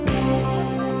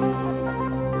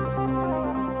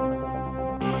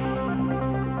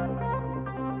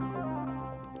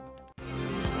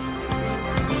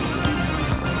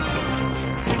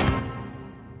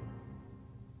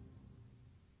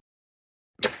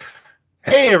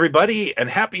Hey, everybody, and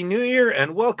Happy New Year,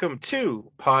 and welcome to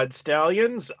Pod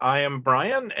Stallions. I am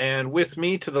Brian, and with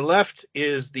me to the left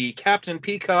is the Captain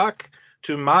Peacock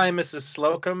to my Mrs.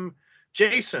 Slocum,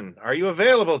 Jason. Are you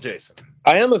available, Jason?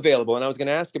 I am available, and I was going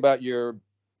to ask about your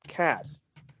cat.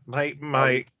 My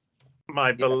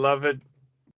beloved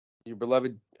Your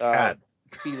beloved cat.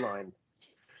 feline.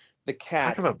 The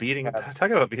cat. Talk about beating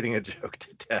a joke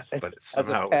to death, but it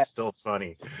somehow was still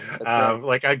funny. Right.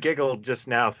 Like I giggled just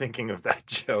now thinking of that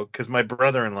joke because my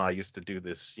brother-in-law used to do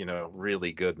this,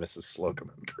 really good Mrs.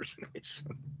 Slocum impersonation.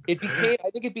 I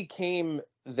think it became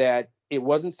that it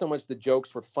wasn't so much the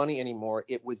jokes were funny anymore.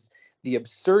 It was the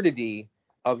absurdity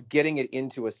of getting it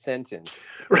into a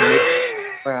sentence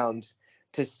around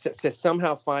to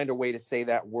somehow find a way to say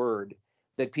that word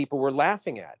that people were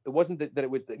laughing at. It wasn't that it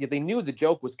was, they knew the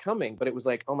joke was coming, but it was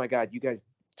like, oh my God, you guys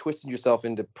twisted yourself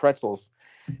into pretzels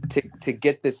to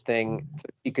get this thing so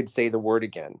you could say the word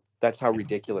again. That's how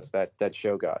ridiculous that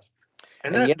show got.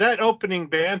 And that opening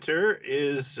banter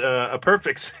is a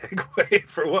perfect segue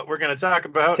for what we're going to talk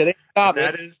about. Today,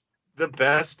 that is the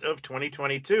best of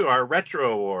 2022, our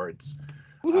retro awards.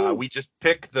 We just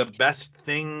pick the best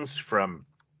things from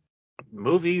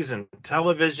movies and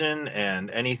television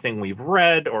and anything we've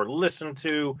read or listened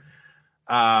to.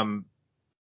 And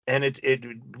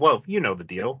well, you know the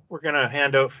deal. We're going to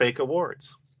hand out fake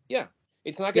awards. Yeah.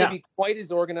 It's not going to be quite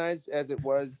as organized as it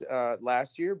was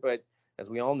last year, but as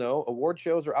we all know, award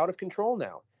shows are out of control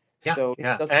now. Yeah. So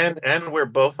and we're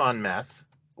both on meth,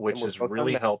 which has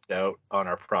really helped out on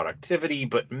our productivity,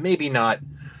 but maybe not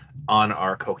on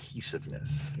our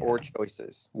cohesiveness or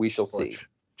choices. We shall see.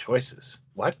 Choices.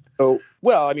 What? So,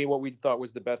 well, I mean, what we thought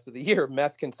was the best of the year.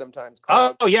 Meth can sometimes.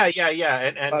 Oh yeah.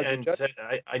 And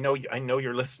I know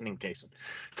you're listening, Jason.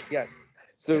 Yes.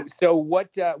 So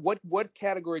what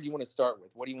category do you want to start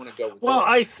with? What do you want to go with? Well,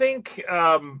 I think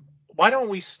why don't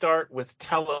we start with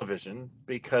television,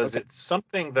 because it's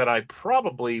something that I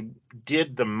probably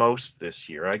did the most this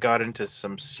year. I got into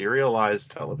some serialized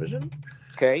television.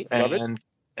 Okay, love it.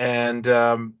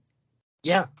 And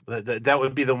yeah, that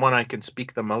would be the one I can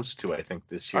speak the most to, I think,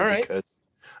 this year. All right. Because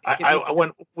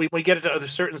when we get into other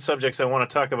certain subjects, I want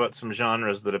to talk about some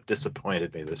genres that have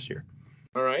disappointed me this year.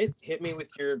 All right, hit me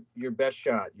with your best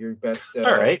shot, your best.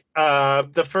 All right.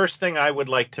 The first thing I would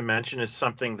like to mention is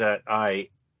something that I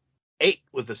ate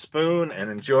with a spoon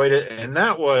and enjoyed it, and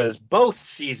that was both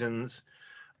seasons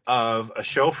of a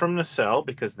show from Nacelle,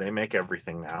 because they make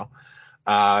everything now.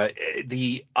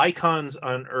 The Icons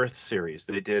on Earth series.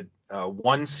 They did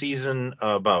one season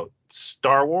about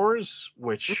Star Wars,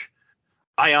 which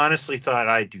I honestly thought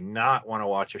I do not want to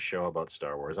watch a show about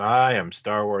Star Wars. I am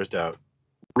Star Warsed out.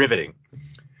 Riveting.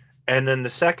 And then the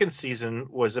second season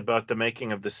was about the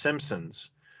making of The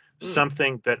Simpsons,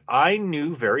 something that I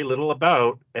knew very little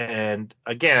about, and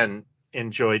again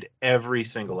enjoyed every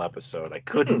single episode. I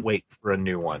couldn't wait for a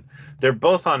new one. They're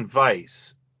both on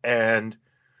Vice, and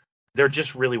they're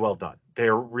just really well done.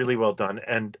 They're really well done.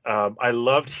 And I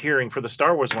loved hearing, for the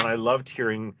Star Wars one, I loved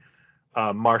hearing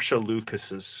Marsha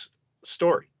Lucas's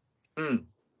story,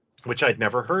 which I'd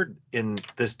never heard in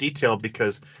this detail,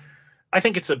 because I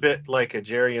think it's a bit like a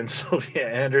Jerry and Sylvia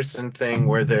Anderson thing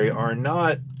where they are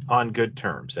not on good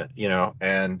terms,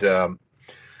 and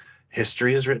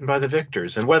history is written by the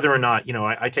victors. And whether or not,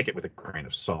 I take it with a grain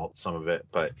of salt, some of it,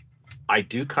 but I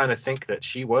do kind of think that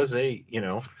she was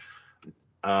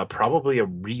probably a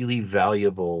really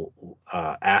valuable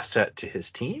asset to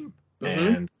his team,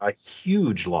 and a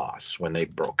huge loss when they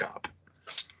broke up.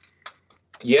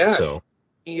 Yeah. So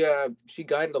she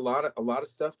guided a lot of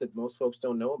stuff that most folks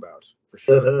don't know about, for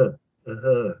sure.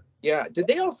 Yeah. Did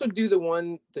they also do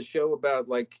the show about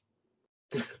like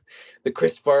the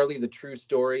Chris Farley, the true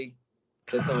story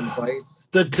that's on Vice?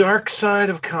 The dark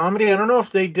side of comedy? I don't know if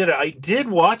they did it. I did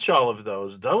watch all of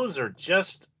those. Those are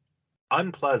just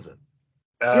unpleasant.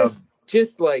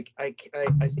 Just like I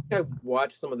think I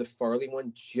watched some of the Farley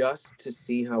one just to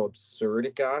see how absurd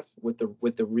it got with the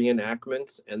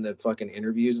reenactments and the fucking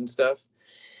interviews and stuff.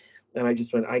 And I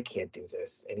just went, I can't do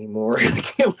this anymore. I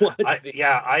can't watch these.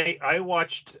 I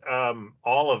watched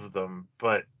all of them,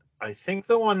 but I think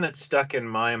the one that stuck in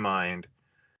my mind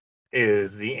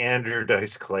is the Andrew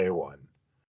Dice Clay one.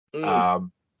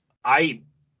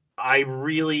 I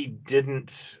really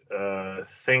didn't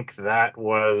think that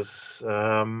was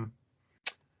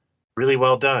really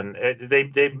well done.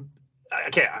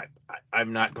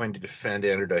 I'm not going to defend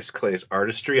Andrew Dice Clay's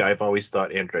artistry. I've always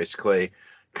thought Andrew Dice Clay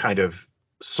kind of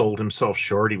sold himself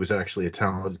short. He was actually a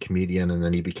talented comedian, and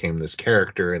then he became this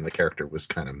character, and the character was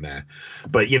kind of meh.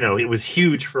 But, it was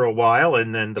huge for a while,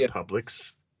 and then the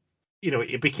public's,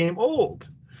 it became old.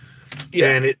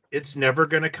 Yeah. and it's never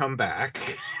going to come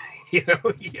back.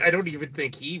 I don't even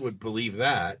think he would believe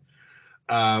that.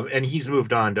 And he's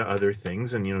moved on to other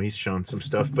things, and he's shown some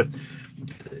stuff, but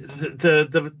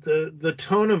the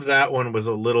tone of that one was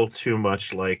a little too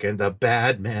much like, and the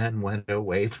bad man went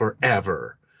away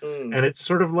forever. And it's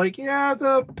sort of like, yeah,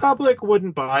 the public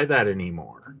wouldn't buy that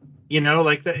anymore.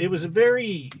 Like that. It was a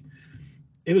very,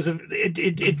 it was a,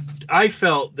 it I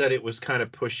felt that it was kind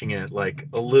of pushing it like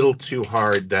a little too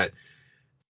hard, that,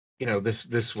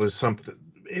 this was something,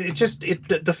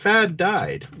 the fad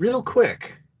died real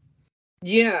quick.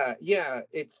 Yeah, yeah.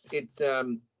 It's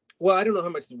well, I don't know how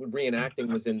much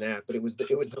reenacting was in that, but it was the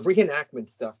reenactment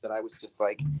stuff that I was just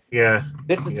like, Yeah.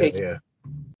 this is Yeah. taking Yeah.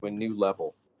 to a new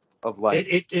level of like,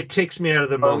 It takes me out of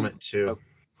the moment too.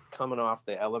 coming off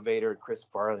the elevator, Chris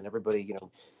Farley, everybody,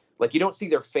 like you don't see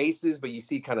their faces, but you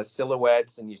see kind of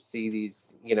silhouettes, and you see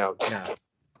these,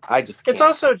 I just can't. It's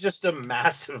also just a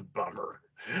massive bummer.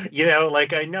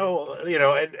 Like I know,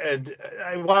 and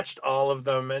I watched all of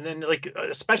them, and then like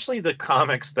especially the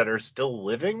comics that are still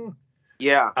living.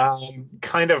 Yeah.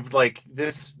 Kind of like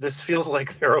this feels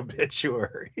like their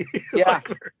obituary. Yeah.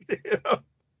 Like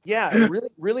Yeah, really,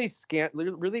 really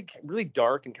really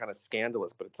dark and kind of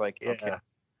scandalous, but it's like, yeah. Okay.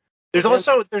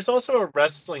 There's also a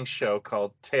wrestling show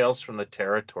called Tales from the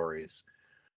Territories.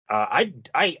 I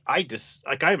just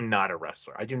like, I'm not a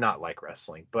wrestler. I do not like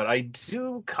wrestling, but I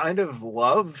do kind of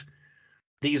love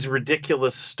these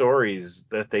ridiculous stories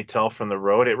that they tell from the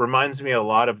road. It reminds me a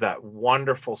lot of that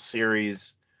wonderful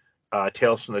series,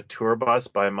 Tales from the Tour Bus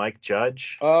by Mike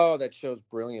Judge. Oh, that show's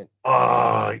brilliant.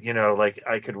 Oh, like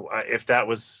I could, if that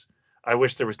was, I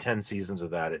wish there was 10 seasons of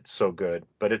that. It's so good,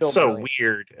 but it's so brilliant.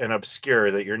 weird and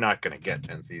obscure that you're not going to get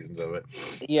 10 seasons of it.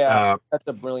 Yeah, that's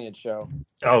a brilliant show.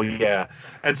 Oh yeah,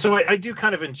 and so I do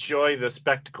kind of enjoy the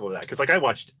spectacle of that, because like I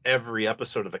watched every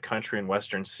episode of the country and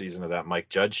western season of that Mike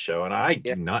Judge show, and I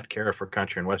do not care for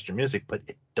country and western music, but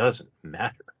it doesn't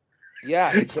matter.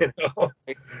 Yeah, it's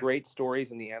great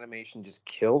stories, and the animation just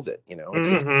kills it. It's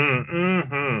just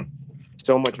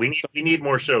so much. We need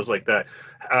more shows like that.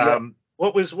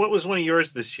 What was one of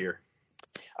yours this year?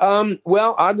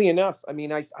 Well, oddly enough, I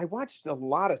mean, I watched a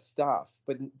lot of stuff,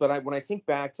 but when I think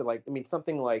back to, like, I mean,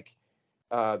 something like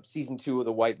season 2 of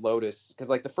The White Lotus, because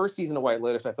like the first season of White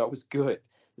Lotus I thought was good.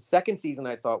 The second season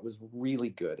I thought was really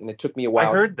good, and it took me a while.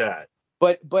 I heard that.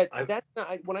 But that's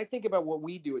not, when I think about what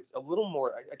we do, it's a little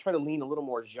more, I try to lean a little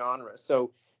more genre.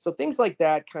 So things like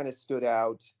that kind of stood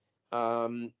out. A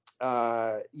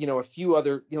few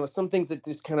other, some things that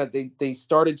just kind of, they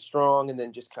started strong and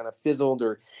then just kind of fizzled,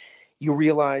 or you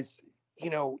realize,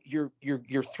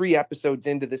 you're 3 episodes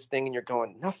into this thing and you're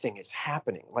going, nothing is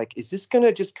happening. Like, is this going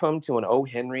to just come to an O.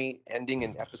 Henry ending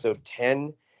in episode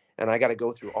 10? And I got to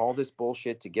go through all this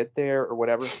bullshit to get there, or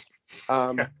whatever.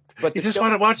 But you just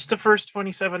want to watch the first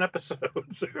 27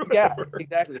 episodes. Yeah,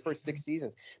 exactly. The first 6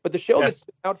 seasons. But the show that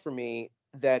stood out for me,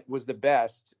 that was the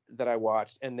best that I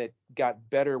watched, and that got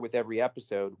better with every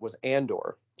episode, was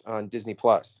Andor on Disney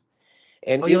Plus.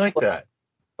 And you like that?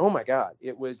 Oh my God.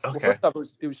 It was, okay. Well, first off,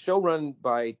 it was show run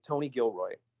by Tony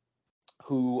Gilroy,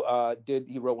 who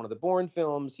he wrote one of the Bourne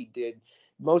films. He did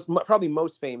probably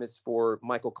most famous for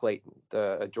Michael Clayton,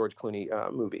 the George Clooney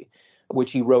movie,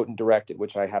 which he wrote and directed,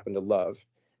 which I happen to love.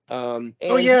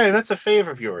 That's a fave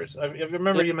of yours. I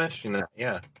remember you mentioning that.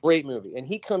 Yeah. Great movie. And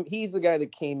he's the guy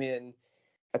that came in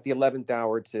at the 11th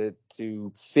hour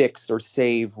to fix or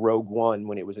save Rogue One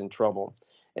when it was in trouble.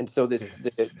 And so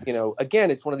again,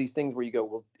 it's one of these things where you go,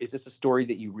 well, is this a story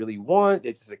that you really want?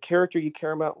 Is this a character you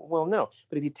care about? Well, no.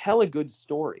 But if you tell a good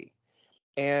story,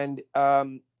 and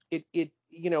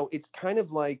it's kind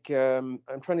of like, I'm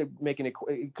trying to make an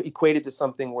equated to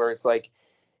something where it's like,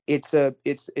 it's a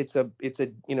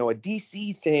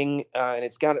DC thing, and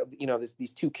it's got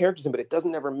these 2 characters in, but it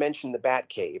doesn't ever mention the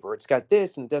Batcave, or it's got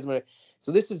this and it doesn't.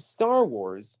 So this is Star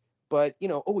Wars, but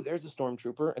there's a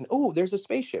stormtrooper, and there's a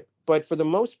spaceship. But for the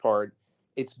most part,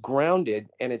 it's grounded,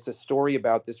 and it's a story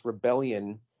about this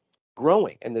rebellion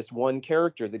growing, and this one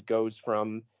character that goes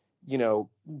from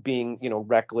being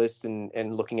reckless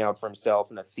and looking out for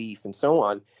himself and a thief and so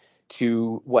on,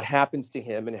 to what happens to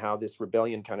him and how this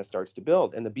rebellion kind of starts to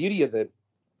build. And the beauty of it,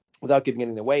 without giving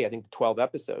anything away, I think the 12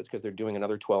 episodes, because they're doing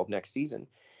another 12 next season,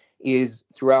 is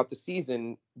throughout the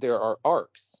season there are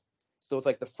arcs. So it's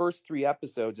like the first 3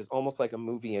 episodes is almost like a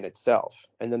movie in itself,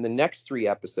 and then the next 3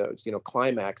 episodes,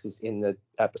 climax is in the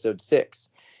episode 6,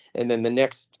 and then the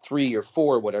next 3 or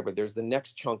 4, whatever, there's the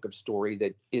next chunk of story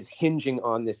that is hinging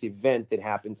on this event that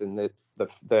happens in the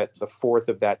fourth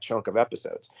of that chunk of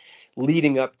episodes,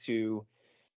 leading up to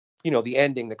the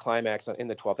ending, the climax in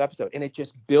the 12th episode. And it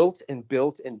just built and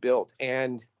built and built,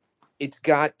 and It's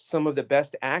got some of the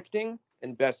best acting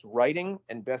and best writing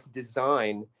and best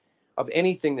design of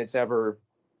anything that's ever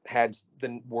had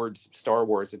the words Star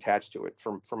Wars attached to it,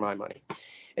 for my money.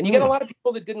 And you get a lot of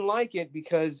people that didn't like it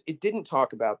because it didn't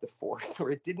talk about the Force,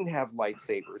 or it didn't have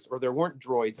lightsabers, or there weren't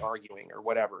droids arguing, or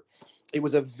whatever. It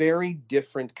was a very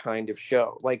different kind of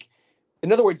show. Like,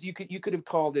 in other words, you could have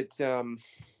called it,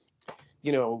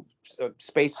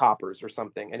 Space Hoppers or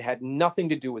something, and had nothing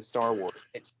to do with Star Wars.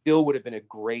 It still would have been a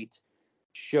great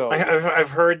show. I've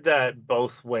heard that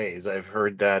both ways. I've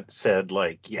heard that said,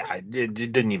 like, yeah, it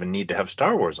didn't even need to have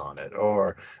Star Wars on it,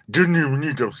 or didn't even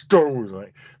need to have Star Wars on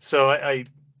it. So I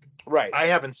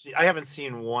haven't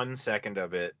seen 1 second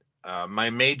of it. My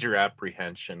major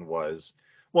apprehension was,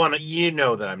 one,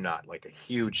 that I'm not like a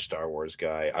huge Star Wars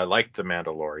guy. I liked The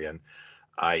Mandalorian.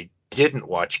 I didn't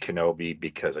watch Kenobi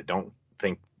because I don't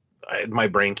think my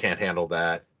brain can't handle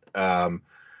that. And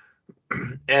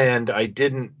I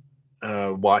didn't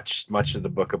watch much of the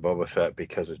Book of Boba Fett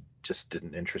because it just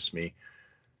didn't interest me.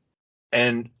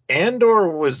 And Andor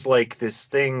was like this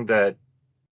thing that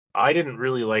I didn't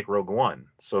really like Rogue One.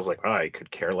 So I was like, oh, I could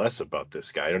care less about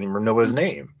this guy. I don't even know his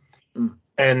name. Mm.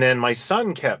 And then my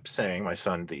son kept saying,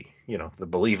 the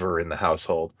believer in the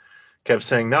household, kept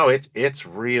saying, no, it's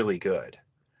really good.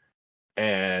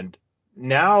 And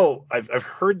now I've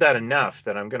heard that enough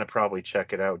that I'm going to probably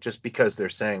check it out, just because they're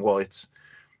saying, well, it's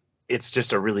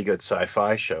just a really good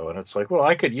sci-fi show. And it's like, well,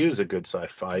 I could use a good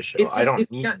sci-fi show. I don't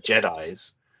need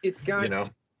Jedis. It's got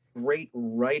great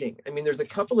writing. I mean, there's a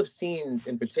couple of scenes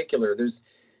in particular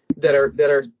that are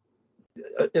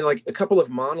like a couple of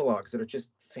monologues that are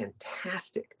just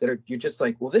fantastic, you're just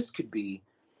like, well, this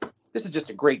is just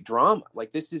a great drama.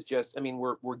 Like, this is just, I mean,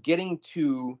 we're getting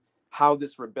to how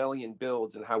this rebellion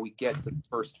builds and how we get to the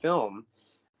first film.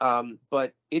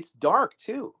 But it's dark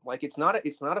too. Like, it's not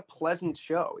a pleasant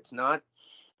show.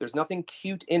 There's nothing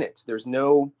cute in it. There's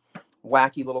no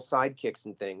wacky little sidekicks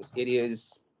and things. It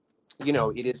is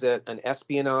an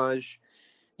espionage,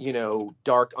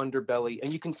 dark underbelly.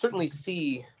 And you can certainly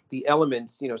see the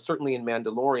elements, certainly in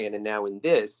Mandalorian and now in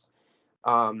this.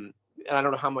 And I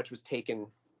don't know how much was taken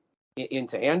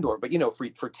into Andor, but,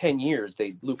 for 10 years,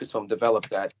 Lucasfilm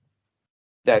developed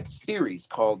that series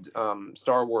called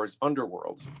Star Wars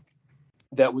Underworld,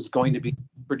 that was going to be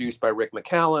produced by Rick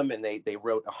McCallum, and they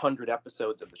wrote 100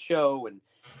 episodes of the show, and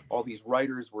all these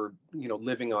writers were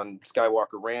living on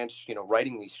Skywalker Ranch,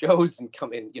 writing these shows and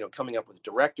coming up with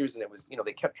directors, and it was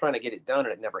they kept trying to get it done,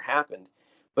 and it never happened.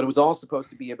 But it was all supposed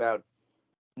to be about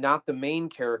not the main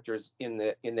characters in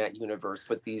that universe,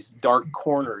 but these dark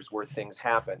corners where things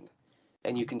happened.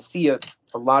 And you can see a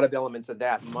lot of elements of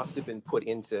that must have been put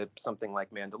into something like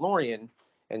Mandalorian,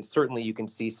 and certainly you can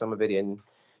see some of it in,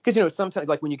 because sometimes,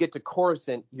 like, when you get to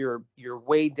Coruscant, you're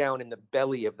way down in the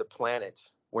belly of the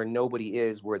planet where nobody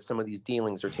is, where some of these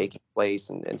dealings are taking place,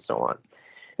 and so on.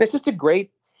 And it's just a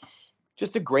great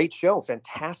show,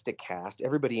 fantastic cast,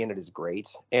 everybody in it is great,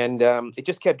 and it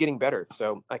just kept getting better.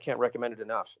 So I can't recommend it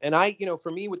enough. And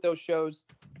for me, with those shows,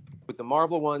 with the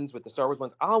Marvel ones, with the Star Wars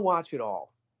ones, I'll watch it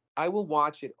all. I will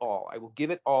watch it all. I will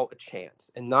give it all a chance.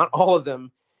 And not all of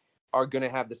them are going to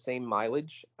have the same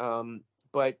mileage.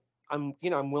 But I'm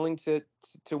willing to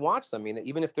watch them. I mean,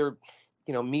 even if they're,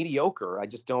 mediocre, I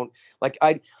just don't like,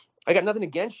 I got nothing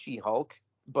against She-Hulk,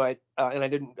 but, and I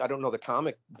don't know the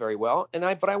comic very well.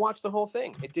 But I watched the whole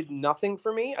thing. It did nothing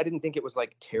for me. I didn't think it was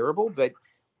like terrible, but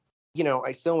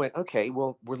I still went, okay,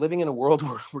 well, we're living in a world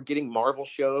where we're getting Marvel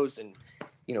shows and,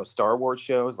 Star Wars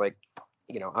shows. Like,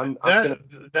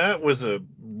 that was a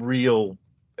real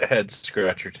head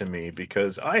scratcher to me,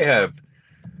 because I have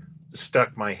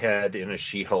stuck my head in a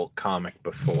She-Hulk comic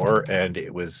before, and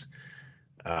it was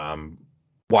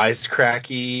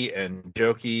wisecracky and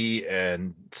jokey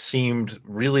and seemed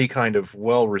really kind of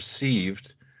well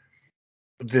received.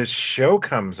 This show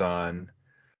comes on,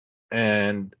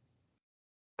 and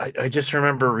I just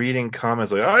remember reading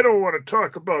comments like, I don't want to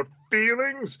talk about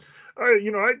feelings.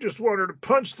 I just wanted to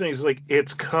punch things. Like,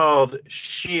 it's called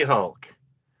She-Hulk,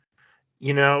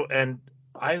 and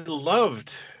I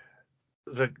loved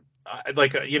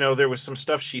there was some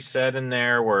stuff she said in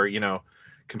there where,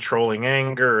 controlling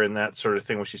anger and that sort of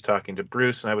thing when she's talking to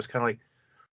Bruce. And I was kind of like,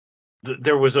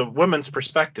 there was a woman's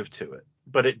perspective to it,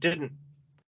 but it didn't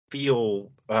feel,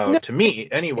 to me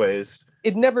anyways.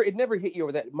 It never hit you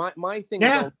over that. My thing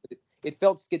was, it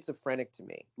felt schizophrenic to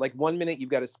me. Like, 1 minute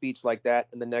you've got a speech like that,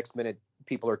 and the next minute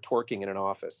people are twerking in an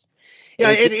office.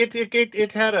 Yeah,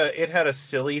 it had a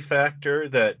silly factor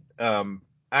that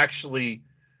actually,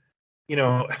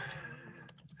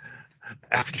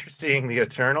 after seeing the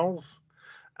Eternals,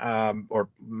 or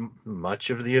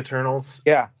much of the Eternals,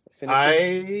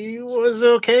 I was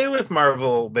okay with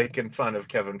Marvel making fun of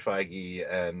Kevin Feige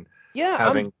and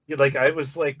having I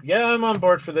was like, yeah, I'm on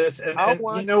board for this. And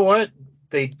you know what?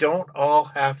 They don't all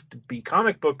have to be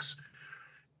comic books.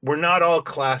 We're not all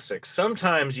classics.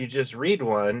 Sometimes you just read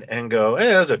one and go,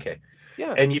 that's okay.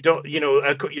 Yeah. And you don't,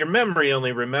 your memory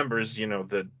only remembers,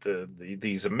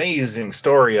 these amazing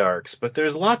story arcs, but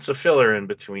there's lots of filler in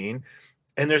between,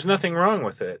 and there's nothing wrong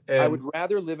with it. And I would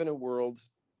rather live in a world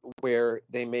where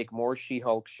they make more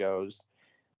She-Hulk shows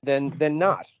than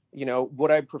not.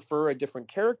 Would I prefer a different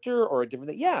character or a different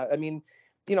thing? Yeah, I mean,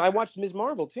 I watched Ms.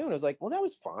 Marvel too, and I was like, well, that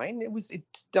was fine.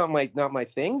 It's not my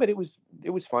thing, but it was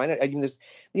fine. I mean, this,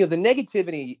 the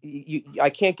negativity, I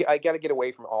got to get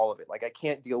away from all of it. Like, I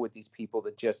can't deal with these people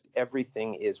that just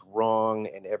everything is wrong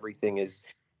and everything is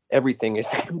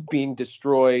being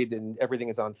destroyed and everything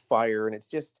is on fire, and it's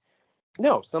just,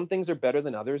 no, some things are better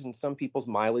than others, and some people's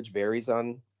mileage varies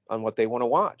on what they want to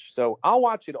watch. So I'll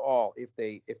watch it all if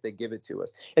they give it to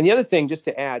us. And the other thing, just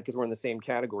to add, because we're in the same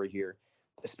category here,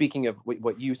 speaking of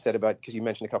what you said about, because you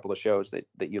mentioned a couple of shows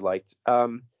that you liked,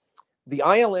 the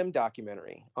ILM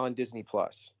documentary on Disney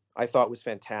Plus, I thought was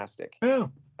fantastic. Oh.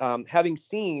 Having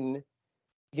seen,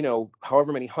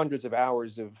 however many hundreds of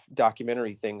hours of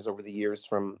documentary things over the years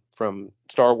from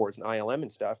Star Wars and ILM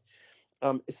and stuff,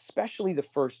 especially the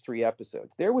first 3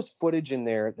 episodes, there was footage in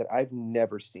there that I've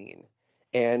never seen.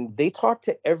 And they talked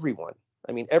to everyone.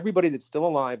 I mean, everybody that's still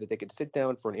alive that they could sit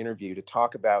down for an interview to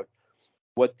talk about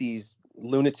what these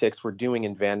lunatics were doing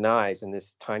in Van Nuys in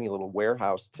this tiny little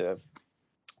warehouse to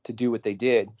do what they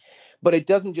did. But it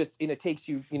doesn't just, it takes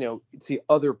you, to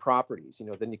other properties,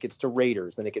 then it gets to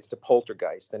Raiders, then it gets to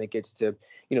Poltergeist, then it gets to,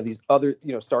 these other,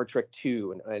 Star Trek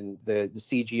 2 and the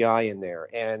CGI in there.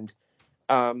 And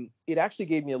it actually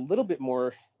gave me a little bit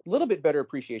better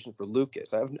appreciation for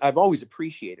Lucas. I've always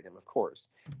appreciated him, of course,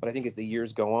 but I think as the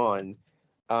years go on,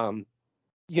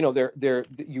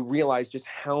 you realize just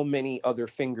how many other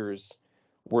fingers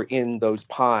were in those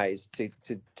pies to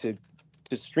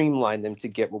streamline them to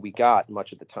get what we got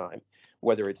much of the time,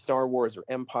 whether it's Star Wars or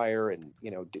Empire and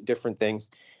different things.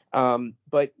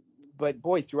 But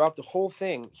boy, throughout the whole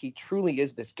thing, he truly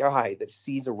is this guy that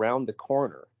sees around the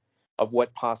corner of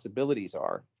what possibilities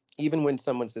are. Even when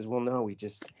someone says, well, no, we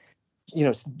just,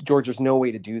 George, there's no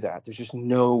way to do that. There's just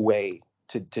no way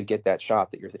to get that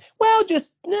shot that you're thinking. Well,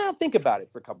 just think about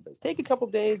it for a couple days. Take a couple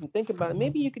days and think about it.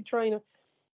 Maybe you could try,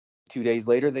 2 days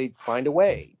later, they find a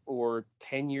way, or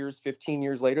 10 years, 15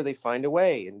 years later, they find a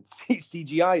way and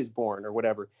CGI is born or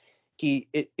whatever.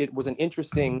 It was an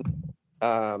interesting,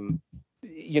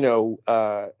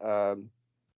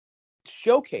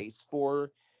 showcase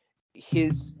for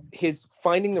his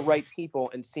finding the right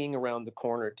people and seeing around the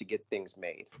corner to get things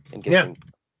made and get things.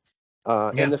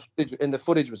 And the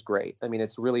footage was great. I mean,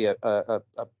 it's really a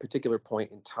particular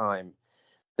point in time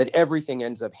that everything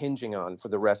ends up hinging on for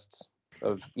the rest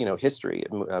of history,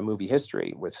 movie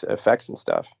history, with effects and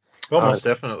stuff. Almost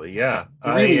definitely, yeah.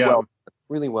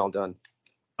 Really well done.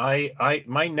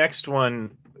 My next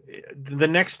one, the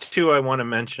next 2 I want to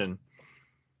mention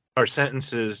are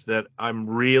sentences that I'm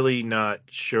really not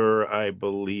sure I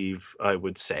believe I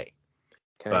would say.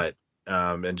 Okay. But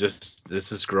and just,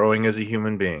 this is growing as a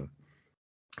human being.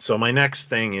 So my next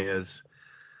thing is,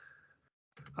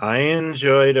 I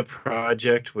enjoyed a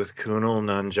project with Kunal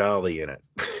Nanjiani in it.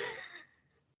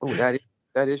 Oh, that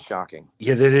is shocking.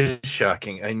 Yeah, that is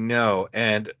shocking. I know.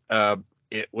 And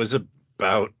it was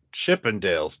about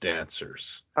Chippendales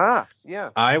dancers. Ah,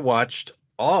 yeah. I watched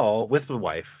all with the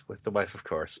wife, of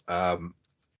course.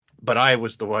 But I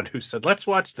was the one who said, let's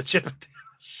watch the Chippendales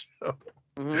show.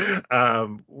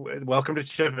 Mm-hmm. Welcome to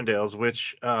Chippendales,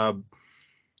 which,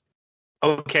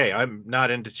 okay, I'm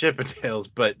not into Chippendales,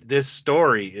 but this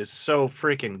story is so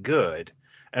freaking good.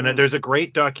 And there's a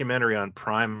great documentary on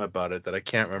Prime about it that I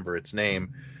can't remember its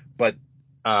name, but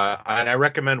I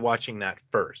recommend watching that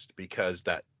first, because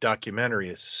that documentary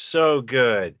is so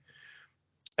good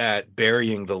at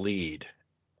burying the lead.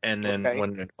 And then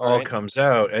when it all comes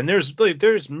out, and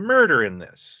there's murder in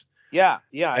this. Yeah.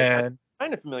 I'm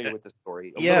kind of familiar with the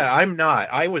story. Yeah, I'm not.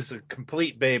 I was a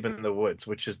complete babe in the woods,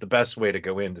 which is the best way to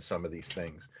go into some of these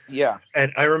things. Yeah.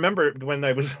 And I remember when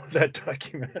I was that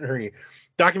documentary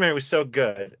was so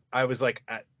good. I was like,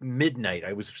 at midnight,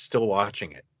 I was still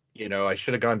watching it. I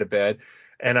should have gone to bed,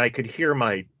 and I could hear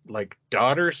my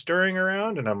daughter stirring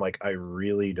around, and I'm like, I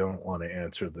really don't want to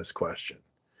answer this question.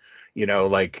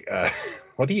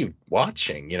 What are you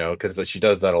watching? Because she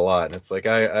does that a lot, and it's like,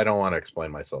 I don't want to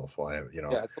explain myself why. Yeah,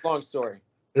 it's a long story.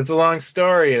 It's a long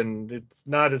story, and it's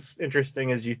not as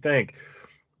interesting as you think.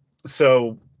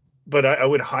 So but I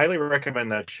would highly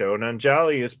recommend that show.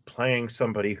 Nanjali is playing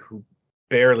somebody who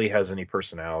barely has any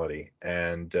personality,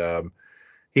 and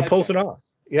he pulls it off.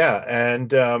 Yeah,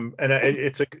 and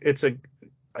it's a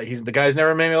he's the guy's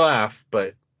never made me laugh,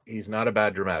 but he's not a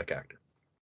bad dramatic actor.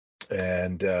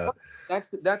 And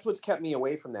that's what's kept me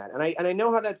away from that. And I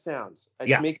know how that sounds.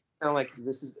 It's making it sound like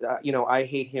this is I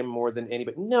hate him more than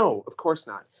anybody. No, of course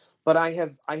not. But I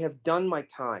have done my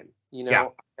time.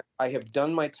 I have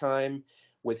done my time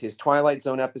with his Twilight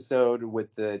Zone episode,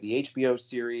 with the HBO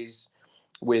series,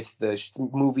 with the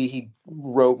movie he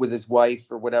wrote with his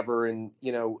wife or whatever, and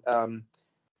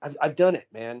I've done it,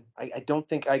 man. I don't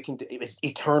think I can do it's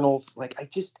Eternals. Like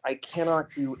I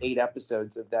cannot do 8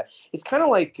 episodes of that. It's kind of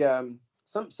like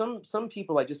some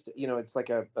people I just it's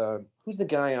like who's the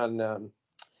guy on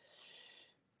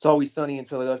It's Always Sunny in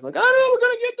Philadelphia, like, I don't know, we're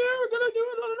gonna get there, we're gonna do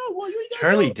it, I don't know. Well, you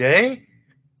Charlie Day?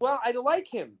 Well, I like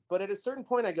him, but at a certain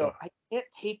point I go, I can't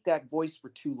take that voice for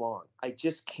too long. I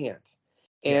just can't.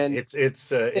 And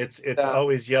it's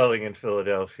always yelling in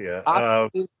Philadelphia.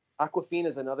 Aquafina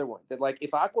is another one that, like,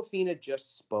 if Aquafina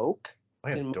just spoke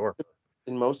in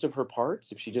most of her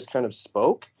parts, if she just kind of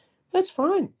spoke, that's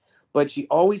fine. But she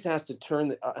always has to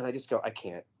turn and I just go, I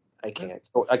can't.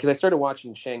 So, because I started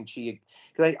watching Shang-Chi,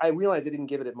 because I realized I didn't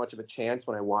give it much of a chance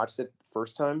when I watched it the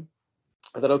first time.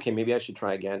 I thought, okay, maybe I should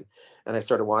try again. And I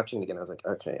started watching it again. I was like,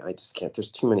 okay, I just can't.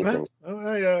 There's too many things.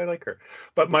 Oh, yeah, I like her.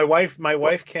 But my wife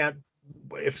can't.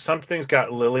 If something's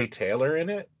got Lily Taylor in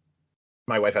it,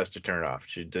 my wife has to turn it off.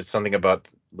 She does something about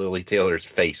Lily Taylor's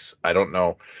face. I don't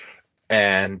know.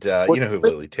 And you know who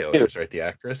Lily Taylor is, right? The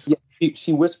actress. Yeah,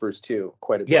 she whispers too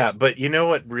quite a bit. Yeah, but you know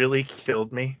what really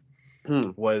killed me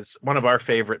was one of our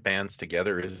favorite bands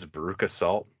together is Veruca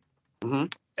Salt. Mm-hmm.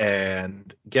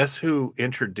 And guess who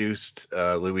introduced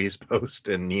Louise Post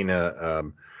and Nina?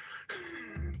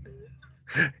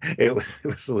 It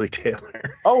was Lily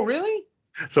Taylor. Oh, really?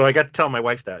 So I got to tell my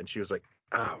wife that, and she was like,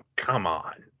 "Oh, come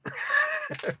on."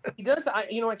 He does. I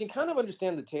can kind of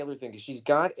understand the Taylor thing, because she's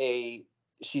got a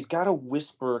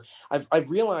whisper. I've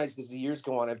realized as the years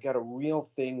go on, I've got a real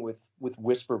thing with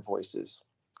whisper voices.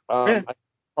 I'm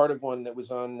part of one that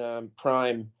was on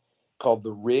Prime called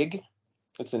The Rig.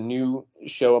 It's a new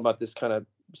show about this kind of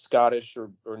Scottish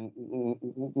or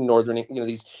northern,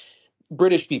 these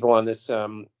British people on this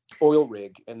oil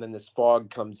rig, and then this fog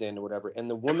comes in or whatever. And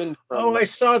the woman from I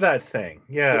saw that thing.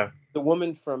 Yeah. The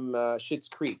woman from Schitt's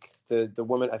Creek, the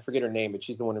woman, I forget her name, but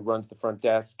she's the one who runs the front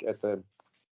desk at the.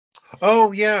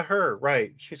 Oh yeah, her,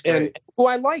 right. She's great. And who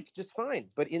I like just fine,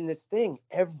 but in this thing,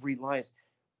 every line is,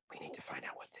 we need to find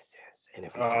out what this is. And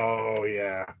if we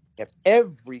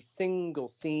every single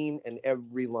scene and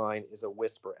every line is a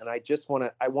whisper. And I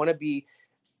want to be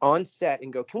on set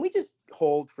and go, can we just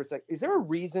hold for a sec? Is there a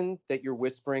reason that you're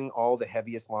whispering all the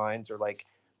heaviest lines, or like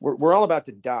we're all about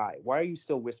to die? Why are you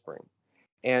still whispering?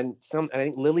 And I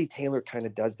think Lily Taylor kind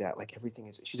of does that. Like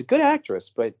she's a good actress,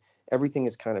 but everything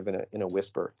is kind of in a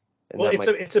whisper. And well,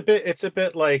 it's a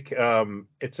bit like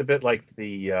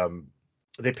the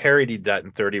they parodied that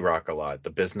in 30 Rock a lot, the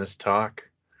business talk,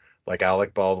 like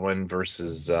Alec Baldwin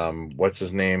versus what's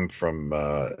his name from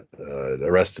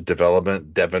Arrested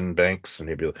Development, Devin Banks, and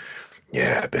he'd be like,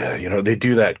 yeah, they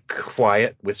do that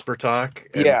quiet whisper talk.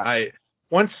 And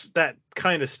once that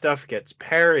kind of stuff gets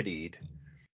parodied,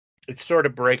 it sort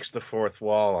of breaks the fourth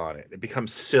wall on it. It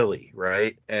becomes silly,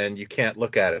 right? And you can't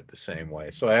look at it the same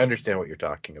way. So I understand what you're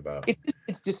talking about.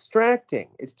 It's distracting.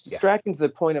 It's distracting to the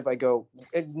point of, I go,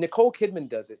 and Nicole Kidman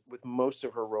does it with most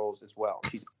of her roles as well.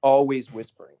 She's always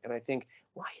whispering. And I think,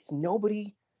 why is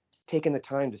nobody taking the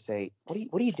time to say, what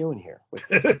are you doing here?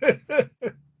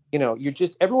 You're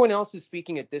just, everyone else is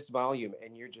speaking at this volume,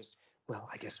 and you're just, well,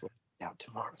 I guess we'll find out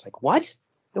tomorrow. It's like, what?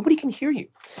 Nobody can hear you.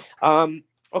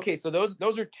 Okay, so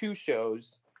those are 2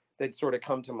 shows that sort of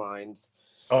come to mind.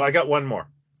 Oh, I got one more.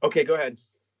 Okay, go ahead.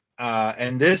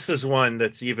 And this is one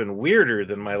that's even weirder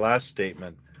than my last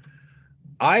statement.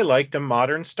 I liked a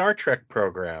modern Star Trek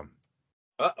program.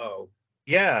 Uh-oh.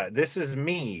 Yeah, this is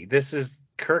me. This is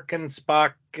Kirk and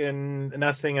Spock and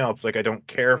nothing else. Like, I don't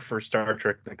care for Star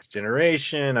Trek Next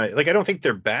Generation. I don't think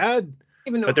they're bad,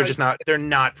 but they're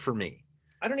not for me.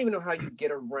 I don't even know how you get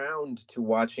around to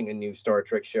watching a new Star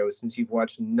Trek show, since you've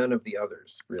watched none of the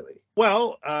others, really.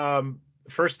 Well,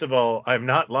 first of all, I'm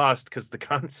not lost, because the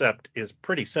concept is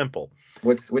pretty simple.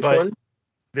 Which one?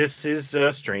 This is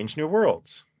Strange New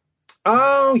Worlds.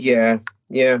 Oh, yeah.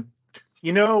 Yeah.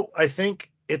 I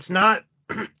think it's not,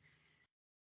 I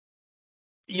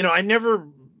never,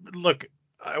 look,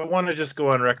 I want to just go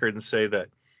on record and say that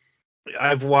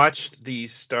I've watched the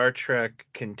Star Trek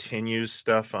Continues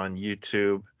stuff on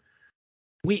YouTube.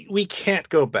 We can't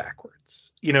go backwards.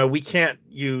 We can't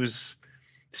use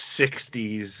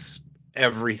 60s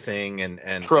everything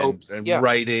and Tropes. and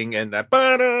writing and that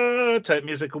ba-da type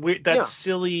music. That's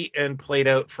silly and played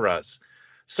out for us.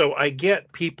 So I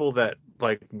get people that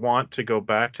like want to go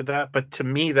back to that, but to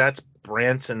me that's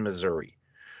Branson, Missouri.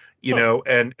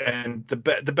 And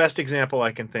the best example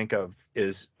I can think of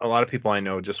is a lot of people I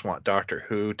know just want Doctor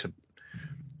Who to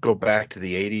go back to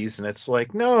the 80s, and it's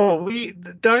like, no,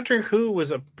 Doctor Who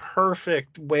was a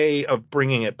perfect way of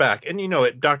bringing it back. And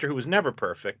Doctor Who was never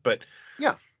perfect, but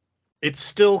it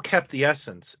still kept the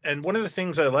essence. And one of the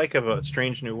things I like about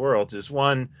Strange New Worlds is,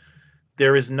 one,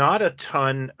 there is not a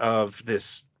ton of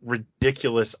this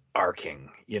ridiculous arcing,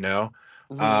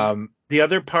 Mm-hmm. The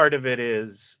other part of it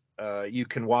is you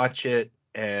can watch it,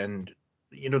 and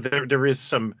there is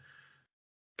some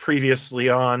previously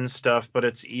on stuff, but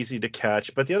it's easy to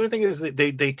catch. But the other thing is that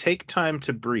they take time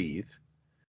to breathe,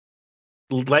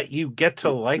 let you get to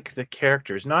like the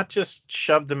characters, not just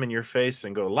shove them in your face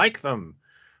and go like them,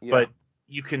 but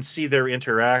you can see their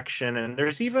interaction. And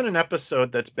there's even an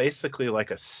episode that's basically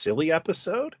like a silly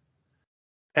episode.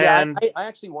 And I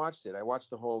actually watched it. I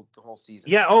watched the whole season.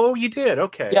 Yeah. Oh, you did.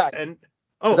 Okay. Yeah. And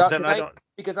then I don't.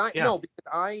 Because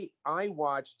I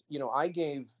watched. I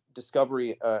gave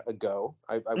Discovery a go.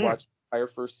 I watched the entire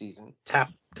first season.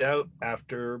 Tapped out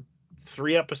after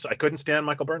 3 episodes. I couldn't stand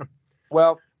Michael Burnham.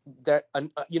 Well,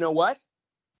 you know what?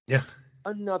 Yeah.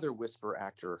 Another whisper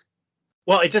actor.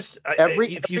 Well,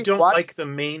 if you don't like the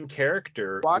main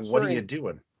character, what are you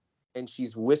doing? And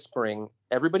she's whispering.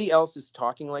 Everybody else is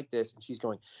talking like this, and she's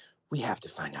going, "We have to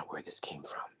find out where this came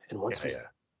from." And and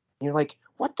you're like,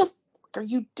 "What the fuck are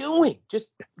you doing?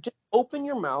 Just open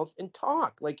your mouth and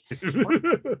talk." Like,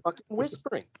 fucking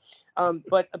whispering.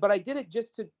 But I did it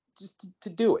just to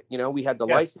do it. We had the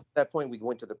license at that point. We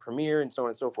went to the premiere and so on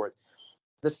and so forth.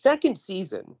 The second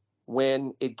season,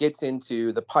 when it gets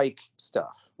into the Pike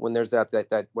stuff, when there's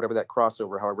that whatever that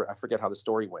crossover, however, I forget how the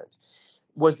story went,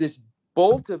 was this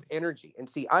bolt of energy. And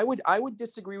see, I would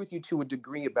disagree with you to a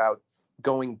degree about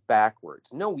going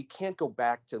backwards. No, we can't go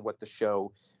back to what the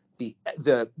show, the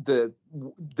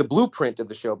blueprint of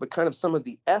the show, but kind of some of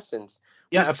the essence.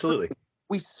 Yeah, absolutely.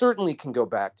 We certainly can go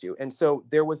back to. And so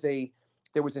there was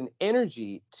an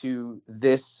energy to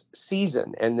this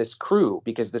season and this crew,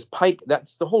 because this Pike,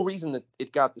 that's the whole reason that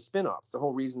it got the spinoffs, the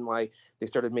whole reason why they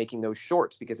started making those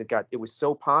shorts, because it was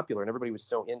so popular and everybody was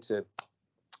so into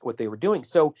what they were doing.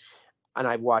 So, and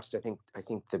I watched, I think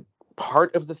the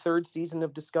part of the third season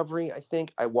of Discovery.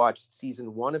 I watched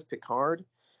season 1 of Picard.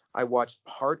 I watched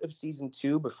part of season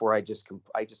 2 before I just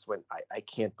went, I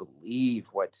can't believe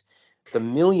what the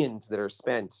millions that are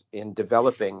spent in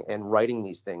developing and writing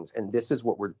these things, and this is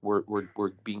what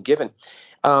we're being given.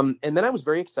 And then I was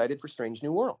very excited for Strange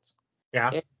New Worlds.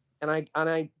 Yeah. And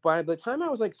I by the time I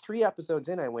was like 3 episodes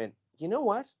in, I went, you know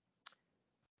what?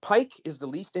 Pike is the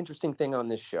least interesting thing on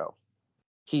this show.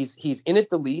 He's in it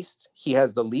the least. He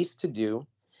has the least to do.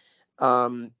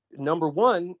 Number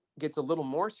 1 gets a little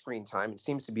more screen time. It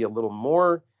seems to be a little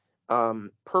more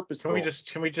purposeful.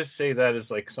 Can we just say that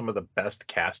is like some of the best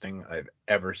casting I've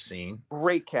ever seen?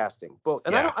 Great casting, both.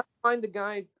 And I don't find the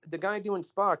guy doing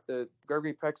Spock, the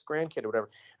Gregory Peck's grandkid or whatever.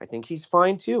 I think he's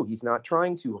fine too. He's not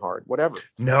trying too hard. Whatever.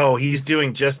 No, he's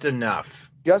doing just enough.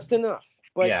 Just enough.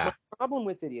 But my problem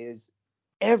with it is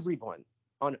everyone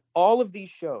on all of these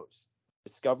shows,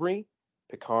 Discovery,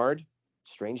 Picard,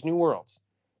 Strange New Worlds,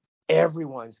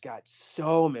 everyone's got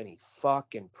so many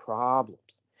fucking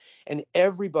problems. And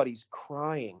everybody's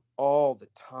crying all the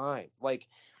time. Like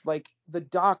the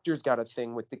doctor's got a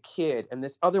thing with the kid, and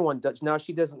this other one does. Now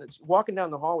she doesn't. Walking down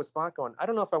the hall with Spock going, I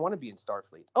don't know if I want to be in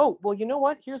Starfleet. Oh, well, you know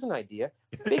what? Here's an idea.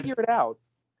 Figure it out.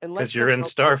 And because you're in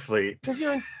Starfleet. Because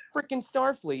you're in freaking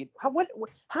Starfleet.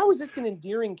 How is this an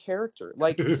endearing character?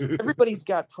 Like, everybody's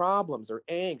got problems or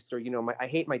angst, or I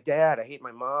hate my dad, I hate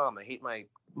my mom, I hate my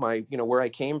where I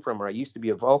came from, or I used to be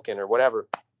a Vulcan or whatever.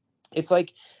 It's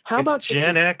like, how about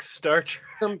Gen X Star Trek?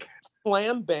 Some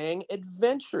slam bang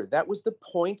adventure. That was the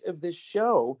point of this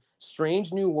show,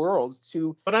 Strange New Worlds.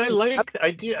 But I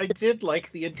did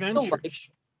like the adventure.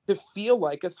 To feel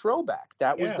like a throwback.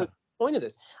 That was the point of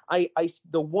this.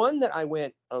 The one that I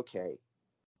went, okay,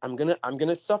 I'm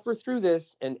gonna suffer through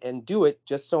this and do it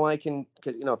just so I can,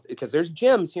 because there's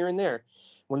gems here and there.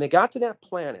 When they got to that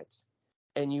planet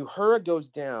and Uhura goes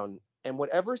down, and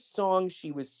whatever song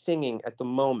she was singing at the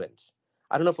moment,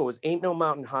 I don't know if it was Ain't No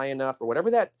Mountain High Enough or whatever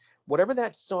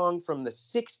that song from the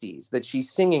 60s that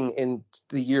she's singing in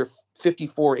the year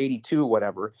 5482,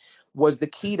 whatever, was the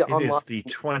key to unlocking. It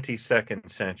is the 22nd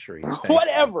century.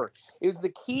 Whatever. It was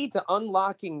the key to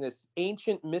unlocking this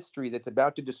ancient mystery that's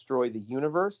about to destroy the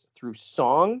universe through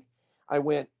song. I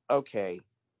went, okay,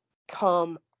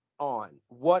 come on,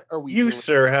 what are we You, doing?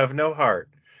 sir, have no heart.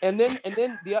 And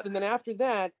then after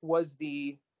that was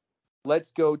the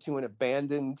let's go to an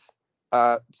abandoned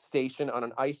station on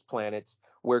an ice planet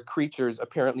where creatures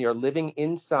apparently are living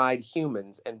inside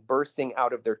humans and bursting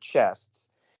out of their chests,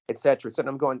 etc. So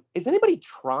I'm going, is anybody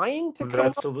trying to come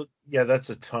up? That's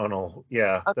a tonal.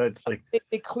 Yeah, that's like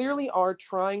They clearly are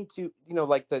trying to,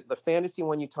 like the fantasy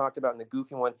one you talked about and the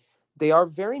goofy one, they are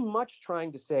very much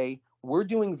trying to say we're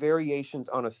doing variations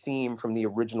on a theme from the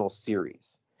original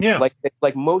series. yeah.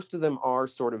 Like most of them are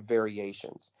sort of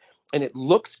variations. And it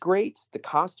looks great, the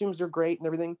costumes are great and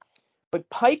everything. But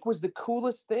Pike was the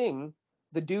coolest thing.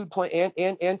 The dude playing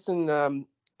Anson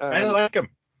I like him.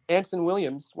 Anson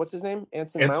Williams, what's his name?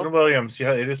 Anson Anson Mount? Williams.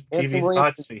 Yeah, it is Anson TV's Williams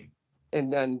hot seat.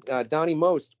 and Donnie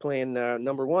Most playing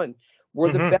number one were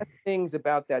the best things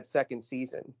about that second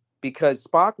season, because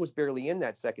Spock was barely in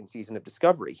that second season of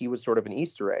Discovery. He was sort of an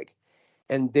Easter egg,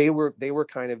 and they were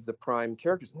kind of the prime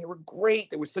characters, and they were great.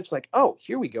 There was such like, oh,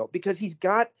 here we go, because he's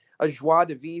got a joie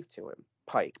de vivre to him,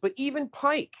 Pike. But even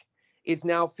Pike is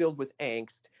now filled with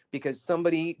angst because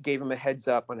somebody gave him a heads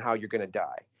up on how you're going to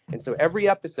die. And so every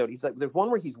episode, he's like, there's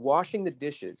one where he's washing the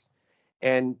dishes,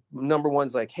 and number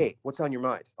one's like, hey, what's on your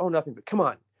mind? Oh, nothing. But come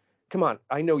on.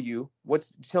 I know you.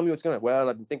 Tell me what's going on. Well,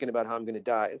 I've been thinking about how I'm going to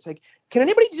die. It's like, can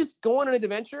anybody just go on an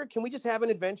adventure? Can we just have an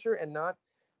adventure and not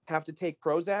have to take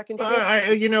Prozac and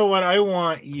shit? You know what? I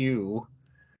want you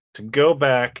to go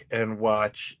back and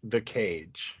watch The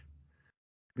Cage,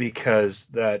 because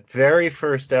that very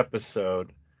first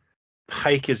episode,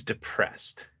 Pike is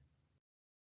depressed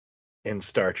in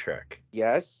Star Trek.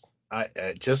 Yes.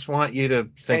 I just want you to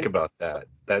think about that.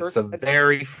 That's the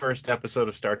very first episode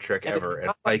of Star Trek ever,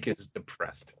 and Pike is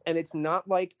depressed. And it's not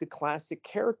like the classic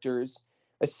characters,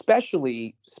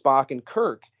 especially Spock and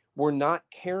Kirk, were not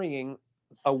carrying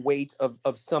a weight of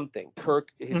something. Kirk,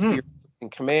 his fear of losing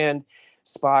command,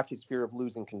 Spock, his fear of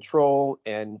losing control,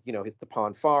 and hit the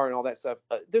Pon farr and all that stuff.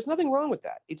 There's nothing wrong with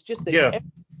that. It's just that every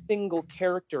single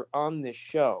character on this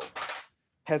show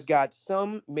has got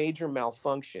some major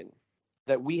malfunction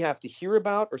that we have to hear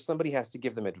about, or somebody has to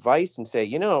give them advice and say,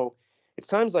 it's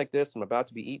times like this, I'm about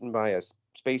to be eaten by a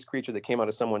space creature that came out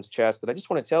of someone's chest, but I just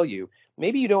want to tell you,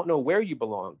 maybe you don't know where you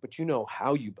belong, but you know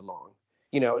how you belong.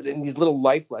 In these little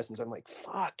life lessons, I'm like,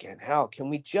 fucking hell,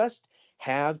 can we just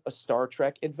have a Star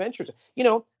Trek adventure?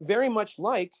 Very much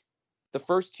like the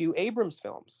first two Abrams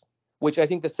films, which I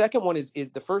think the second one is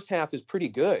the first half is pretty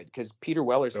good because Peter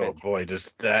Weller's fantastic. Oh boy,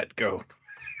 does that go.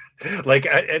 Like,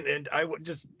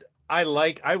 I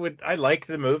like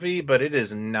the movie, but it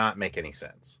does not make any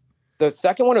sense. The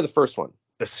second one or the first one?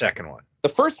 The second one. The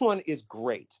first one is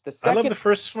great. I love the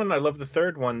first one. I love the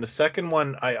third one. The second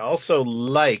one I also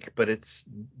like, but it's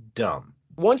dumb.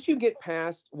 Once you get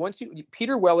past,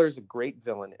 Peter Weller is a great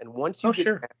villain, and once you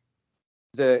get past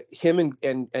him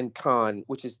and Khan,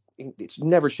 which is, it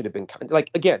never should have been Khan, but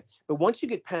once you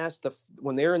get past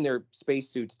when they're in their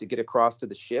spacesuits to get across to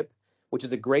the ship, which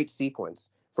is a great sequence,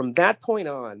 from that point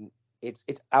on, it's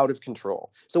out of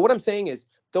control. So what I'm saying is,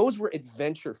 those were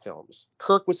adventure films.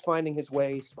 Kirk was finding his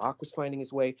way, Spock was finding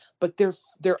his way, but they're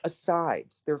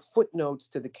asides, they're footnotes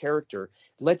to the character.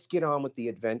 Let's get on with the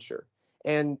adventure.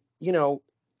 And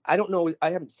I don't know,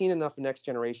 I haven't seen enough of Next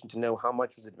Generation to know how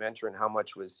much was adventure and how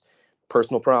much was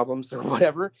personal problems or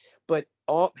whatever. But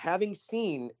having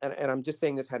seen, and I'm just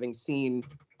saying this, having seen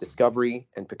Discovery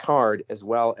and Picard, as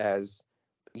well as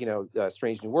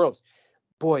Strange New Worlds,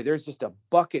 boy, there's just a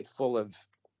bucket full of,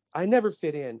 I never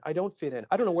fit in. I don't fit in.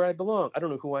 I don't know where I belong. I don't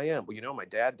know who I am. Well, my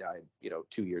dad died,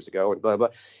 2 years ago, and blah, blah.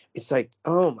 It's like,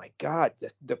 oh my God,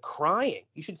 the crying.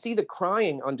 You should see the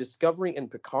crying on Discovery and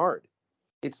Picard.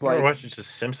 It's like, watch the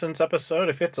Simpsons episode.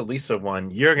 If it's a Lisa one,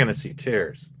 you're going to see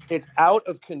tears. It's out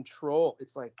of control.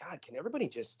 It's like, God, can everybody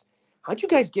just, how'd you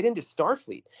guys get into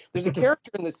Starfleet? There's a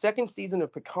character in the second season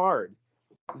of Picard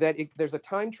that there's a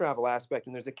time travel aspect,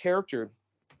 and there's a character,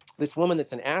 this woman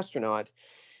that's an astronaut,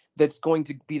 that's going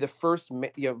to be the first,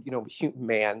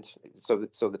 manned, so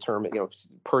the term,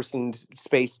 person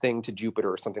space thing to Jupiter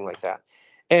or something like that.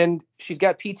 And she's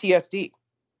got PTSD.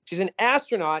 She's an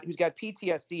astronaut who's got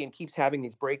PTSD and keeps having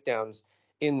these breakdowns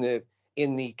in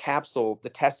the capsule, the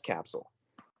test capsule.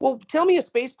 Well, tell me a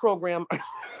space program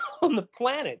on the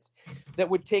planet that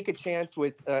would take a chance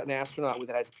with an astronaut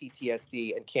that has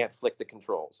PTSD and can't flick the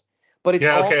controls. But it's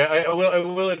okay. I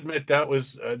will admit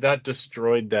that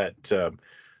destroyed that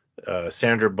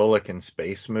Sandra Bullock in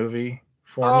Space movie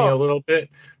for me a little bit,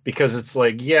 because it's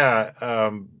like,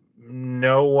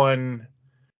 no one,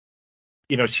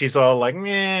 she's all like,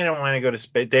 I don't want to go to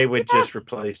space. They would just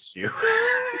replace you.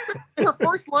 Her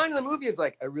first line in the movie is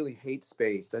like, "I really hate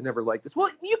space. I never liked this." Well,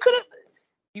 you could have.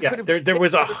 There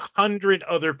was 100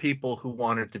 other people who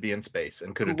wanted to be in space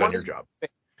and could have done your job.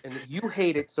 And you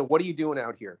hate it, so what are you doing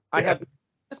out here? Yeah. At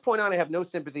this point on, I have no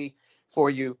sympathy for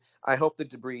you. I hope the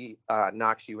debris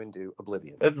knocks you into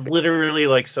oblivion. That's literally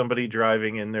like somebody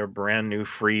driving in their brand new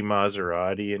free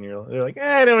Maserati, and they're like,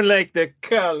 I don't like the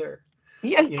color.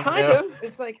 Yeah, kind of.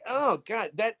 It's like, oh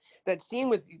god, that scene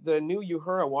with the new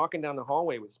Uhura walking down the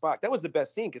hallway with Spock. That was the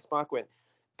best scene because Spock went,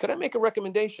 "Could I make a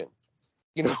recommendation?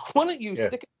 Why don't you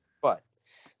stick it in your butt?"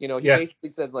 He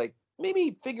basically says like,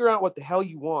 maybe figure out what the hell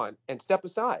you want and step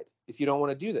aside if you don't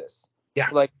want to do this. Yeah.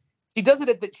 Like she does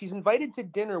it that she's invited to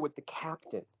dinner with the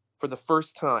captain for the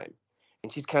first time,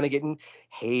 and she's kind of getting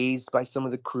hazed by some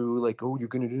of the crew, like, "Oh, you're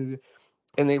gonna do it."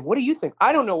 And they, "What do you think?"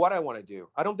 "I don't know what I want to do.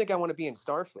 I don't think I want to be in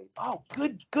Starfleet." "Oh,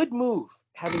 good move.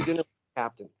 Having dinner with the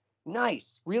captain.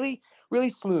 Nice. Really, really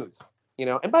smooth.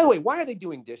 And by the way, why are they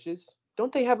doing dishes?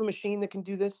 Don't they have a machine that can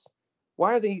do this?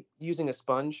 Why are they using a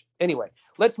sponge? Anyway,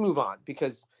 let's move on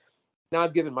because now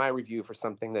I've given my review for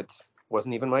something that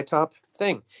wasn't even my top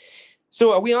thing.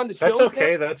 So are we on the show? That's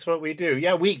okay. Now? That's what we do.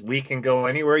 Yeah, we can go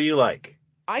anywhere you like.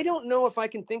 I don't know if I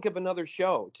can think of another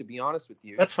show, to be honest with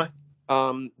you. That's fine.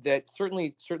 That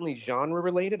certainly genre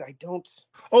related. I don't.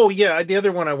 Oh yeah, the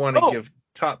other one I want to give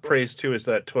top praise to is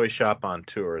that Toy Shop on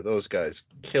Tour. Those guys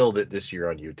killed it this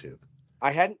year on YouTube.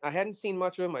 I hadn't seen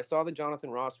much of him. I saw the Jonathan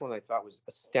Ross one. I thought was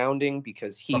astounding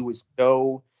because he was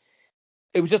so.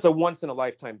 It was just a once in a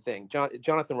lifetime thing.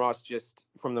 Jonathan Ross, just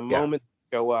from the moment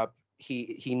they show up,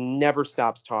 he never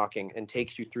stops talking and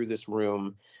takes you through this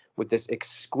room with this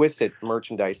exquisite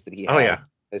merchandise that he has. Oh yeah.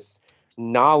 This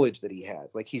knowledge that he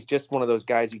has. Like he's just one of those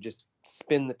guys you just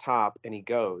spin the top and he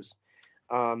goes.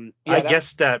 I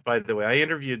guessed that, by the way. I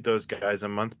interviewed those guys a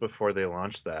month before they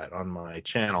launched that on my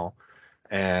channel.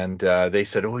 And they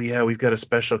said, "Oh yeah, we've got a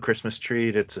special Christmas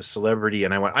treat. It's a celebrity."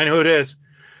 And I went, "I know who it is."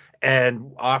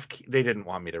 And they didn't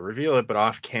want me to reveal it, but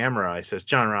off camera, I says,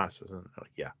 "John Ross." And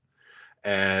like, yeah.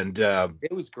 And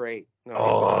it was great.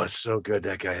 It's so good.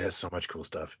 That guy has so much cool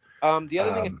stuff. The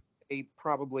other thing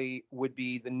probably would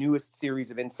be the newest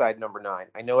series of Inside Number 9.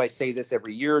 I know I say this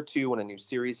every year or two when a new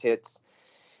series hits,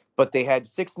 but they had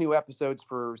 6 new episodes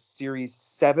for series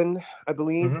 7, I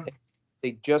believe. Mm-hmm.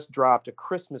 They just dropped a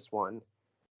Christmas one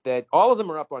that all of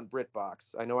them are up on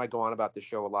BritBox. I know I go on about this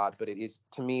show a lot, but it is,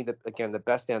 to me, the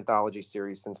best anthology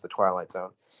series since The Twilight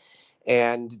Zone.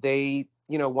 And they,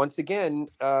 once again,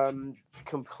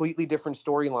 completely different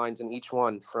storylines in each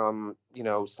one, from,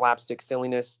 slapstick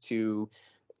silliness to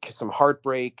some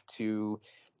heartbreak to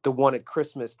the one at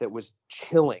Christmas that was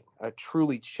chilling, a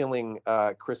truly chilling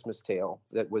Christmas tale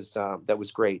that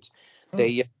was great.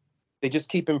 Mm. They just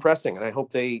keep impressing, and I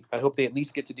hope they at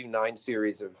least get to do 9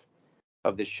 series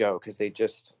of this show because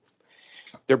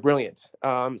they're brilliant.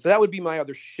 So that would be my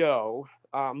other show.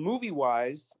 Movie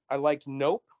wise, I liked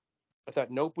Nope. I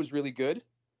thought Nope was really good.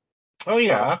 Oh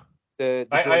yeah.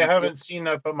 I haven't seen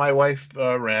that, but my wife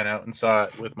ran out and saw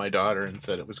it with my daughter and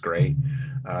said it was great.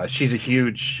 She's a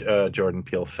huge Jordan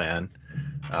Peele fan.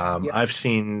 I've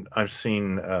seen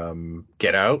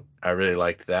Get Out. I really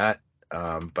liked that,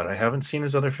 but I haven't seen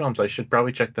his other films. I should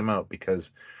probably check them out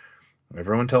because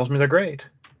everyone tells me they're great.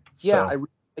 Yeah, so.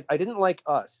 I didn't like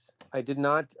Us. I didn't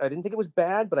think it was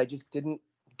bad, but I just didn't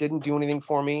do anything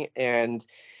for me. And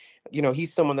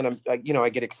he's someone that I'm, I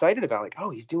get excited about, like,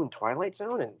 oh, he's doing Twilight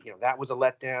Zone, and that was a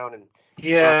letdown. And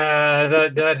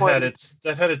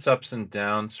that had its ups and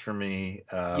downs for me.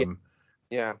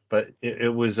 Yeah. But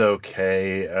it was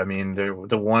okay. I mean,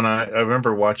 the one I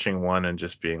remember watching one and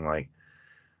just being like,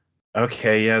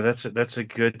 okay, yeah, that's a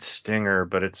good stinger,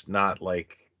 but it's not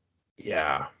like,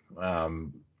 yeah.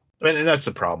 And that's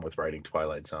the problem with writing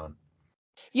Twilight Zone.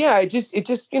 Yeah, it just I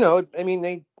mean,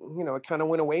 they it kind of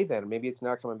went away then. Maybe it's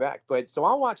not coming back. But so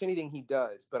I'll watch anything he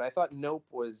does. But I thought Nope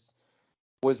was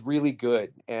really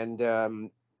good, and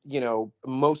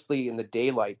mostly in the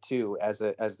daylight too, as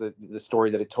the story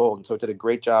that it told. And so it did a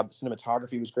great job. The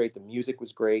cinematography was great. The music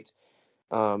was great.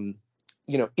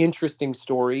 Interesting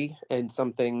story, and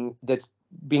something that's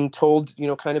being told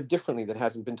kind of differently that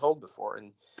hasn't been told before,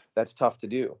 and that's tough to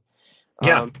do.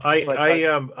 Yeah,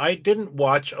 I didn't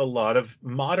watch a lot of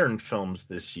modern films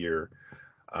this year,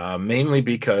 mainly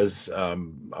because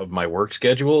of my work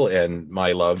schedule and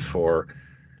my love for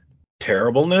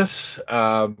terribleness.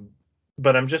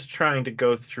 But I'm just trying to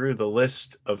go through the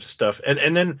list of stuff,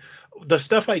 and then the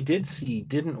stuff I did see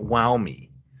didn't wow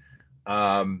me.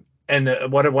 And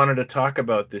what I wanted to talk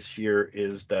about this year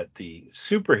is that the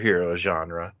superhero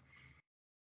genre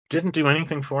didn't do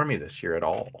anything for me this year at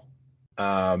all.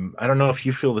 I don't know if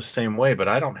you feel the same way, but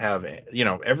I don't have,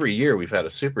 every year we've had a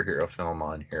superhero film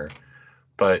on here,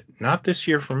 but not this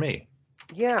year for me.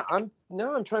 Yeah, I'm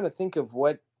trying to think of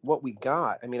what we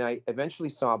got. I mean, I eventually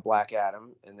saw Black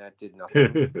Adam, and that did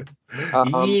nothing.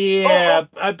 Yeah,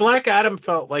 Black Adam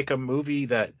felt like a movie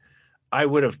that I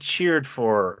would have cheered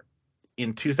for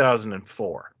in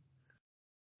 2004.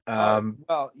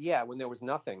 Well, yeah, when there was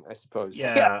nothing, I suppose.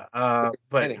 Yeah,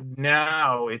 but Exciting.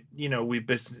 now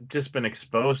we've just been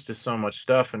exposed to so much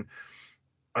stuff, and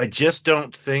I just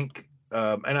don't think,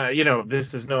 and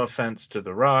this is no offense to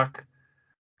The Rock,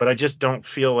 but I just don't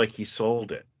feel like he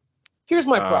sold it. Here's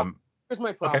my problem.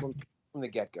 Okay. From the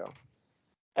get-go.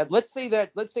 Let's say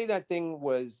that thing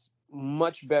was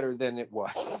much better than it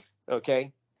was.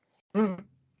 Okay. Mm.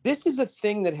 This is a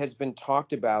thing that has been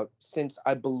talked about since,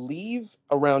 I believe,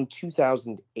 around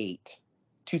 2008,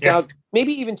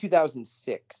 maybe even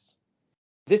 2006.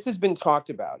 This has been talked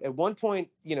about. At one point,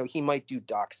 he might do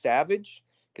Doc Savage,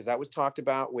 because that was talked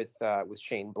about with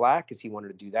Shane Black, because he wanted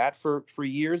to do that for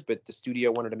years, but the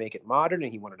studio wanted to make it modern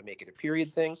and he wanted to make it a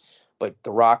period thing. But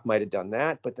The Rock might have done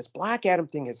that. But this Black Adam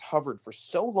thing has hovered for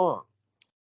so long.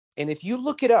 And if you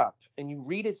look it up and you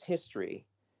read its history,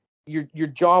 your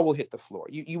jaw will hit the floor.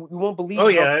 You won't believe. Oh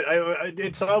yeah,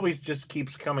 it's always just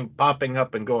keeps popping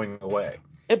up and going away.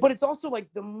 But it's also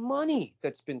like the money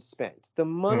that's been spent, the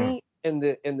money and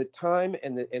the time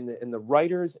and the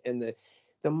writers and the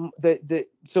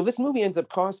so this movie ends up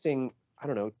costing, I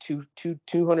don't know,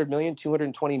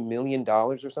 $220 million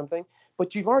or something.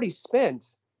 But you've already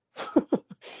spent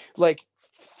like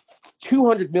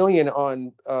 $200 million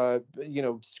on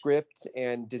script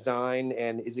and design,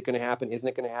 and is it going to happen, isn't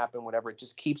it going to happen, whatever. It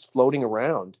just keeps floating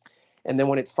around, and then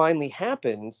when it finally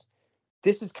happens,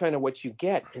 this is kind of what you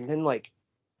get. And then like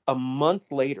a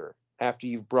month later, after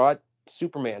you've brought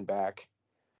Superman back,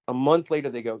 a month later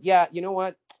they go, yeah, you know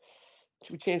what,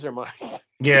 should we change our minds?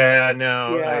 Yeah,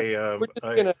 no. Yeah,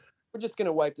 we're just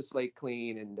gonna wipe the slate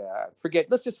clean and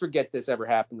let's just forget this ever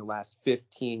happened the last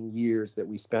 15 years that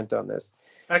we spent on this.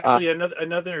 Actually,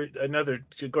 another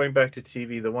going back to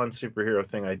TV, the one superhero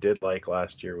thing I did like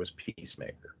last year was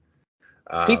Peacemaker.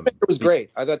 Peacemaker was great.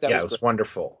 I thought that was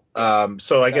wonderful. Yeah.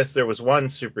 So I guess there was one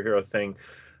superhero thing.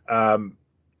 I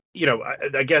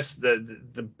guess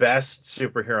the best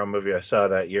superhero movie I saw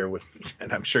that year,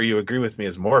 and I'm sure you agree with me,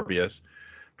 is Morbius,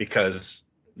 because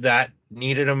that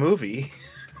needed a movie.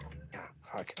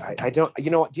 Fuck, I don't. You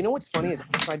know what's funny is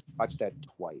I tried to watch that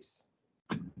twice.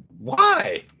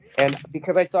 Why? And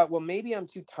because I thought, well, maybe I'm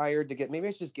too tired to maybe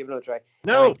I should just give it another try.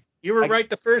 No, you were right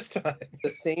the first time. The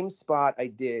same spot I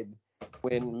did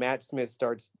when Matt Smith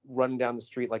starts running down the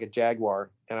street like a jaguar,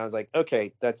 and I was like,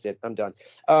 okay, that's it, I'm done.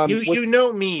 You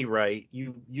know me, right?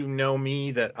 You know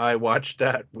me that I watched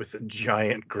that with a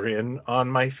giant grin on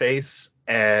my face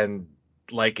and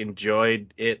like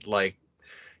enjoyed it, like,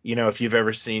 if you've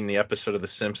ever seen the episode of The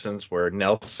Simpsons where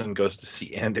Nelson goes to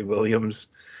see Andy Williams,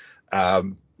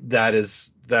 that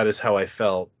is how I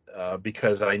felt,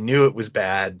 because I knew it was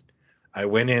bad. I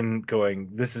went in going,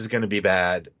 this is going to be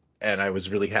bad, and I was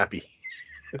really happy.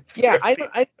 Yeah, I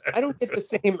don't get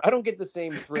the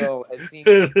same thrill as seeing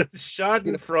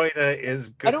Schadenfreude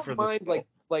is good. I don't mind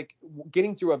like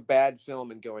getting through a bad film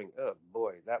and going, oh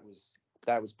boy, that was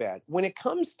bad. When it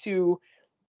comes to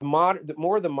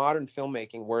more of the modern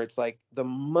filmmaking, where it's like the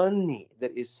money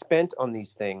that is spent on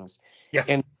these things, yeah,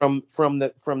 and from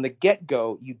the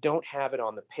get-go, you don't have it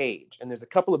on the page. And there's a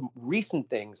couple of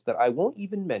recent things that I won't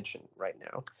even mention right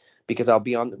now, because we'll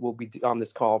be on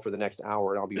this call for the next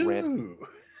hour, and I'll be ranting.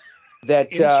 That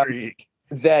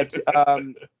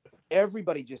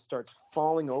everybody just starts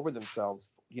falling over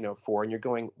themselves, for, and you're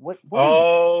going, what?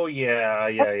 Oh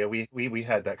yeah. We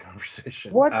had that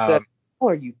conversation. What the hell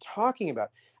are you talking about?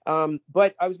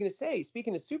 But I was going to say,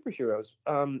 speaking of superheroes,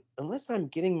 unless I'm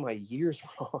getting my years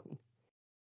wrong,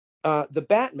 the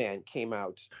Batman came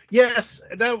out. Yes,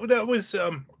 that was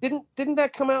didn't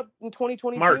that come out in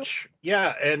 2022? March.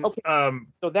 Yeah, and okay.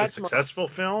 So that's a successful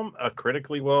film,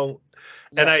 critically well.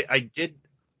 Yes. And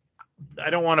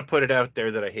I don't want to put it out there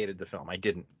that I hated the film. I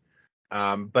didn't.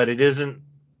 But it isn't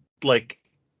like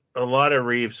a lot of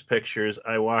Reeves pictures.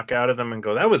 I walk out of them and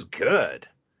go, that was good.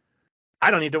 I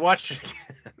don't need to watch it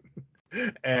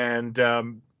again. And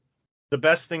the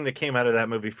best thing that came out of that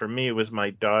movie for me was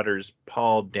my daughter's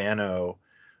Paul Dano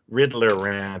Riddler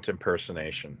rant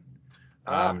impersonation.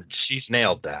 She's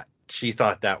nailed that. She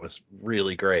thought that was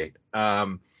really great.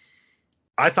 I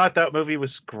thought that movie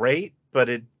was great, but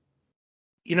I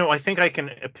think I can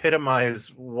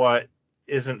epitomize what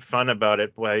isn't fun about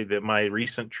it by my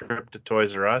recent trip to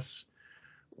Toys R Us,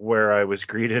 where I was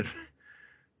greeted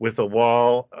with a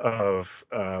wall of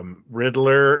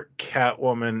Riddler,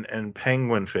 Catwoman, and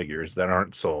Penguin figures that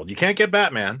aren't sold. You can't get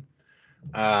Batman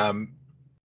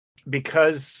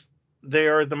because they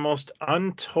are the most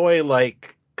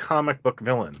untoy-like comic book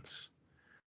villains.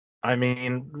 I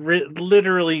mean,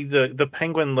 literally, the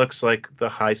Penguin looks like the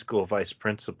high school vice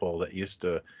principal that used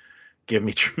to give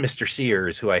me Mr.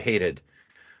 Sears, who I hated.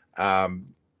 I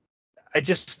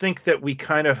just think that we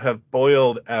kind of have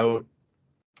boiled out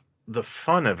the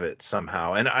fun of it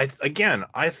somehow. And I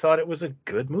thought it was a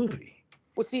good movie.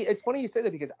 Well, see, it's funny you say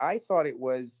that because I thought it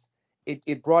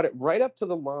brought it right up to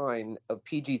the line of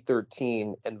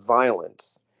PG-13 and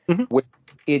violence. Mm-hmm.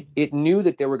 It knew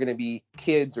that there were going to be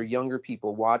kids or younger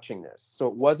people watching this. So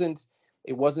it wasn't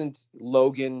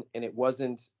Logan and it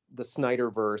wasn't the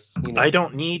Snyderverse. I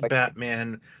don't need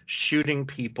Batman shooting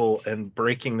people and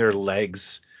breaking their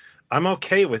legs. I'm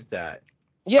okay with that.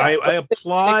 Yeah, I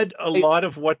applaud a lot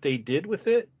of what they did with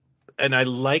it, and I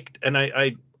liked, and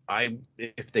I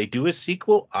if they do a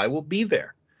sequel, I will be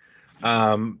there.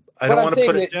 I don't want to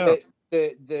put it down.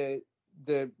 The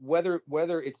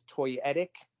whether it's toyetic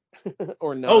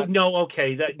or not. Oh no,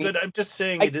 okay. But I'm just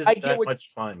saying it isn't that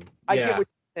much fun. I get what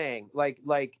you're saying.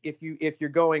 Like if you're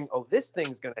going, oh, this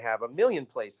thing's gonna have 1 million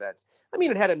play sets. I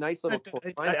mean, it had a nice little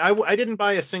toy line. I didn't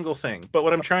buy a single thing, but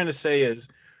what I'm trying to say is,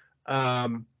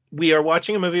 we are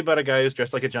watching a movie about a guy who's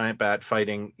dressed like a giant bat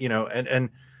fighting, and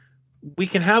we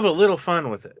can have a little fun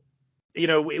with it.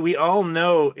 We all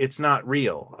know it's not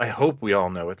real. I hope we all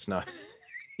know it's not.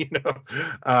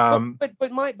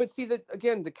 But see that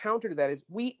again, the counter to that is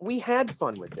we had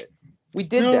fun with it. We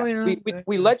did that.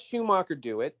 We let Schumacher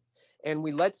do it, and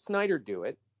we let Snyder do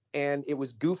it, and it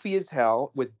was goofy as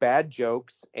hell with bad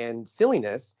jokes and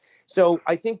silliness. So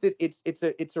I think that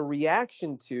it's a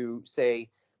reaction to say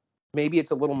maybe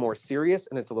it's a little more serious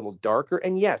and it's a little darker.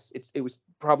 And yes, it was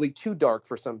probably too dark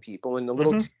for some people and a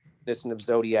little too reminiscent of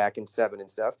Zodiac and Seven and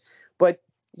stuff. But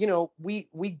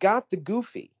we got the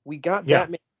goofy. We got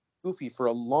Batman goofy for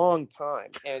a long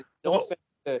time. And no offense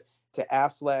to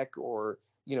Affleck or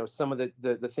some of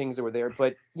the things that were there,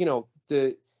 but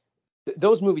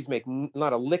those movies make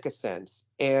not a lick of sense,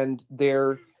 and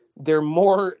they're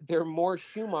more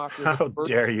Schumacher. How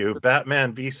dare you,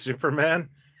 Batman v Superman?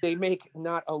 They make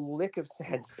not a lick of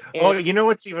sense. And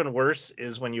what's even worse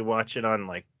is when you watch it on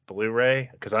like Blu-ray,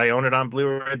 because I own it on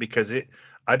Blu-ray because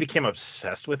I became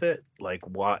obsessed with it. Like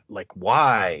what? Like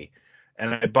why?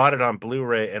 And I bought it on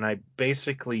Blu-ray, and I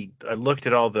looked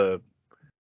at all the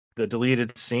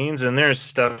deleted scenes, and there's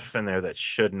stuff in there that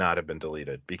should not have been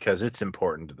deleted because it's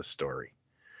important to the story.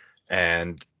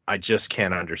 And I just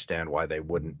can't understand why they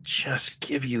wouldn't just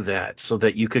give you that so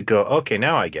that you could go, okay,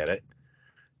 now I get it.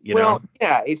 Yeah,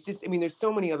 it's just, there's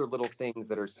so many other little things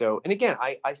that are so, and again,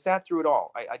 I sat through it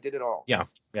all. I did it all. Yeah.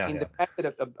 The fact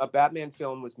that a Batman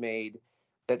film was made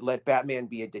that let Batman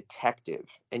be a detective.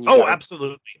 And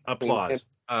absolutely. Applause.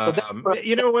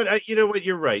 You know what?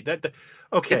 You're right.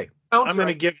 Okay. I'm going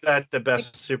to give that the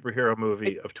best superhero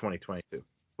movie of 2022.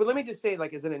 But let me just say,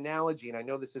 like, as an analogy, and I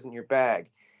know this isn't your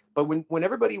bag, but when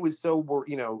everybody was so,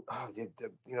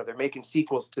 they're making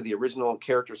sequels to the original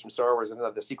characters from Star Wars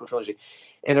and the sequel trilogy,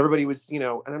 and everybody was, and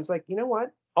I was like, you know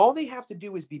what? All they have to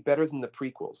do is be better than the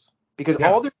prequels, because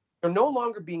they're no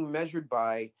longer being measured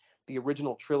by the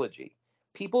original trilogy.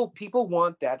 People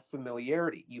want that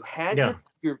familiarity. You had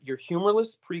your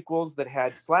humorless prequels that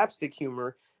had slapstick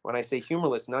humor. When I say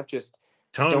humorless, not just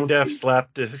tone deaf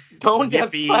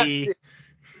slapstick,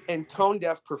 and tone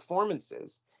deaf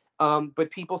performances. But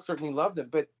people certainly love them.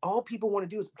 But all people want to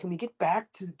do is, can we get back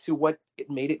to what it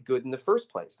made it good in the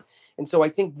first place? And so I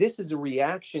think this is a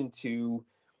reaction to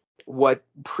what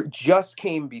just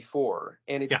came before.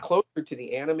 And it's closer to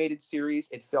the animated series.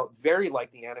 It felt very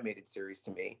like the animated series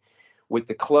to me, with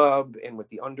the club and with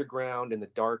the underground and the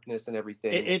darkness and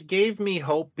everything. It gave me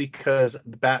hope because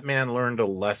Batman learned a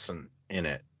lesson in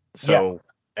it. So,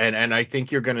 and I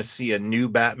think you're going to see a new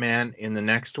Batman in the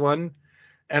next one.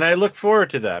 And I look forward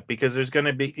to that because there's going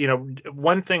to be,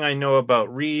 one thing I know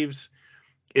about Reeves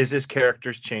is his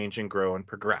characters change and grow and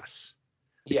progress.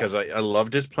 Because I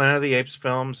loved his Planet of the Apes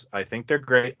films. I think they're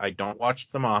great. I don't watch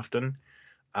them often,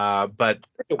 but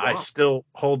I still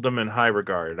hold them in high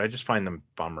regard. I just find them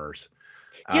bummers.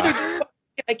 I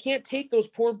can't take those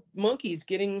poor monkeys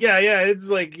getting. Yeah. It's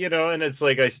like, and it's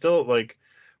like I still like,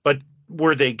 but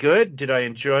were they good? Did I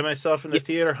enjoy myself in the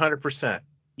theater? 100%.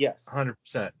 Yes.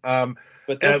 100%.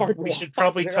 But we should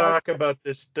probably talk about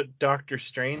this Doctor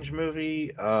Strange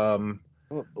movie. Oh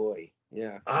boy.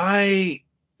 Yeah. I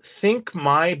think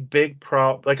my big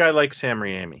problem, like I like Sam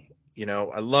Raimi,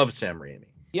 I love Sam Raimi.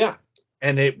 Yeah.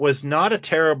 And it was not a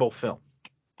terrible film.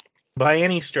 by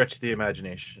any stretch of the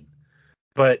imagination.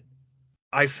 But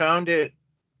I found it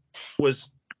was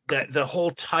that the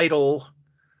whole title,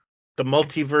 the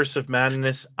multiverse of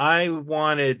madness, I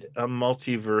wanted a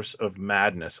multiverse of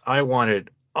madness. I wanted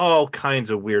all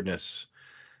kinds of weirdness.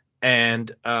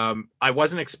 And I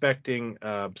wasn't expecting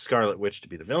Scarlet Witch to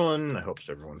be the villain. I hope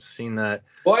everyone's seen that.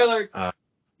 Spoilers.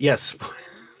 Yes.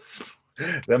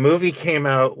 The movie came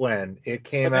out when? It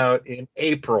came out in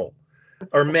April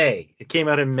or May. It came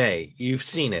out in May. You've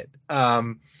seen it.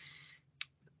 And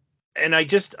I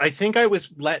think I was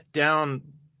let down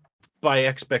by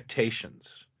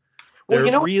expectations. Well,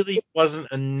 There really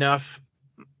wasn't enough.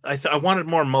 I wanted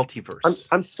more multiverse.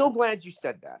 I'm so glad you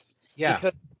said that. Yeah.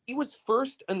 Because he was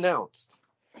first announced,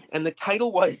 and the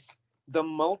title was The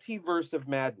Multiverse of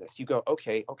Madness. You go,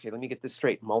 okay, let me get this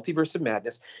straight. Multiverse of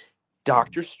Madness.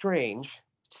 Doctor Strange,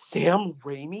 Sam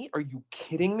Raimi? Are you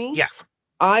kidding me? Yeah.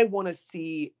 I want to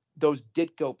see those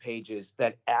Ditko pages,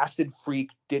 that acid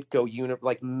freak Ditko unit,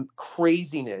 like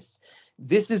craziness.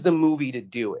 This is the movie to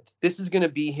do it. This is going to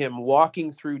be him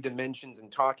walking through dimensions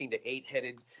and talking to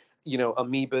 8-headed,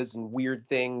 amoebas and weird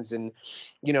things. And,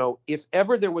 if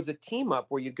ever there was a team up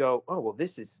where you go, oh, well,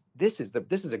 this is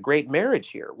a great marriage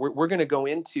here. We're going to go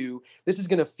into, this is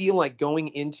going to feel like going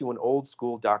into an old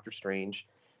school Doctor Strange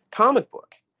comic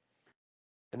book.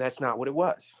 And that's not what it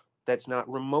was. That's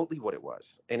not remotely what it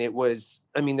was. And it was,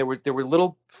 there were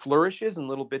little flourishes and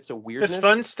little bits of weirdness. There's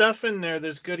fun stuff in there.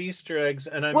 There's good Easter eggs.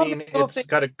 And it's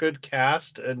got a good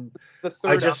cast. And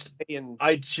I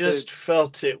just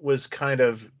felt it was kind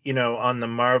of, on the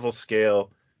Marvel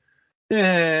scale,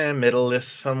 middle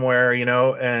list somewhere,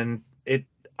 and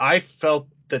I felt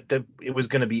that it was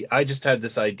going to be, I just had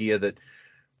this idea that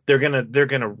they're going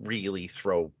to really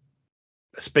throw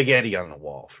spaghetti on the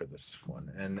wall for this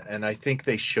one, and I think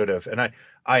they should have. And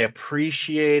I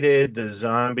appreciated the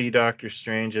zombie Doctor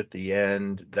Strange at the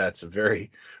end. That's a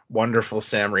very wonderful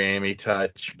Sam Raimi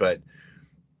touch, but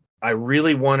I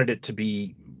really wanted it to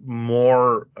be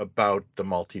more about the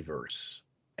multiverse,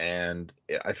 and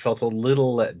I felt a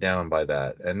little let down by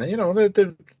that. And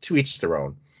they're to each their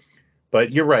own.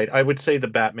 But you're right. I would say the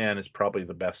Batman is probably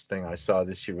the best thing I saw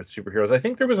this year with superheroes. I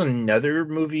think there was another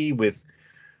movie with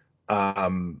I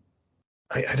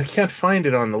can't find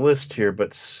it on the list here,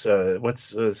 but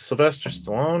Sylvester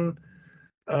Stallone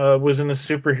was in a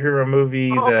superhero movie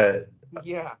that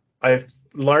I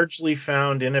largely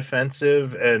found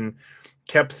inoffensive and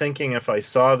kept thinking if I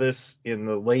saw this in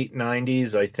the late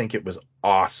 90s, I think it was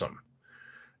awesome.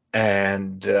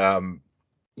 And,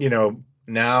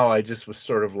 now I just was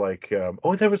sort of like,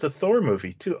 there was a Thor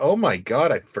movie too. Oh my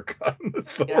God, I'd forgotten the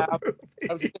Thor movie.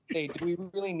 I was going to say, do we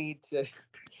really need to...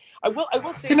 I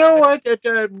will say. You know what?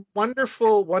 A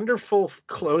wonderful, wonderful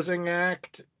closing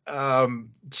act.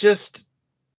 Just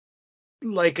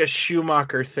like a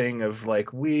Schumacher thing of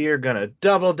like, we are gonna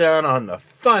double down on the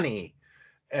funny,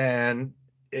 and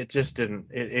it just didn't.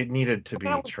 It needed to be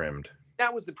trimmed.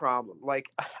 That was the problem. Like,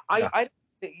 I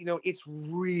it's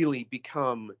really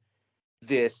become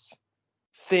this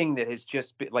thing that has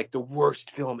just been like the worst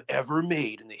film ever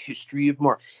made in the history of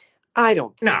Marvel. I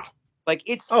don't think. No. Like,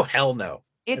 it's. Oh hell no.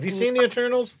 Have you seen the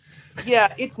Eternals?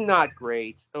 Yeah, it's not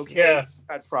great. Okay, yeah, it's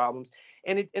got problems,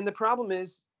 and the problem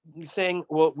is saying,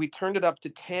 well, we turned it up to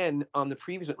 10 on the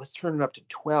previous one. Let's turn it up to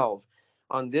 12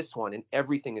 on this one, and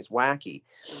everything is wacky,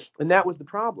 and that was the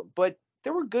problem. But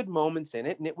there were good moments in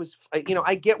it, and it was,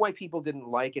 I get why people didn't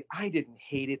like it. I didn't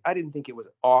hate it. I didn't think it was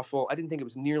awful. I didn't think it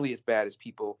was nearly as bad as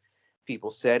people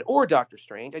said, or Doctor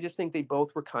Strange. I just think they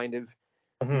both were kind of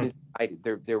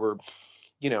misguided. There were,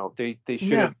 they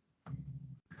should have.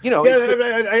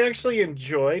 I actually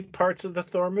enjoyed parts of the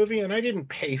Thor movie, and I didn't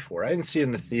pay for it. I didn't see it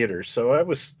in the theater, so I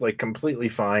was like completely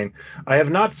fine. I have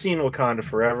not seen Wakanda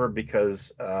Forever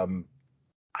because I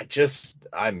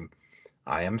am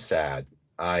sad.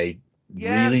 I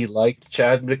really liked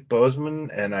Chadwick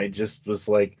Boseman, and I just was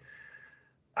like,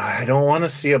 I don't want to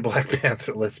see a Black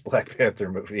Panther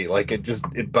movie. Like,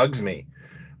 it bugs me.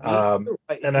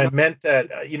 And I meant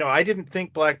that, I didn't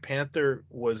think Black Panther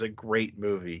was a great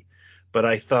movie, but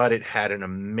I thought it had an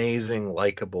amazing,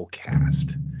 likable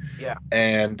cast. Yeah.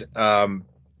 And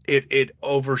it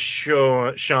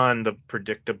overshone the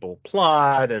predictable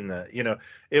plot, and you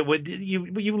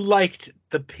liked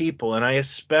the people, and I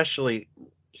especially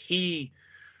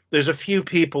there's a few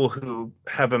people who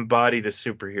have embodied a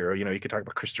superhero. You could talk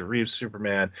about Christopher Reeve's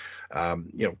Superman.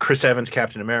 Chris Evans,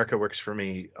 Captain America, works for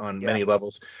me on many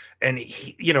levels. And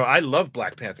I loved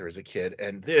Black Panther as a kid,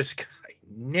 and this guy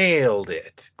nailed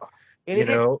it. And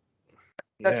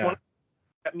that's one that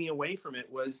kept me away from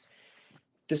it was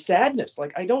the sadness.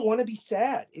 Like, I don't want to be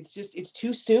sad. It's just, it's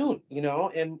too soon, you know?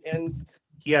 And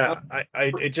Yeah,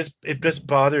 it just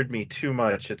bothered me too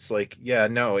much. It's like, yeah,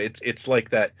 no, it's like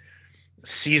that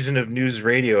season of news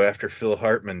radio after Phil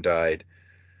Hartman died.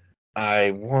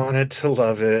 I wanted to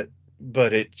love it,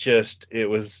 but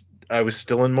I was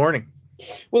still in mourning.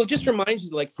 well, it just reminds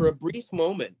you, like, for a brief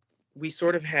moment, we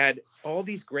sort of had all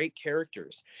these great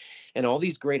characters and all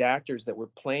these great actors that were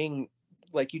playing.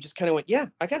 Like, you just kind of went, yeah,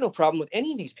 I got no problem with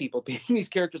any of these people being these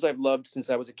characters I've loved since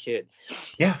I was a kid.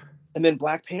 Yeah. And then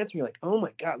Black Panther, you're like, oh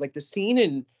my God, like the scene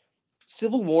in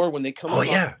Civil War when they come Oh up on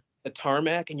yeah. the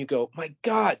tarmac and you go, my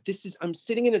God, I'm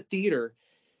sitting in a theater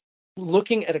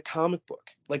looking at a comic book.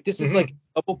 Like, this is Mhm. like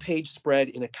a double page spread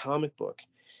in a comic book.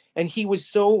 And he was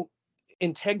so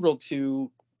integral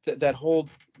to that whole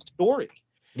story.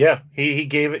 Yeah, he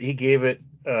gave it he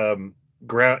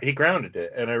grounded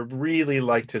it, and I really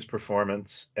liked his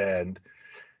performance, and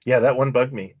yeah, that one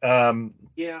bugged me.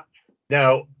 Yeah.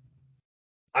 Now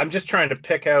I'm just trying to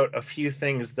pick out a few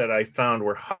things that I found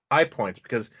were high points,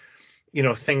 because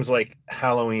things like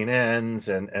Halloween Ends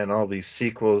and all these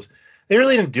sequels, they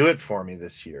really didn't do it for me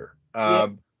this year. Yeah,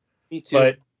 me too.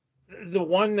 But the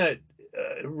one that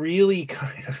really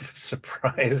kind of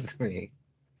surprised me,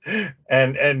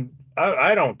 and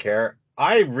I don't care.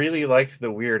 I really liked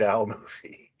the Weird Al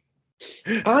movie.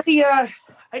 I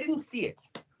didn't see it.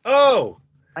 Oh,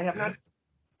 I have not.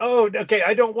 oh, okay.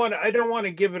 I don't want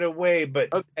to give it away,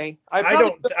 but Okay.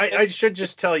 I should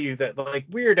just tell you that, like,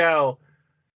 Weird Al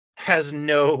has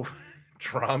no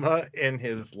drama in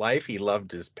his life. He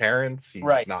loved his parents. He's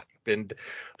Right. not been.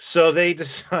 So they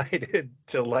decided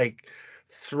to, like,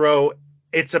 throw.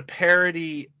 It's a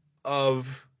parody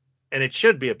of, and it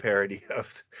should be a parody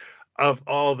of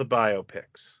all the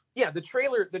biopics. Yeah, the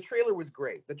trailer was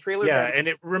great. The trailer Yeah, had, and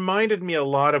it reminded me a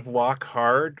lot of Walk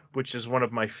Hard, which is one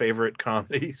of my favorite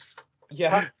comedies.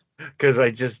 yeah. Because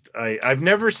I've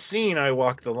never seen I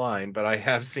Walk the Line, but I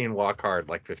have seen Walk Hard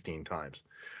like 15 times.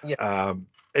 Yeah.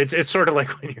 It's sort of like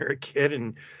when you're a kid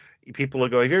and people will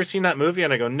go, "Have you ever seen that movie?"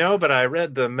 And I go, "No, but I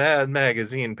read the Mad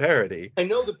Magazine parody." I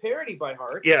know the parody by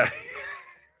heart. Yeah.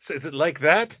 So is it like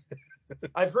that?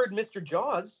 I've heard Mr.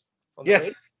 Jaws on Yeah. the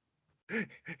radio.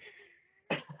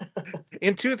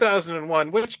 In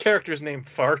 2001, which character's name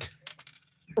Fart?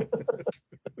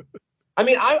 I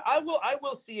mean, I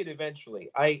will see it eventually.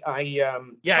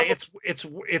 Yeah,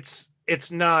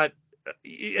 it's not,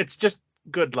 it's just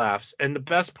good laughs, and the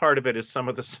best part of it is some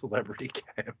of the celebrity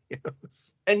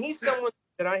cameos. And he's someone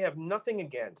that I have nothing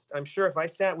against. I'm sure if I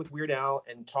sat with Weird Al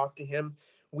and talked to him,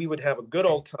 we would have a good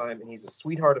old time, and he's a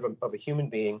sweetheart of a human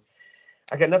being.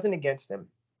 I got nothing against him.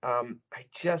 I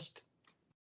just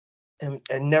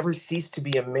and never cease to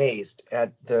be amazed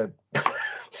at the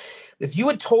if you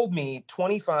had told me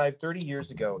 25, 30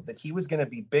 years ago that he was going to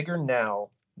be bigger now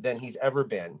than he's ever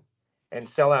been and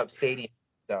sell out stadium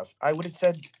stuff, I would have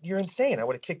said you're insane. I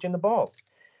would have kicked you in the balls.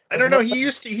 I don't know. He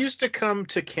used to come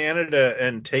to Canada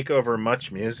and take over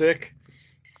Much Music,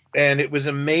 and it was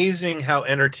amazing how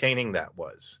entertaining that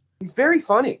was. He's very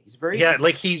funny. He's very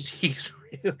like he's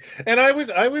and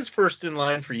I was first in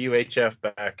line for UHF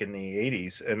back in the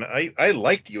 80s, and I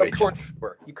liked UHF. Of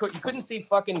course you couldn't see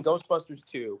fucking Ghostbusters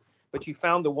 2, but you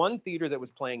found the one theater that was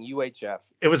playing UHF.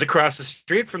 It was across the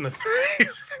street from the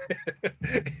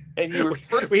and you were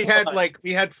first we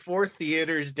had 4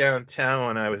 theaters downtown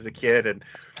when I was a kid, and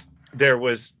there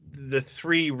was the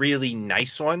 3 really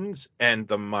nice ones and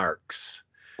the Marks.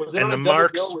 Was it on a double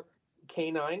bill with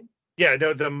K9? Yeah,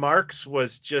 no, the Marks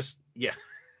was just, yeah.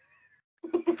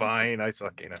 Fine, I saw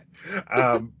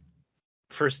K9.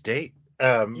 First date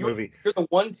movie. You're the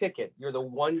one ticket. You're the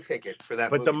one ticket for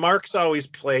that movie. But the Marks always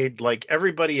played, like,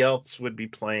 everybody else would be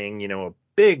playing, a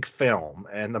big film,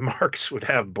 and the Marks would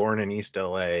have Born in East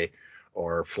LA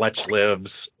or Fletch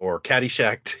Lives or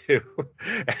Caddyshack 2,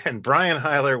 and Brian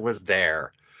Hyler was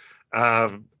there.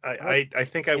 I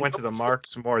think I went to the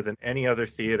Marks more than any other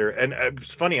theater. And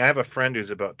it's funny, I have a friend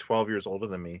who's about 12 years older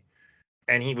than me,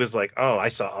 and he was like, "Oh, I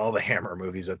saw all the Hammer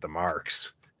movies at the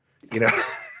Marks." You're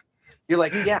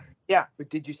like, yeah, but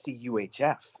did you see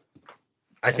UHF?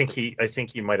 I think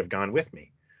he might have gone with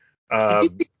me.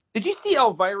 Did you see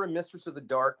Elvira, Mistress of the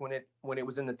Dark when it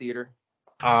was in the theater?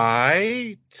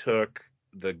 I took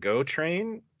the GO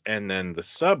train and then the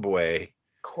subway.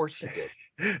 Of course you did.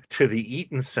 To the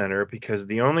Eaton Center, because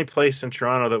the only place in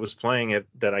Toronto that was playing it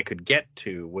that I could get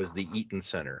to was the Eaton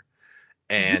Center.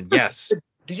 And yes.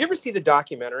 Did you ever see the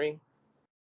documentary?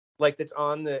 Like, that's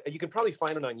on you can probably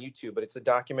find it on YouTube, but it's a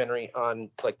documentary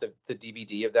on, like, the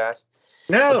DVD of that.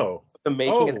 No. The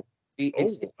making of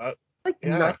it's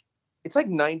yeah. it's like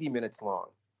 90 minutes long.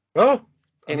 Oh,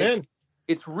 and man.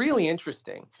 It's really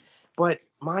interesting. But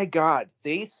my God,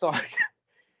 they thought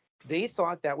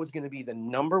that was going to be the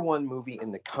 #1 movie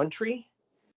in the country.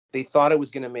 They thought it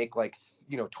was going to make like,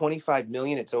 25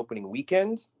 million its opening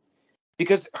weekend,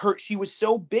 because she was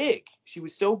so big. She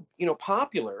was so,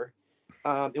 popular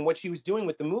in what she was doing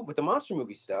with the monster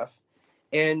movie stuff.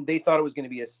 And they thought it was going to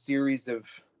be a series of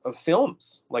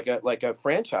films, like a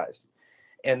franchise.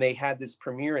 And they had this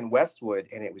premiere in Westwood,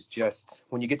 and it was just,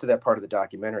 when you get to that part of the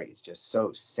documentary, it's just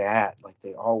so sad. Like,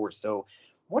 they all were so,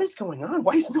 what is going on?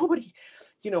 Why is nobody,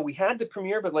 we had the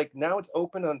premiere, but like now it's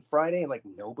open on Friday and like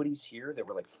nobody's here. There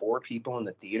were like 4 people in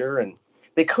the theater, and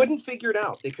they couldn't figure it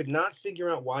out. They could not figure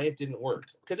out why it didn't work,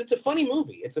 because it's a funny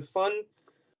movie. It's a fun,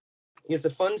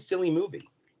 silly movie,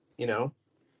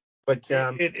 But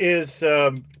it is.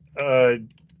 I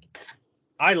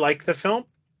like the film.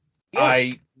 yeah.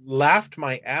 I laughed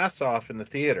my ass off in the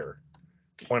theater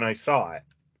when I saw it,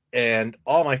 and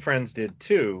all my friends did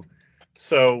too.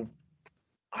 So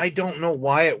I don't know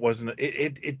why it wasn't.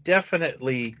 It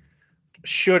definitely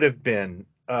should have been.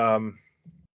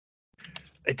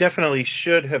 It definitely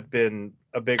should have been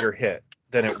a bigger hit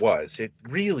than it was. It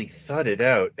really thudded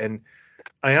out, and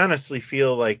I honestly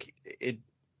feel like it.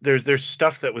 There's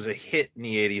stuff that was a hit in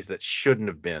the '80s that shouldn't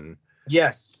have been.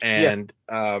 Yes. And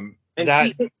And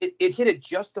that it hit at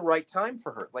just the right time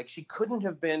for her. Like, she couldn't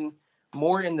have been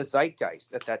more in the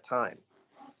zeitgeist at that time.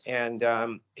 And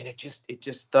it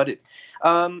just thudded.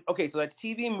 Okay, so that's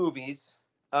TV, movies.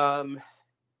 Yeah,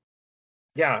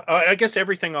 I guess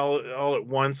everything all at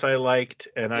once I liked,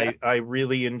 and Yeah. I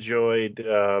really enjoyed.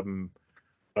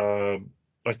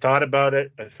 I thought about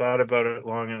it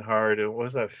long and hard. It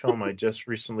was that film I just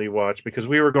recently watched, because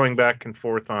we were going back and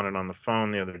forth on it on the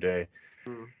phone the other day.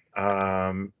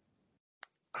 Mm.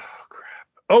 Oh crap!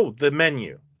 Oh, The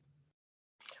Menu.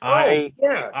 Yeah.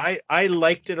 I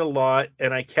liked it a lot,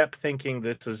 and I kept thinking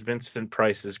this is Vincent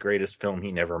Price's greatest film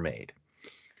he never made.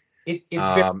 It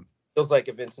feels like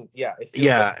a Vincent. Yeah.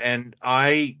 And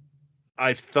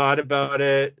I've thought about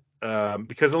it,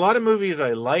 because a lot of movies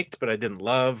I liked but I didn't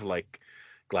love, like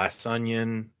Glass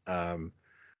Onion,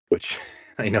 which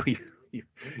I know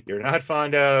you're not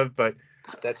fond of, but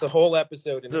that's a whole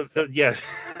episode. Yeah,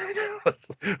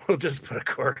 we'll just put a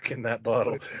cork in that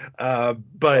bottle.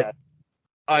 But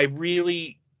I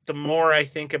really, the more I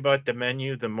think about The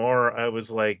Menu, the more I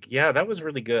was like, yeah, that was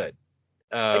really good.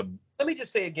 Let me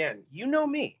just say again, you know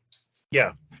me.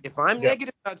 Yeah. If I'm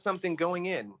negative about something going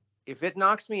in, if it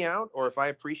knocks me out or if I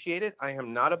appreciate it, I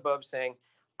am not above saying,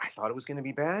 I thought it was going to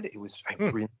be bad. I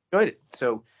really enjoyed it.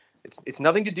 So it's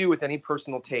nothing to do with any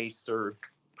personal tastes or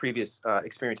previous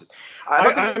experiences.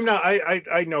 I'm not.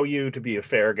 I know you to be a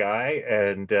fair guy,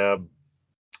 and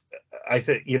I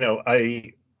think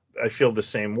I feel the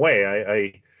same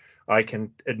way. I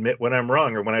can admit when I'm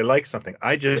wrong or when I like something.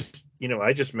 I just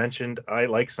mentioned I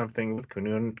like something with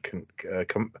Kunun.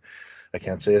 I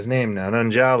can't say his name now.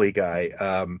 Nanjali guy.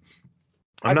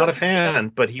 I'm not a fan,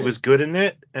 but he was good in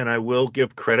it, and I will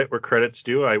give credit where credit's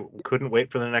due. I couldn't wait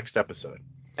for the next episode.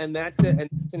 And that's an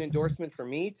endorsement for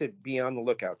me to be on the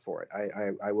lookout for it.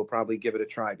 I will probably give it a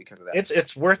try because of that.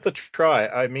 It's worth a try.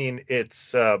 I mean,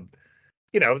 it's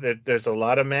there's a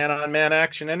lot of man-on-man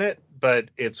action in it, but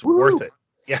it's worth it.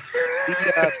 Yeah.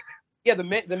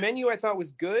 The Menu I thought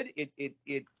was good.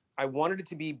 I wanted it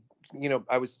to be,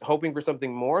 I was hoping for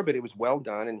something more, but it was well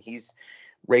done, and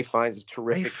Ray Fiennes is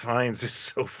terrific. Ray Fiennes is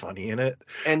so funny in it,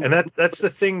 and that's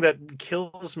the thing that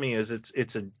kills me is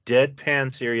it's a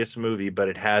deadpan serious movie, but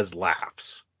it has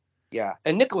laughs. Yeah,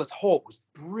 and Nicholas Hoult was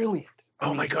brilliant.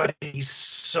 My God, he's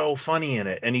so funny in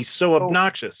it, and he's so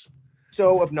obnoxious.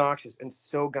 So obnoxious and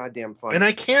so goddamn funny. And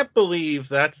I can't believe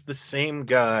that's the same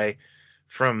guy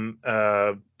from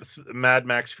Mad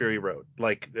Max Fury Road,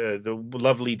 like the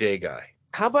Lovely Day guy.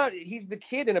 How about he's the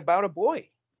kid in About a Boy?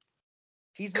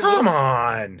 Come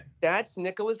on. That's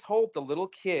Nicholas Hoult, the little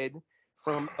kid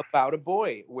from About a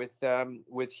Boy with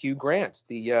Hugh Grant,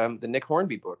 the Nick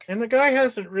Hornby book. And the guy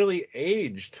hasn't really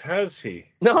aged, has he?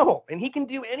 No, and he can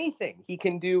do anything. He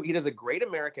does a great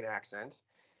American accent.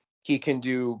 He can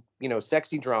do,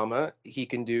 sexy drama. He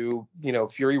can do,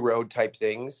 Fury Road type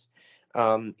things.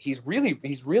 He's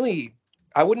really,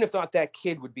 I wouldn't have thought that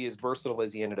kid would be as versatile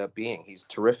as he ended up being. He's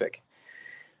terrific.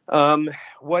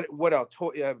 What else?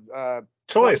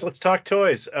 Toys. Let's talk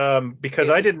toys. Because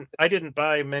I didn't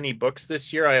buy many books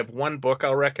this year. I have one book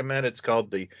I'll recommend. It's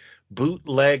called The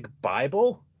Bootleg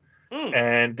Bible.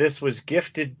 And this was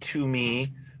gifted to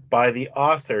me by the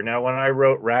author. Now, when I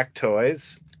wrote Rack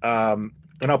Toys, and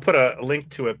I'll put a link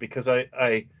to it because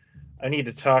I need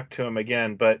to talk to him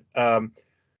again. But the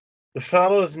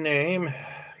fellow's name,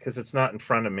 because it's not in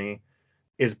front of me,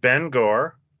 is Ben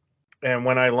Gore. And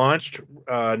when I launched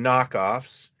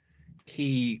Knockoffs,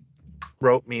 he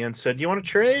wrote me and said, "You want to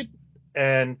trade?"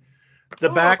 And the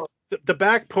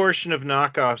back portion of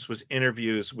Knockoffs was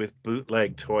interviews with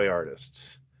bootleg toy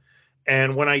artists.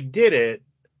 And when I did it,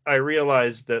 I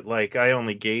realized that like I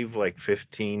only gave like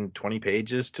 15, 20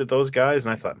 pages to those guys.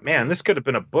 And I thought, man, this could have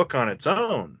been a book on its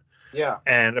own. Yeah.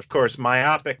 And of course,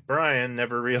 myopic Brian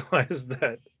never realized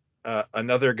that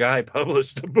another guy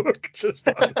published a book just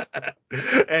on that.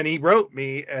 And he wrote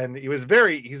me, and he's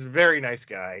a very nice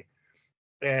guy.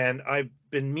 And I've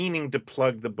been meaning to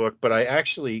plug the book, but I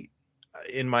actually,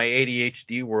 in my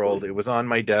ADHD world, it was on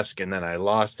my desk, and then I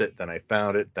lost it, then I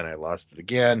found it, then I lost it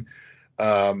again.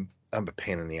 I'm a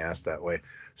pain in the ass that way.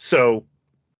 So,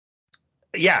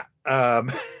 yeah,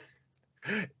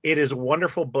 it is a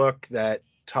wonderful book that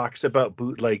talks about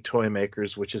bootleg toy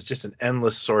makers, which is just an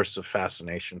endless source of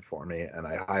fascination for me, and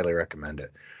I highly recommend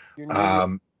it.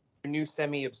 Your new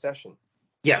semi-obsession.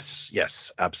 Yes,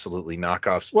 absolutely.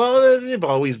 Knockoffs. Well, they've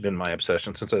always been my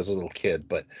obsession since I was a little kid,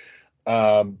 but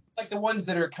like the ones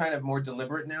that are kind of more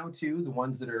deliberate now too, the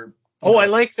ones that are. I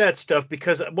like that stuff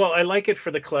because, well, I like it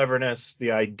for the cleverness,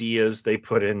 the ideas they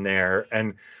put in there,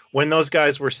 and when those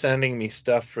guys were sending me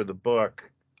stuff for the book,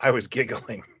 I was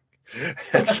giggling.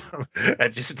 And so I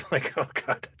just like, oh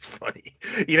god, that's funny,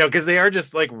 because they are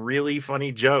just like really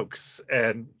funny jokes,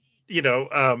 and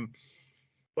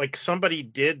like somebody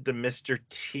did the Mr.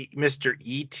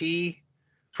 E.T.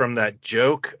 from that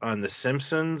joke on The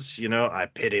Simpsons, I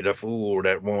pity the fool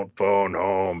that won't phone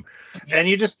home, and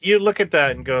you look at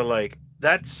that and go like,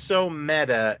 that's so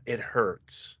meta, it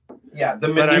hurts. Yeah,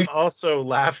 but I'm also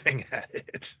laughing at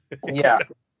it. Yeah.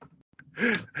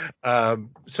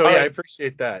 So right. I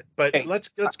appreciate that, but hey, let's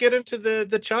get into the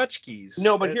tchotchkes.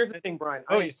 No, but here's the thing, Brian.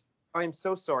 I'm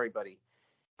so sorry, buddy.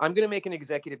 I'm gonna make an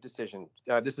executive decision.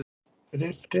 This is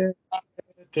here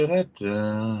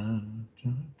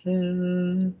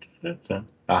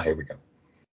we go.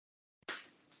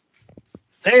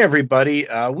 Hey everybody,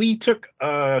 we took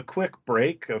a quick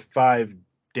break, a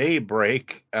 5-day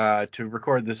break, to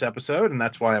record this episode, and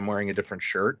that's why I'm wearing a different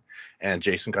shirt, and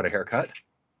Jason got a haircut.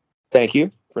 Thank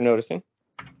you for noticing.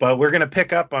 But we're going to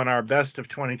pick up on our best of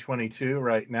 2022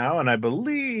 right now, and I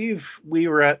believe we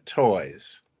were at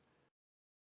toys.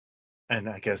 And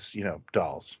I guess,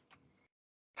 dolls.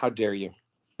 How dare you?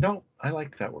 No, I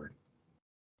like that word.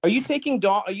 Are you taking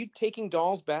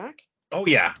dolls back? Oh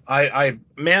yeah, I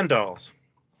man dolls.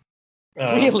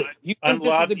 Really? You think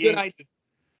this is a good idea?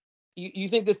 You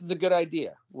think this is a good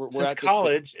idea? We're Since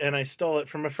college, and I stole it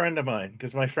from a friend of mine,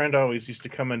 because my friend always used to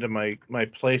come into my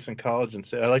place in college and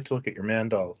say, "I like to look at your man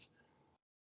dolls."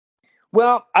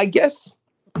 Well, I guess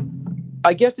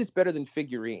it's better than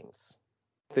figurines.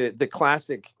 The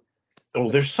classic. Oh,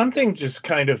 there's something just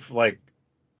kind of like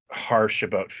harsh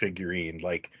about figurine.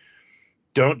 Like,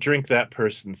 don't drink that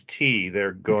person's tea;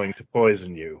 they're going to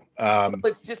poison you.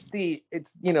 It's just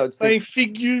it's the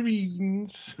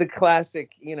figurines. The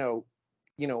classic,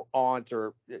 aunt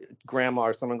or grandma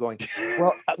or someone going,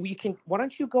 well, why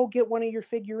don't you go get one of your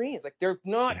figurines? Like, they're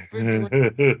not figurines.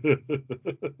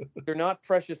 They're not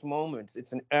precious moments.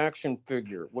 It's an action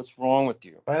figure. What's wrong with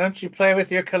you? Why don't you play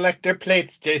with your collector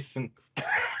plates, Jason?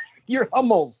 Your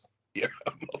Hummels. Your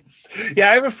Hummels.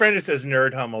 Yeah, I have a friend who says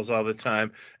nerd Hummels all the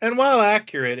time. And while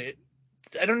accurate,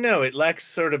 I don't know, it lacks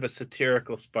sort of a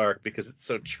satirical spark because it's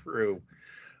so true.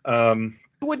 You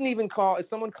wouldn't even call, if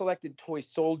someone collected toy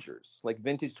soldiers, like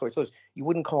vintage toy soldiers, you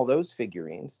wouldn't call those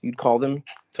figurines. You'd call them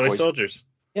toy soldiers.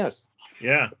 Yes.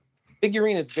 Yeah.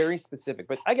 Figurine is very specific,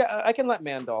 but I can let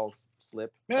man dolls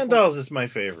slip. Man dolls is my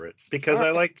favorite because I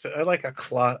like a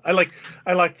cloth. I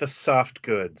like the soft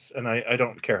goods, and I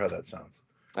don't care how that sounds.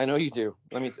 I know you do.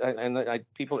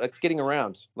 People, it's getting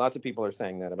around. Lots of people are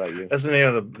saying that about you. That's the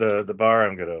name of the bar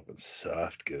I'm gonna open.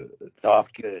 Soft goods.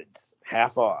 Soft goods,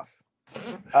 half off.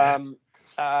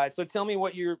 So tell me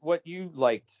what you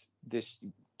liked this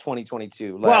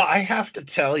 2022. Well, I have to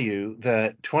tell you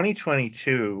that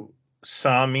 2022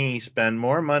 saw me spend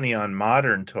more money on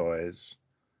modern toys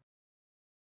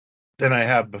than I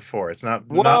have before. It's not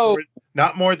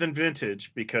more than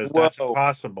vintage, because that's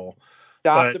impossible.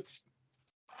 Stop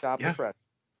the press.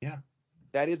 Yeah.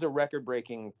 That is a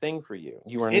record-breaking thing for you.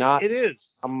 You are not it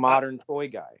is. A modern toy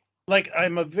guy. Like,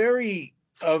 I'm a very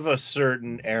of a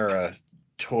certain era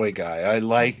toy guy. I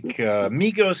like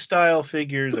Mego style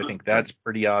figures. I think that's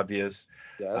pretty obvious.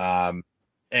 Yes.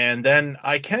 And then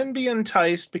I can be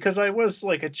enticed because I was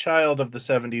like a child of the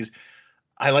 70s.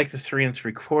 I like the 3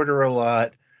 3/4 a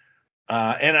lot.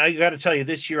 And I got to tell you,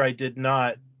 this year I did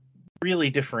not really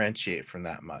differentiate from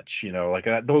that much.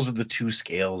 Those are the two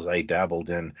scales I dabbled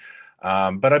in.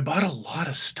 But I bought a lot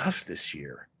of stuff this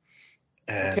year,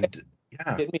 Okay, and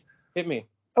yeah. hit me.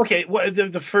 Okay, well,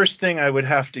 the first thing I would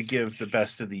have to give the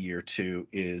best of the year to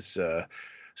is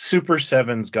Super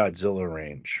 7's Godzilla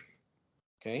range.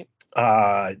 Okay.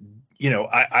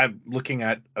 I'm looking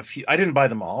at a few. I didn't buy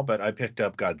them all, but I picked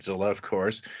up Godzilla, of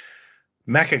course,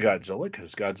 Mechagodzilla,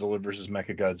 because Godzilla versus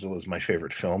Mechagodzilla is my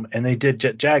favorite film, and they did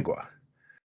Jet Jaguar.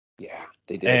 Yeah,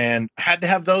 they did. And had to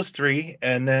have those three,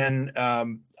 and then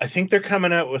I think they're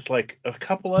coming out with like a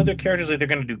couple other characters. Like they're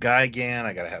going to do Gigan.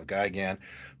 I got to have Gigan,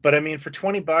 but I mean, for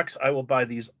 $20, I will buy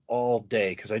these all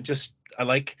day because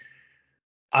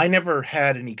I never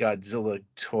had any Godzilla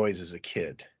toys as a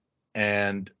kid,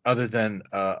 and other than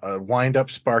a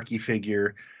wind-up Sparky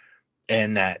figure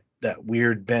and that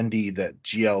weird bendy that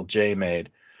GLJ made,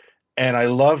 and I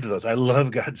loved those. I love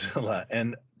Godzilla,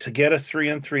 and to get a 3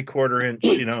 3/4 inch,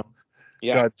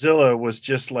 Yeah. Godzilla was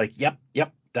just like, yep,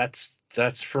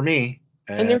 that's for me.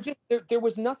 And there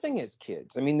was nothing as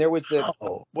kids. I mean, there was there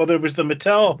was the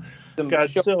Mattel show,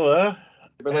 Godzilla.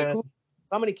 but like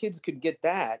how many kids could get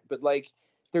that? But like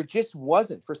there just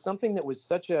wasn't for something that was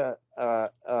such a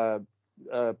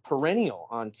perennial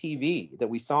on TV that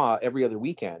we saw every other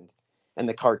weekend, and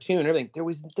the cartoon and everything.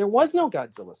 There was no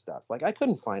Godzilla stuff. Like I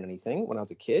couldn't find anything when I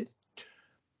was a kid.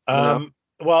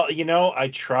 Well, I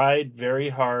tried very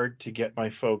hard to get my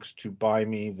folks to buy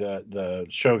me the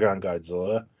Shogun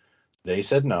Godzilla. They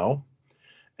said no.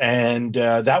 And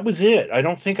that was it. I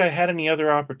don't think I had any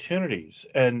other opportunities.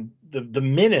 And the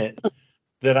minute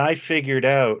that I figured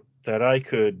out that I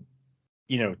could,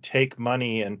 take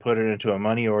money and put it into a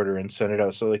money order and send it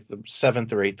out, so like the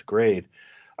 7th or 8th grade,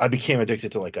 I became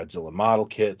addicted to like Godzilla model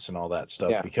kits and all that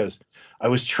stuff because I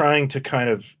was trying to kind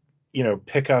of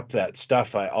pick up that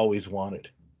stuff I always wanted.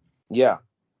 Yeah.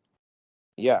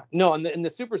 No, and the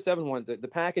Super 7 ones, the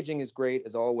packaging is great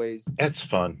as always. It's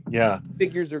fun. Yeah.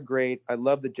 Figures are great. I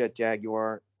love the Jet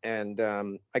Jaguar, and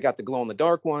I got the glow in the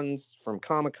dark ones from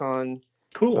Comic-Con.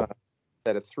 Cool.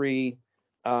 Set of 3.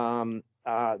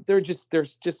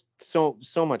 There's just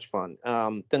so much fun.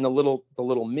 Then the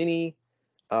little mini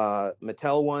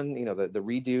Mattel one, the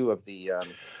redo of the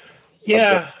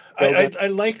I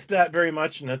liked that very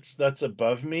much, and that's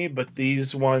above me. But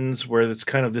these ones where it's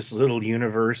kind of this little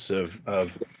universe of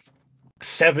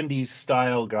 70s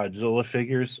style Godzilla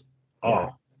figures.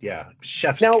 Oh yeah,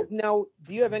 chef's now.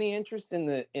 Do you have any interest in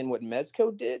what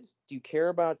Mezco did? Do you care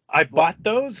about? I bought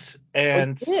those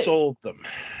and sold them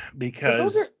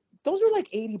because those are like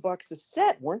 $80 a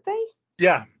set, weren't they?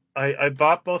 Yeah, I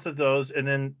bought both of those, and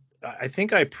then I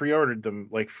think I pre-ordered them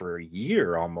like for a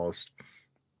year almost.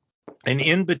 And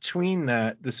in between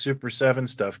that, the Super 7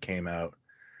 stuff came out.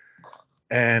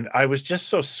 And I was just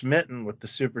so smitten with the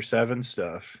Super 7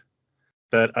 stuff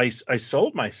that I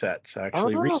sold my sets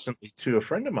actually recently to a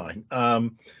friend of mine.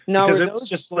 Because it was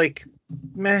just like,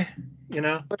 meh,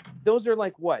 But those are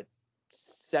like what?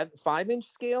 5-inch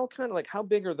scale? Kind of like, how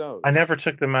big are those? I never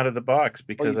took them out of the box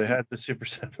because I had the Super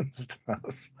 7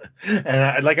 stuff.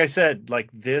 And like I said, like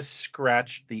this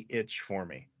scratched the itch for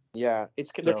me. Yeah,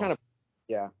 they're kind of,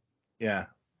 yeah. Yeah.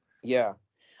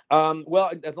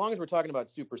 Well, as long as we're talking about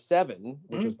Super 7,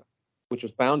 which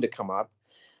was bound to come up,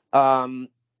 and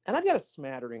I've got a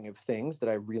smattering of things that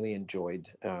I really enjoyed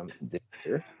this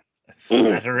year. A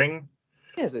smattering?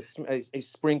 Yes, a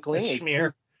sprinkling,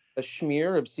 a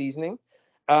smear of seasoning.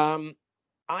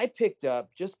 I picked up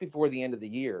just before the end of the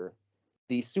year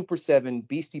the Super 7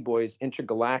 Beastie Boys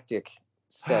Intergalactic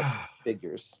set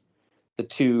figures, the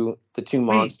two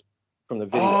monsters from the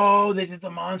video. Oh, they did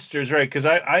the monsters, right? Because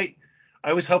I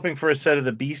was hoping for a set of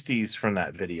the Beasties from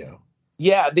that video.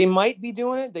 Yeah, they might be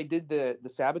doing it. They did the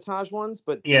Sabotage ones,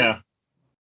 but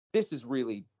this is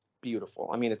really beautiful.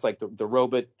 I mean, it's like the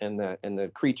robot and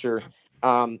the creature,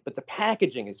 but the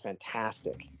packaging is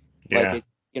fantastic. Yeah. Like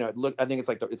I think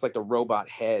it's like the robot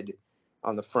head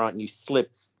on the front, and you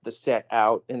slip the set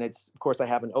out, and it's, of course, I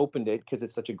haven't opened it because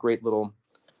it's such a great little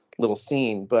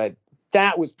scene, but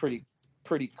that was pretty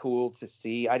cool to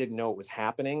see. I didn't know it was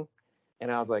happening, and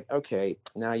I was like, okay,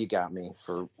 now you got me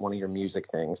for one of your music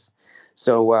things.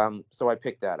 So I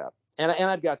picked that up, and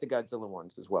I've got the Godzilla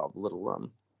ones as well. The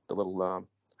little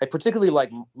I particularly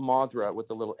like Mothra with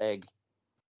the little egg.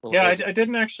 I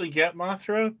didn't actually get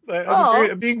Mothra.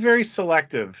 I'm being very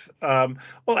selective. Well,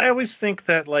 I always think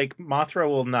that like Mothra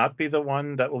will not be the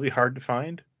one that will be hard to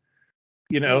find.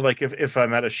 Like if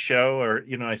I'm at a show or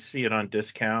I see it on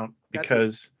discount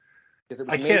because it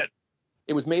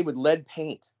was made with lead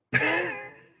paint.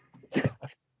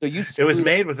 It was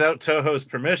made without Toho's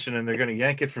permission, and they're going to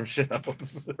yank it from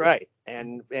shelves. Right,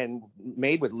 and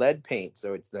made with lead paint,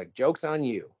 so it's the joke's on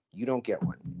you. You don't get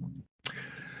one.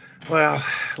 Well,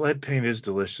 lead paint is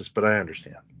delicious, but I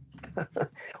understand.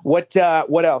 What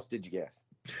else did you guess?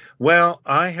 Well,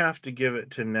 I have to give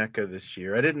it to NECA this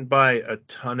year. I didn't buy a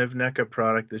ton of NECA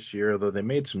product this year, although they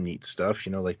made some neat stuff.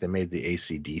 Like they made the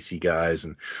AC/DC guys,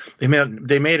 and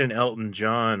they made an Elton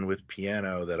John with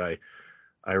piano that I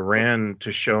ran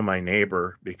to show my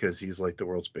neighbor because he's like the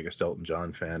world's biggest Elton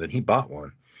John fan, and he bought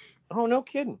one. Oh, no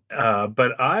kidding.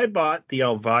 But I bought the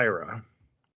Elvira.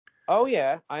 Oh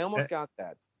yeah, I almost got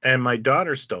that. And my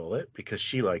daughter stole it because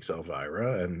she likes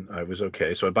Elvira, and I was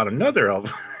okay. So I bought another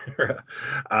Elvira.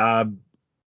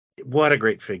 What a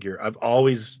great figure. I've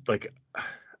always,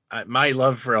 my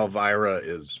love for Elvira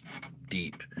is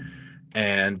deep.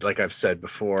 And like I've said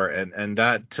before, and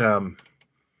that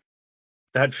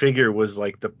figure was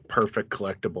like the perfect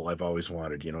collectible I've always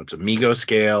wanted. It's Amigo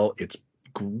scale. It's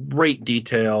great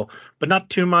detail, but not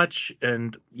too much.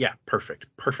 And yeah, perfect.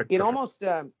 Almost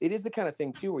it is the kind of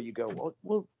thing too where you go,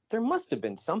 well, there must have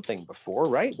been something before,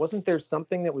 right? Wasn't there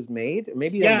something that was made?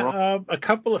 Maybe I'm wrong. A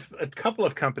couple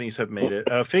of companies have made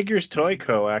it. Figures Toy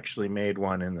Co. actually made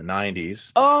one in the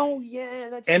 90s. Oh yeah,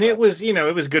 that's and right. It was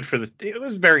it was good it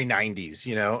was very 90s.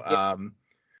 Yeah.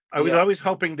 I was always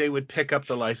hoping they would pick up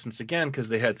the license again because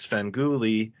they had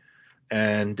Svengoolie.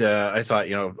 And I thought,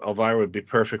 Elvira would be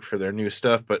perfect for their new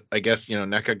stuff. But I guess,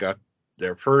 NECA got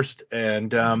there first.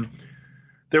 And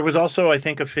there was also, I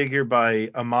think, a figure by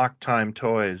Amok Time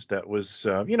Toys that was,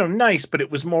 nice, but it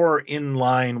was more in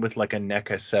line with like a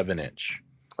NECA 7-inch.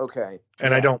 Okay.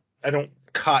 And I don't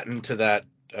cotton to that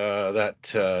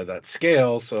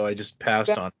scale, so I just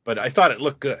passed on. But I thought it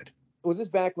looked good. Was this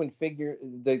back when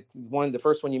the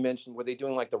first one you mentioned, were they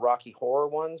doing like the Rocky Horror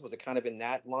ones? Was it kind of in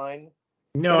that line?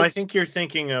 No, I think you're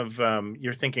thinking of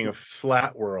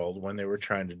Flat World when they were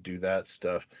trying to do that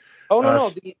stuff. Oh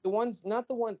no, the ones, not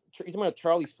the one you're talking about,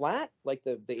 Charlie Flat, like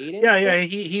the 8-inch. Yeah,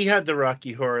 he had the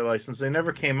Rocky Horror license. They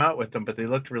never came out with them, but they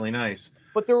looked really nice.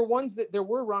 But there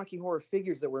were Rocky Horror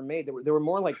figures that were made. They were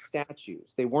more like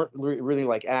statues. They weren't really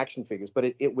like action figures,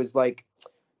 but it was like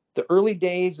the early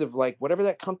days of like whatever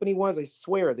that company was. I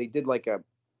swear they did like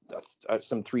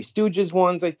some Three Stooges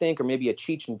ones, I think, or maybe a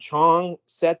Cheech and Chong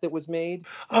set that was made.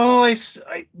 Oh,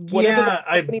 I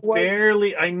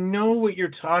know what you're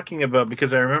talking about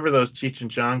because I remember those Cheech and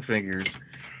Chong figures.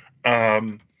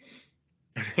 I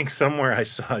think somewhere I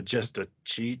saw just a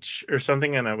Cheech or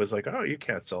something, and I was like, oh, you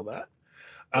can't sell that.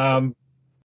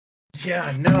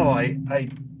 Yeah, no,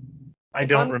 I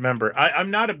don't remember.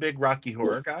 I'm not a big Rocky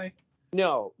Horror guy.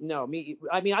 No, me.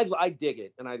 I mean, I dig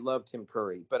it, and I love Tim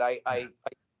Curry, but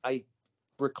I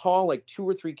recall like 2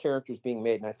 or 3 characters being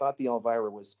made, and I thought the Elvira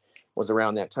was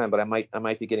around that time, but I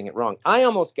might be getting it wrong. I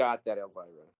almost got that Elvira.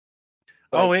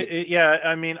 Yeah.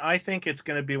 I mean, I think it's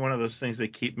going to be one of those things they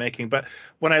keep making. But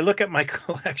when I look at my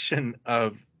collection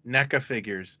of NECA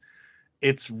figures,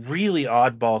 it's really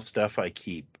oddball stuff I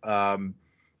keep.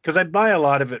 Because I buy a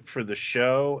lot of it for the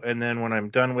show, and then when I'm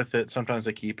done with it, sometimes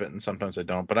I keep it and sometimes I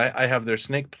don't. But I have their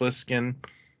Snake Plissken.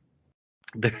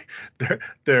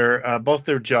 They're both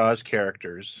their Jaws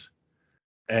characters,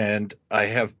 and I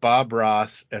have Bob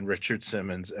Ross and Richard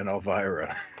Simmons and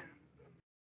Elvira.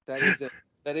 That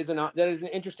is an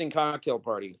interesting cocktail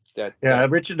party.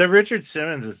 Richard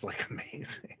Simmons is like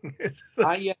amazing.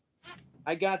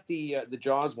 I got the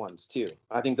Jaws ones too.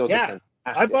 I think those are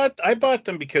fantastic. I bought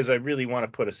them because I really want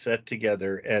to put a set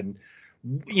together, and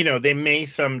they may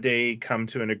someday come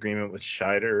to an agreement with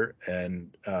Scheider,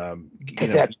 and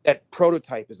because that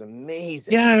prototype is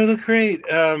amazing. Yeah, it looked great.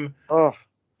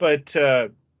 But I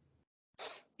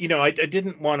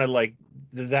didn't want to like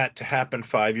that to happen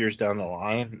 5 years down the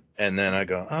line, and then I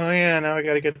go, oh yeah, now I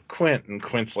got to get Quint, and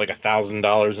Quint's like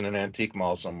 $1,000 in an antique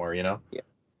mall somewhere,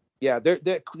 Yeah,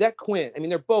 that Quint. I mean,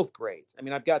 they're both great. I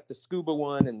mean, I've got the scuba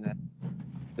one and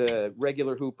the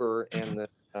regular Hooper and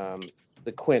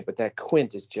the Quint, but that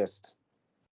Quint is just,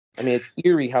 I mean, it's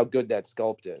eerie how good that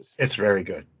sculpt is. It's very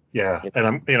good. Yeah,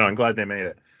 and I'm glad they made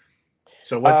it.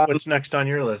 So what's next on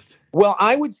your list? Well,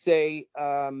 I would say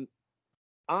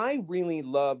I really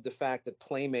love the fact that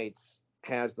Playmates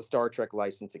has the Star Trek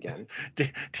license again.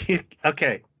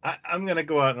 Okay, I'm going to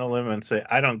go out on a limb and say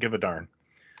I don't give a darn.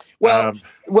 Well,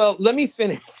 let me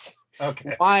finish.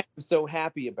 Okay. Why I'm so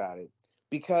happy about it,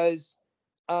 because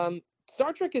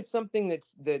Star Trek is something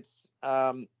that's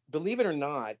believe it or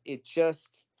not, it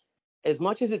just, as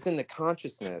much as it's in the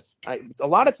consciousness, a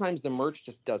lot of times the merch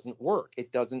just doesn't work.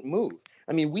 It doesn't move.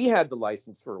 I mean, we had the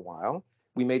license for a while.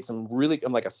 We made some really,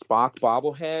 like a Spock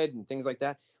bobblehead and things like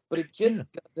that, but it just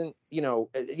doesn't,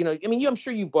 I mean, I'm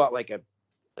sure you bought like the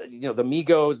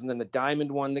Migos and then the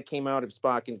diamond one that came out of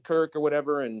Spock and Kirk or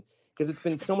whatever. And, because it's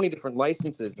been so many different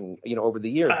licenses and over the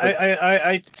years. But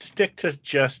I stick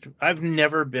to I've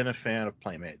never been a fan of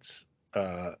Playmates.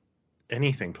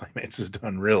 Anything Playmates has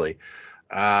done really.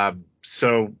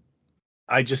 So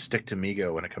I just stick to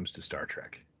Mego when it comes to Star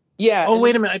Trek. Yeah. Oh,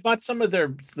 wait a minute. I bought some of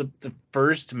the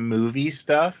first movie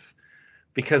stuff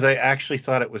because I actually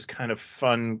thought it was kind of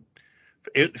fun.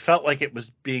 It felt like it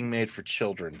was being made for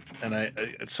children, and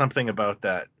something about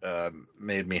that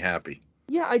made me happy.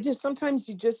 Yeah, sometimes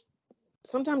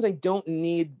I don't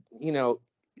need,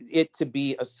 it to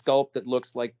be a sculpt that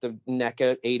looks like the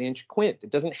NECA 8-inch Quint. It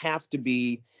doesn't have to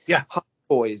be Hot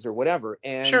Toys or whatever.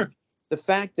 And sure. The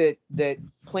fact that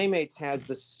Playmates has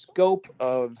the scope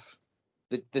of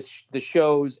the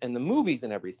shows and the movies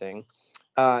and everything,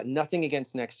 nothing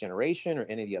against Next Generation or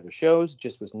any of the other shows,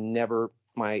 just was never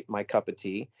my cup of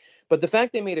tea. But the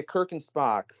fact they made a Kirk and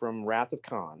Spock from Wrath of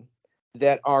Khan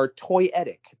that are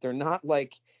toyetic, they're not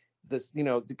like this,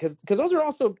 because those are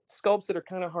also sculpts that are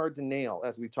kind of hard to nail,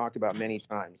 as we've talked about many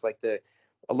times. Like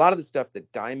a lot of the stuff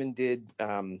that Diamond did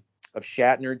of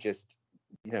Shatner just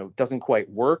doesn't quite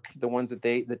work. The ones that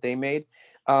they made.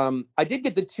 I did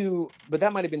get the two, but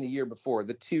that might have been the year before.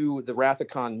 The Wrath of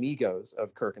Khan Migos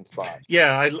of Kirk and Spock.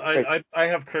 Yeah, I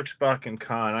have Kirk, Spock, and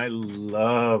Khan. I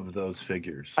love those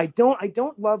figures. I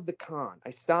don't love the Khan. I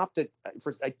stopped at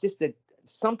first. I just did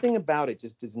something about it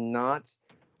just does not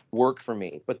work for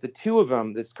me. But the two of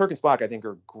them, this Kirk and Spock, I think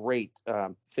are great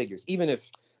figures. Even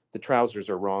if the trousers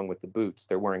are wrong with the boots,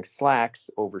 they're wearing slacks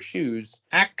over shoes.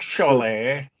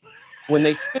 Actually. When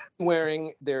they should be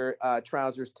wearing their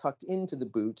trousers tucked into the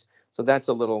boot, so that's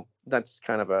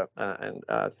kind of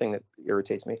a thing that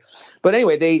irritates me. But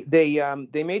anyway,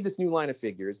 they made this new line of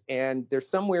figures, and they're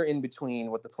somewhere in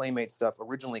between what the Playmate stuff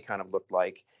originally kind of looked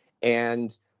like,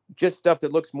 and just stuff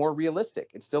that looks more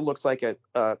realistic. It still looks like an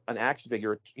action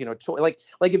figure, like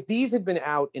if these had been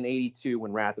out in '82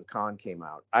 when Wrath of Khan came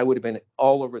out, I would have been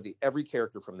all over every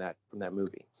character from that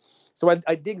movie. So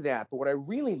I dig that, but what I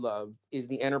really love is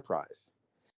the Enterprise.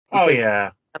 Oh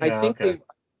yeah. And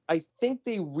I think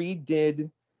they redid.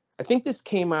 I think this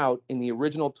came out in the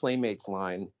original Playmates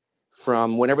line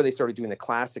from whenever they started doing the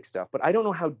classic stuff, but I don't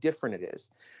know how different it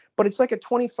is. But it's like a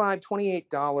 $25,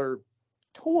 $28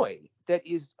 toy that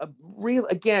is a real.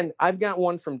 Again, I've got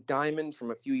one from Diamond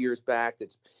from a few years back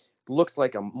that looks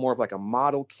like more of like a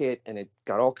model kit, and it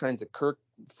got all kinds of Kirk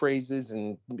phrases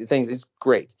and things. It's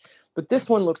great. But this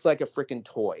one looks like a freaking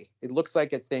toy. It looks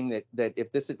like a thing that if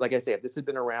this had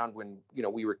been around when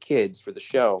we were kids for the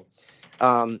show,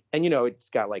 and it's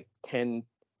got like 10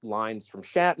 lines from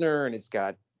Shatner, and it's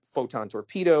got photon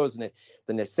torpedoes, and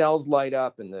the nacelles light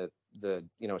up, and the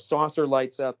saucer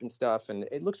lights up and stuff, and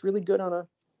it looks really good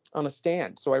on a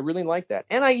stand. So I really like that.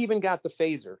 And I even got the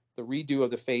phaser, the redo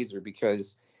of the phaser,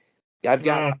 because I've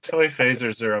got toy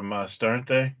phasers are a must, aren't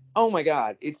they? Oh my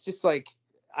God, it's just like.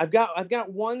 I've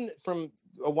got one from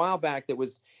a while back that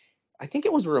was, I think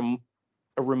it was a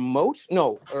remote,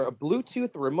 or a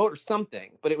Bluetooth, a remote or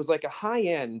something, but it was like a high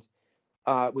end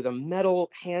with a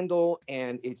metal handle,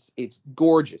 and it's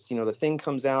gorgeous. The thing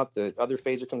comes out, the other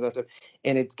phaser comes out,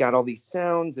 and it's got all these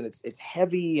sounds, and it's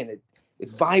heavy, and it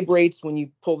vibrates when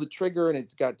you pull the trigger, and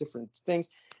it's got different things.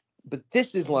 But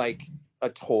this is like a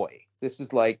toy. This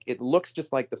is like, it looks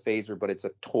just like the phaser, but it's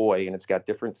a toy, and it's got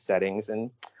different settings,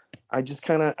 and I just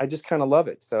kind of love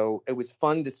it. So it was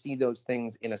fun to see those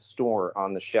things in a store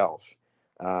on the shelf.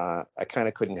 I kind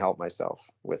of couldn't help myself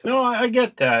with it. No, I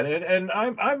get that, and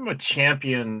I'm a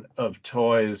champion of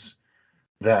toys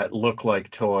that look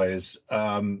like toys.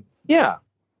 Yeah.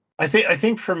 I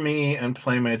think for me and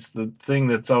Playmates, the thing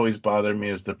that's always bothered me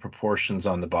is the proportions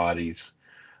on the bodies.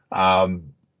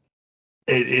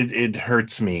 It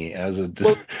hurts me as a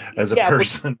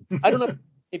person. I don't know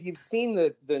if you've seen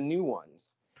the new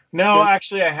ones. No,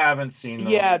 actually, I haven't seen them.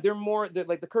 Yeah, they're more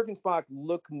like the Kirk and Spock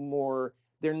look more.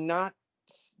 They're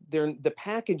the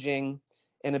packaging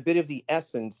and a bit of the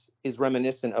essence is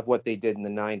reminiscent of what they did in the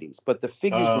 90s, but the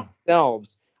figures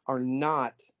themselves are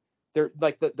not.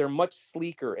 They're much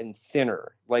sleeker and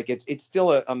thinner. Like it's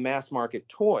still a mass market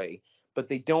toy, but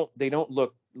they don't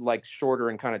look like shorter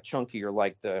and kind of chunkier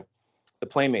like the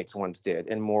Playmates ones did,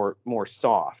 and more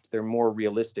soft. They're more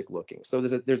realistic looking. So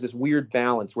there's this weird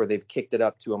balance where they've kicked it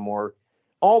up to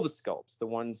all the sculpts, the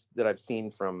ones that I've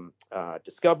seen from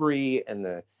Discovery and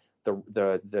the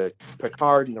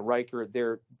Picard and the Riker,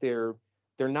 they're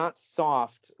not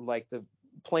soft like the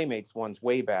Playmates ones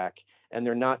way back, and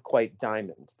they're not quite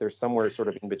Diamond. They're somewhere sort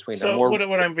of in between. So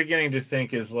what I'm beginning to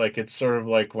think is like it's sort of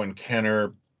like when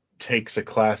Kenner takes a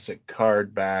classic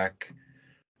card back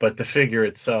but the figure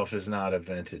itself is not a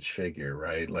vintage figure,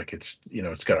 right? Like it's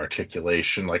it's got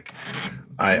articulation. Like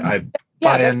I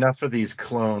Yeah, buy enough of these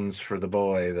clones for the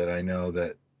boy that I know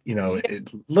that yeah, it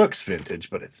looks vintage,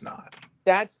 but it's not.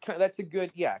 that's a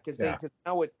good, yeah, because Yeah.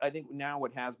 now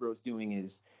what Hasbro's doing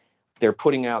is they're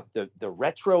putting out the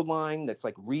retro line that's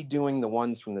like redoing the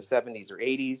ones from the 70s or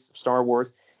 80s Star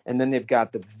Wars, and then they've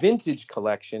got the vintage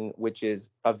collection, which is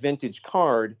a vintage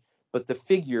card, but the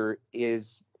figure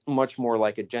is much more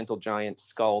like a Gentle Giant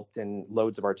sculpt and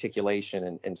loads of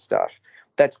articulation and stuff.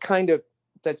 That's kind of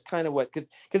what, because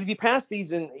if you pass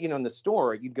these in the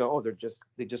store, you'd go, oh,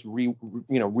 they just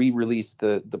re-released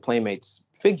the Playmates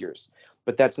figures,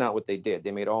 but that's not what they did.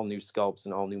 They made all new sculpts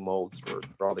and all new molds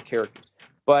for all the characters.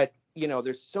 But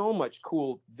there's so much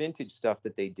cool vintage stuff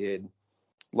that they did,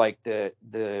 like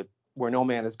the Where No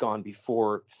Man Has Gone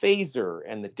Before phaser,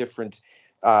 and the different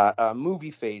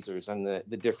movie phasers, and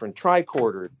the different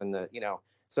tricorders, and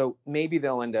so maybe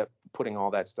they'll end up putting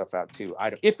all that stuff out too.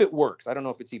 If it works. I don't know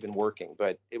if it's even working,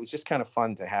 but it was just kind of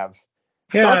fun to have.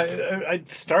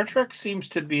 Star Trek seems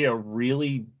to be a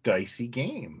really dicey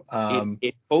game.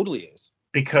 It totally is.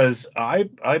 Because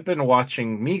I've been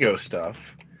watching Mego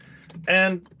stuff,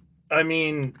 and I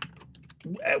mean,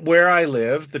 where I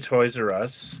live, the Toys R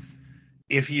Us,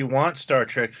 if you want Star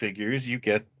Trek figures, you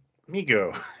get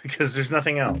Mego because there's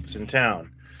nothing else in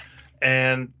town.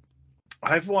 And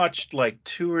I've watched like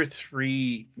 2 or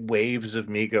 3 waves of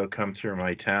Mego come through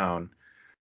my town,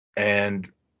 and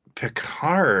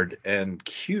Picard and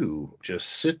Q just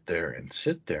sit there and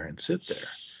sit there and sit there.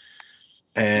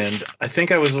 And I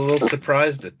think I was a little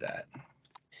surprised at that.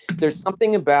 There's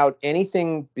something about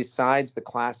anything besides the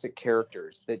classic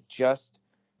characters that just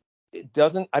it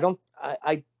doesn't. I don't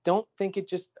think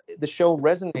the show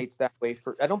resonates that way.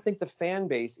 I don't think the fan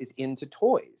base is into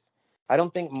toys. I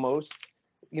don't think most,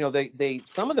 they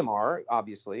some of them are,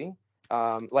 obviously,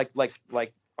 like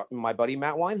my buddy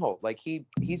Matt Weinhold, like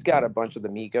he's got a bunch of the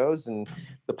Migos and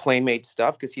the Playmate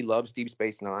stuff because he loves Deep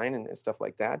Space Nine and stuff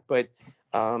like that. But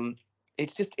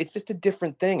it's just a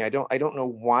different thing. I don't know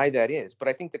why that is, but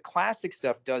I think the classic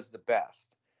stuff does the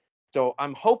best. So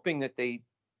I'm hoping that they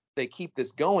keep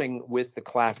this going with the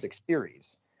classic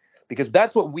series, because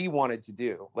that's what we wanted to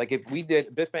do. Like if we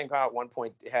did, Biff Bang Pow at one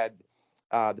point had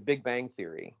the Big Bang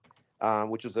Theory,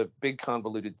 which was a big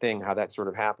convoluted thing, how that sort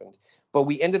of happened. But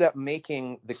we ended up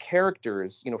making the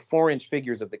characters, 4-inch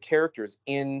figures of the characters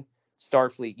in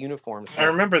Starfleet uniforms. I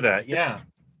remember that, yeah.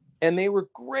 And they were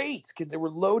great because there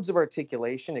were loads of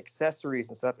articulation, accessories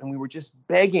and stuff. And we were just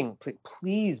begging,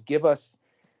 please give us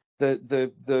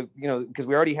the because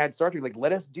we already had Star Trek, like,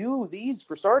 let us do these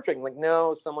for Star Trek. Like,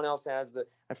 no, someone else has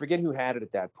I forget who had it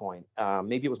at that point.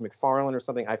 Maybe it was McFarlane or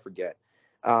something. I forget.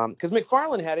 Because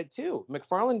McFarlane had it too.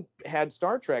 McFarlane had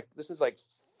Star Trek. This is like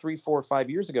 3, 4, 5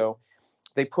 years ago.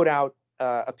 They put out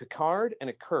a Picard and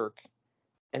a Kirk,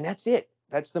 and that's it.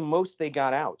 That's the most they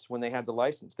got out when they had the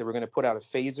license. They were going to put out a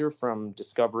phaser from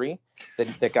Discovery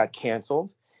that got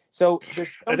canceled. So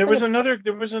there was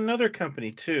another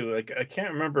company too. Like I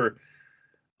can't remember.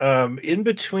 In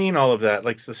between all of that,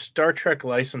 like the Star Trek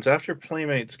license, after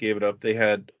Playmates gave it up, they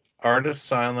had Art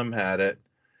Asylum had it.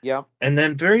 Yeah. And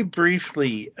then very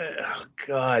briefly,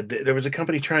 there was a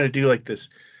company trying to do like this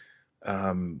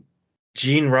Gene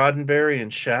Roddenberry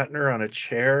and Shatner on a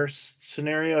chair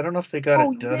scenario. I don't know if they got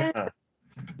it done.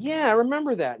 Yeah, I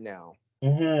remember that now.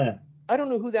 Mm-hmm. I don't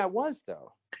know who that was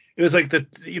though. It was like there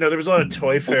was a lot of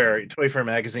Toy Fair. Toy Fair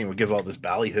magazine would give all this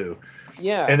ballyhoo.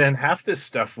 Yeah. And then half this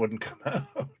stuff wouldn't come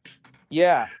out.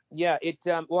 Yeah. It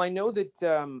well, I know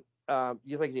that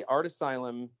like the Art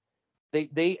Asylum,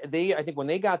 they I think when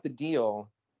they got the deal,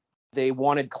 they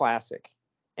wanted classic,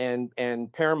 and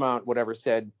Paramount whatever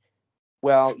said,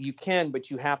 well, you can, but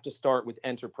you have to start with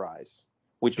Enterprise,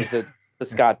 which was the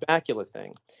Scott Bakula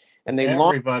thing. And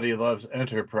everybody loves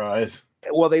Enterprise.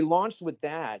 Well, they launched with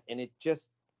that, and it just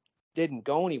didn't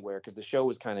go anywhere because the show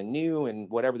was kind of new and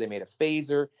whatever. They made a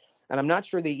phaser, and I'm not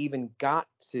sure they even got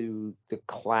to the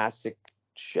classic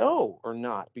show or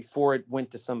not before it went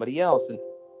to somebody else. And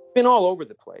it's been all over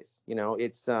the place,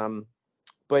 It's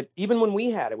but even when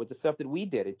we had it with the stuff that we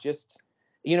did, it just,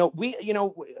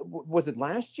 was it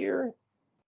last year?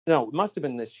 No, it must have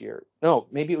been this year. No,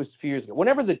 maybe it was a few years ago.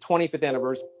 Whenever the 25th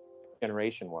anniversary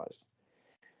generation was,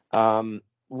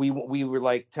 we were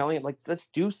like telling it, like, let's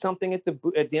do something at the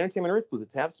Entertainment Earth booth.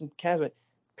 Let's have some casual.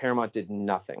 Paramount did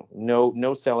nothing.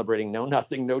 No celebrating. No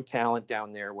nothing. No talent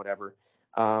down there. Whatever.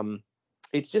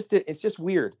 It's just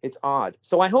weird. It's odd.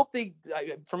 So I hope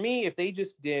for me, if they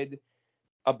just did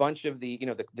a bunch of the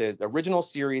original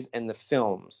series and the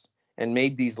films and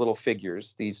made these little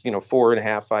figures, these 4.5,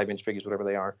 5-inch figures, whatever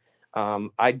they are,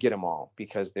 I'd get them all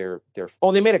because they're.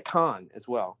 Oh, they made a con as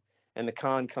well, and the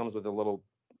con comes with a little,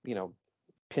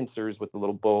 pincers with the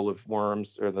little bowl of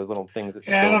worms or the little things that.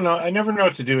 Yeah, I don't know. I never know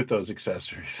what to do with those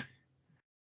accessories.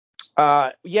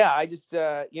 Yeah, I just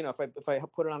if I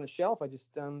put it on a shelf, I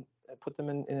just put them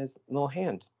in his little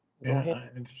hand.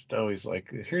 I'm just always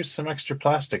like, here's some extra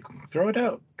plastic, throw it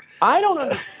out. I don't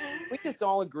understand. We just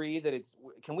all agree that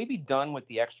can we be done with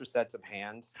the extra sets of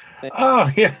hands thing?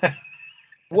 Oh yeah.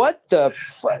 What the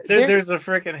fuck? There's a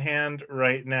freaking hand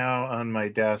right now on my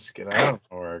desk, and I don't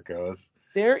know where it goes.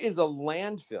 There is a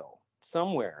landfill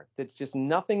somewhere that's just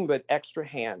nothing but extra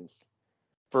hands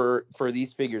for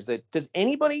these figures. Does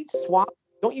anybody swap?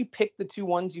 Don't you pick the two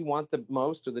ones you want the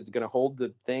most, or that's going to hold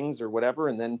the things or whatever,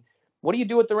 and then what do you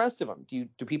do with the rest of them?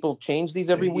 Do people change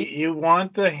these every week? You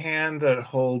want the hand that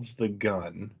holds the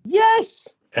gun.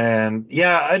 Yes. And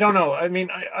yeah, I don't know. I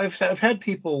mean, I've had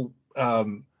people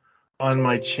on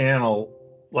my channel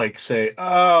like say,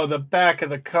 "Oh, the back of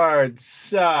the card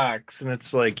sucks," and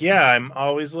it's like, yeah, I'm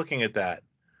always looking at that.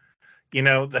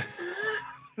 The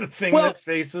thing that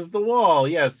faces the wall.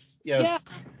 Yes. Yeah,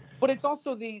 but it's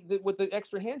also the with the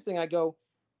extra hands thing. I go,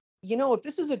 if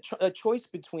this is a choice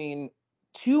between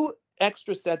two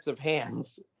extra sets of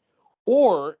hands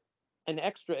or an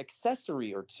extra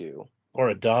accessory or two,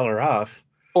 or $1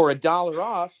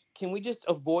 off, can we just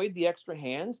avoid the extra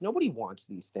hands? Nobody wants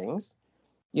these things.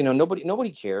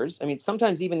 Nobody cares. I mean,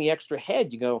 sometimes even the extra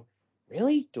head, you go,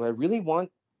 really? Do I really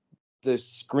want the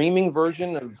screaming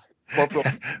version of Corporal?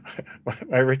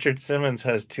 My Richard Simmons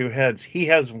has two heads. He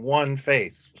has one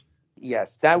face.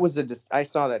 Yes, that was I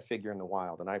saw that figure in the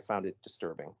wild and I found it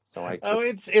disturbing. So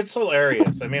it's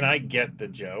hilarious. I mean, I get the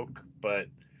joke, but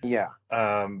yeah.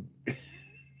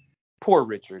 Poor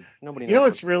Richard. Nobody knows.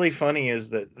 What's really funny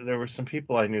is that there were some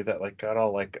people I knew that got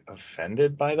all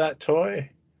offended by that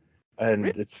toy. And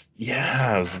really?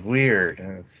 It was weird.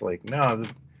 And it's like, no,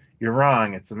 you're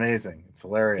wrong. It's amazing. It's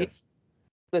hilarious.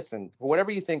 Listen, for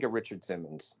whatever you think of Richard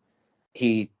Simmons,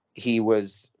 he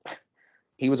was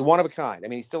one of a kind. I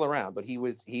mean, he's still around, but he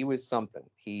was something.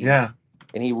 And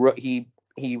he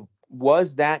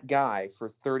was that guy for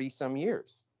 30 some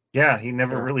years. Yeah, he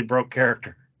never really broke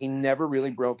character. He never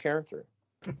really broke character.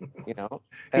 He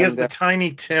is the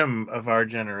Tiny Tim of our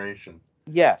generation.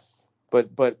 Yes,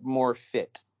 but more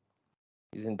fit.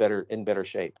 He's in better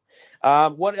shape.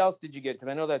 What else did you get? Because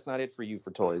I know that's not it for you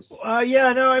for toys.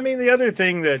 I mean, the other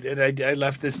thing that I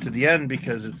left this to the end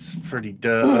because it's pretty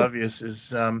obvious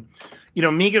is,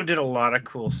 Mego did a lot of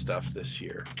cool stuff this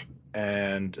year.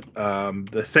 And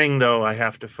the thing, though, I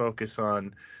have to focus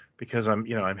on because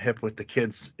I'm hip with the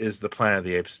kids is the Planet of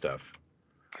the Apes stuff.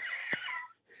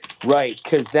 Right,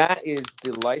 because that is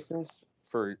the license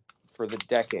for the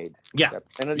decade. Yeah.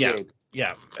 Planet of the Apes.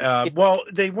 Yeah. Well,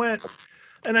 they went,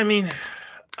 and I mean,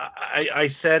 I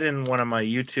said in one of my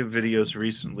YouTube videos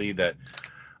recently that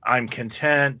I'm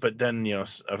content, but then, a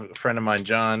friend of mine,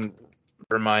 John,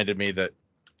 reminded me that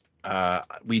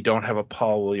we don't have a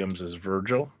Paul Williams as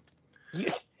Virgil.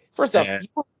 First off, you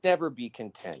will never be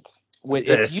content.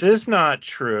 This is not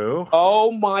true.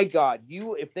 Oh my God!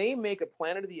 If they make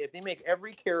if they make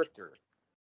every character,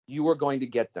 you are going to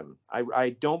get them.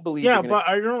 I don't believe. Yeah, but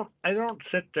I don't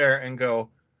sit there and go,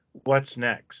 what's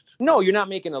next? No, you're not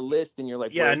making a list and you're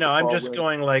like. Yeah, no, I'm just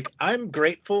going like, I'm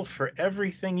grateful for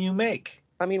everything you make.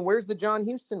 I mean, where's the John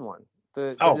Huston one?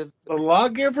 The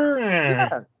Lawgiver?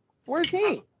 Yeah, where's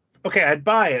he? Okay, I'd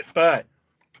buy it, but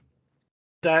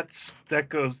that's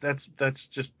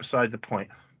just beside the point.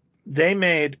 They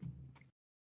made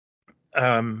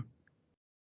the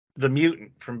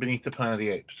Mutant from Beneath the Planet of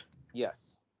the Apes.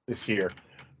 Yes. This year.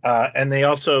 And they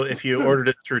also, if you ordered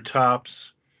it through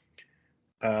Topps,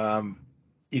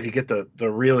 you could get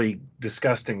the really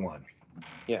disgusting one.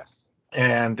 Yes.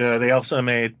 And they also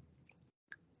made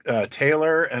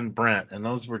Taylor and Brent, and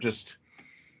those were just,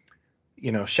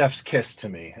 chef's kiss to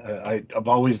me. I've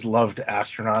always loved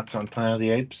astronauts on Planet of the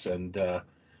Apes, and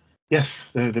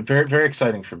yes, they're very, very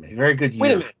exciting for me. Very good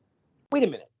year. Wait a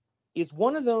minute. Is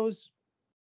one of those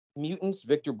mutants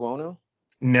Victor Buono?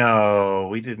 No,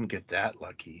 we didn't get that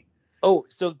lucky. Oh,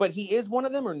 but he is one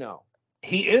of them or no?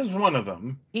 He is one of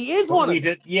them. He is one of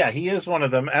them. Yeah, he is one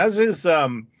of them. As is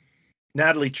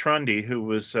Natalie Trundy, who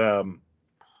was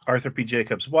Arthur P.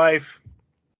 Jacobs' wife,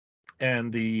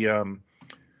 and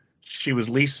she was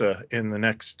Lisa in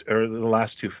the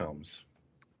last two films.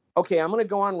 Okay, I'm going to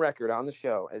go on record on the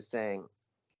show as saying,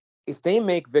 if they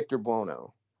make Victor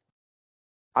Buono,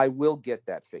 I will get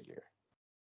that figure.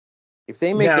 If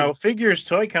they make Figures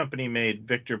Toy Company made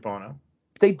Victor Buono.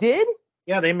 They did?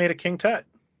 Yeah, they made a King Tut.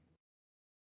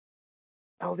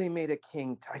 Oh, they made a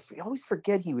King Tut. I always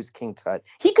forget he was King Tut.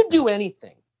 He could do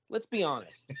anything. Let's be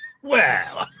honest.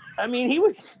 Well, I mean, he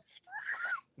was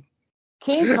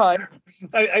King Tut.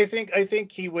 I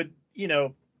think he would,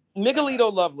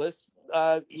 Miguelito Loveless.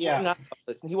 Yeah. Not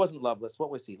Loveless. He wasn't Loveless. What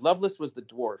was he? Loveless was the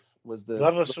dwarf.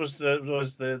 Loveless was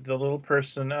the little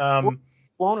person.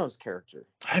 Buono's character.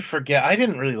 I forget. I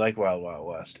didn't really like Wild Wild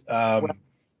West. Well,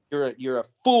 you're a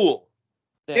fool.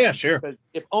 Then, yeah, sure. Because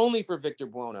if only for Victor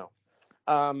Buono.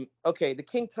 Okay, the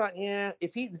King Tut. Yeah,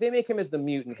 if they make him as the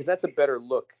mutant, because that's a better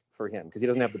look for him, because he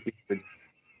doesn't have the beard.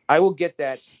 I will get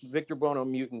that Victor Buono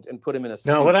mutant and put him in a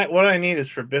suit. No, what I need is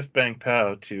for Biff Bang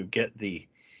Pow to get the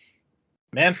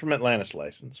Man from Atlantis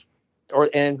license.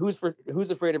 And who's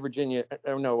afraid of Virginia?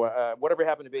 Oh no, whatever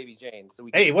happened to Baby Jane? So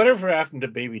whatever happened to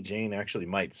Baby Jane actually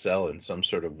might sell in some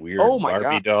sort of weird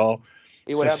Barbie doll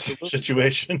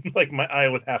situation. Like I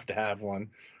would have to have one.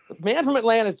 Man from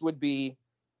Atlantis would be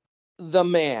the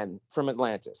Man from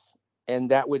Atlantis,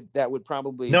 and that would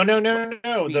probably no.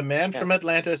 The Man from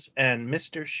Atlantis and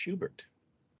Mr. Schubert,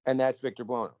 and that's Victor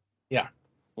Buono. Yeah.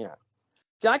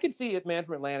 See, I could see it, Man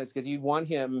from Atlantis, because you'd want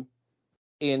him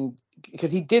because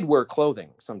he did wear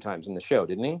clothing sometimes in the show,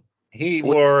 didn't he? He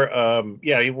wore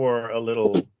he wore a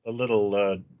little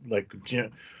like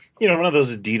one of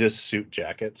those Adidas suit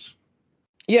jackets.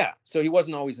 Yeah, so he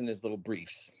wasn't always in his little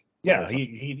briefs. Yeah,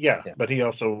 but he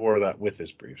also wore that with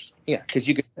his briefs. Yeah, because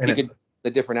you could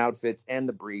the different outfits and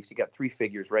the briefs. You got 3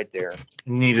 figures right there.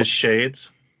 Need his shades.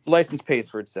 License pays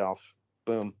for itself.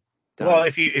 Boom. Done. Well,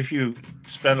 if you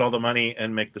spend all the money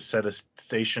and make the set a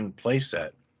station play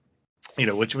set,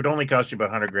 which would only cost you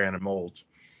about $100,000 in molds.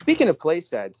 Speaking of play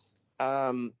sets,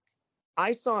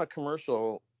 I saw a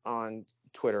commercial on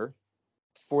Twitter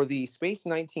for the Space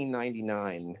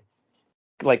 1999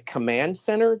 like command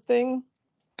center thing.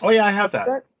 Oh yeah, I have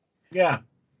that. Yeah.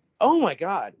 Oh my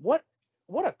God, what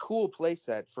a cool play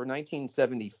set for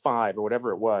 1975 or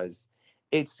whatever it was.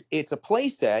 It's a play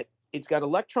set. It's got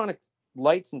electronic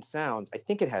lights and sounds. I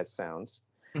think it has sounds.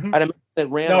 Mm-hmm.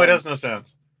 It has no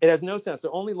sounds. It has no sound.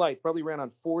 So only lights. Probably ran on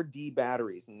 4D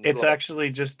batteries. It's actually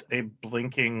just a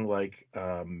blinking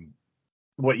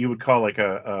what you would call like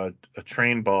a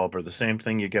train bulb, or the same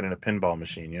thing you get in a pinball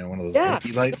machine. One of those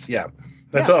blinky lights. Yeah,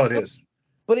 that's all it is.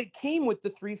 But it came with the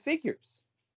 3 figures.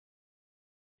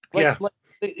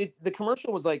 The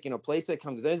commercial was like, playset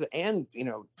comes with this, and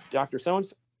Dr.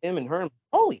 So-and-so, him and her.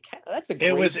 Holy cow, that's a great.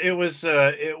 It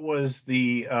was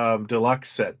the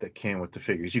deluxe set that came with the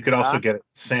figures. You could also get it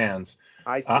sans.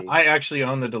 I see. I actually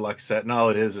own the deluxe set, and all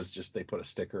it is just they put a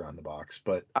sticker on the box.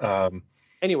 But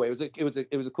anyway, it was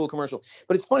a cool commercial.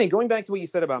 But it's funny, going back to what you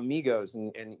said about Migos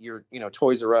and your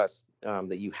Toys R Us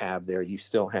that you have there, you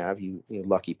still have, you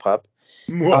lucky pup.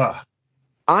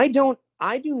 I do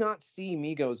not see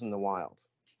Migos in the wild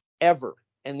ever.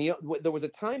 And there was a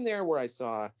time there where I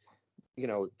saw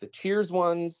the Cheers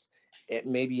ones,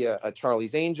 maybe a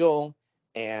Charlie's Angel,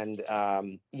 and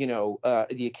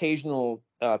the occasional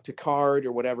Picard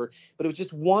or whatever, but it was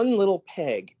just one little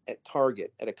peg at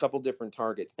Target, at a couple different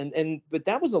Targets, but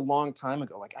that was a long time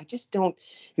ago. Like, I just don't,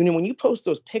 when you post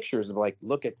those pictures of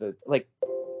look at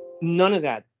none of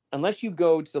that, unless you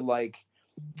go to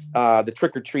the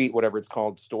Trick or Treat, whatever it's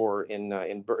called, store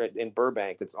in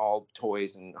Burbank, that's all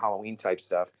toys and Halloween type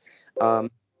stuff. I've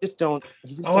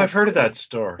heard of that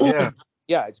store. Yeah.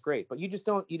 Yeah, it's great, but you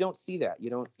don't see that. You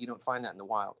don't find that in the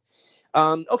wild.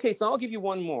 Okay, so I'll give you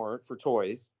one more for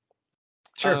toys.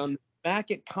 Sure.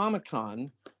 Back at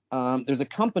Comic-Con, there's a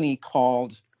company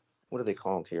called, what are they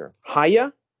called here?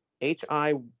 Hiya,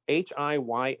 Hiya,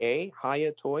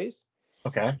 Hiya Toys.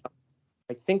 Okay.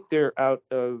 I think they're out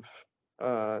of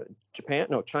Japan,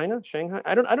 no, China, Shanghai.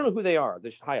 I don't know who they are.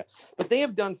 They're Hiya, but they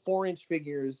have done 4-inch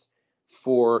figures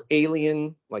for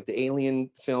Alien, like the Alien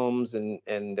films,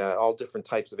 and all different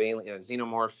types of Alien,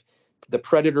 Xenomorph, the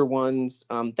Predator ones.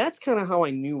 That's kind of how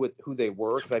I knew who they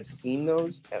were, because I've seen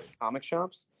those at comic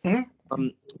shops. Mm-hmm.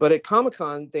 But at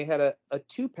Comic-Con, they had a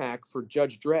 2-pack for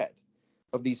Judge Dredd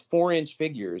of these 4-inch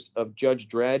figures of Judge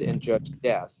Dredd and Judge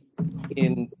Death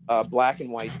in black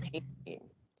and white paint scheme.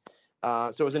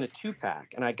 So it was in a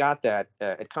 2-pack, and I got that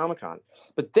at Comic-Con.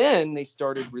 But then they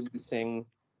started releasing,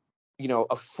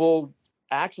 a full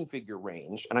action figure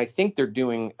range, and I think they're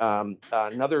doing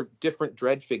another different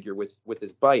Dredd figure with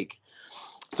his bike.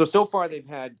 So far they've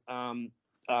had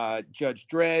Judge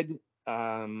Dredd,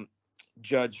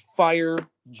 Judge Fire,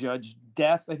 Judge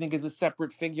Death, I think is a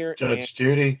separate figure, Judge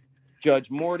Judy,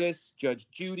 Judge Mortis, Judge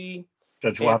Judy,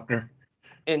 Judge Wapner,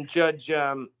 and Judge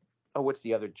what's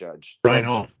the other judge?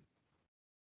 Reinhold.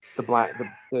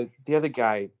 The other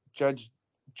guy, Judge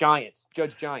Giants.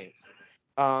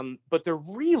 But they're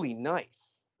really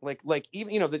nice. Like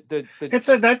even, you know, the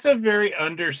That's a very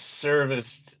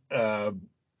underserviced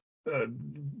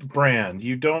brand.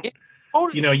 You don't, it, oh,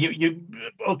 you know, you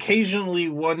occasionally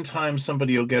one time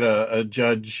somebody will get a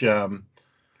Judge you'll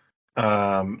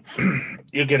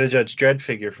get a Judge Dredd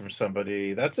figure from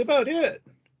somebody. That's about it.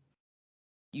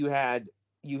 you had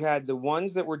the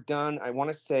ones that were done, I want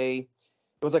to say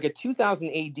it was like a 2000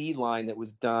 AD line that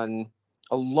was done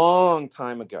a long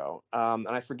time ago. And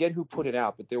I forget who put it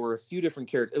out, but there were a few different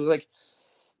characters. It was like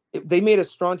they made a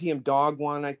Strontium Dog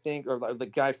one, I think, or the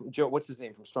guy from Joe, what's his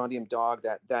name, from Strontium Dog,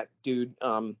 that dude.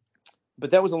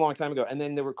 But that was a long time ago. And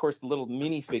then there were, of course, the little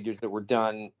minifigures that were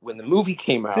done when the movie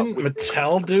came out. Didn't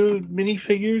Mattel do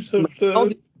minifigures of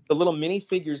the little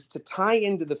minifigures to tie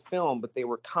into the film, but they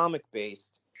were comic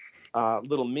based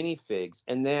little minifigs.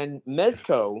 And then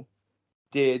Mezco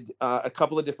did a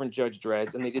couple of different Judge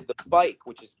Dredds, and they did the bike,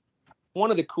 which is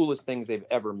one of the coolest things they've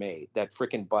ever made. That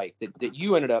freaking bike that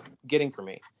you ended up getting for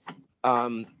me,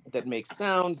 that makes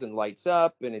sounds and lights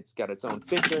up, and it's got its own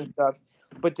figure and stuff.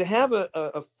 But to have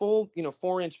a full,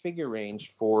 4-inch figure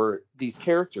range for these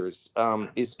characters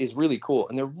is really cool,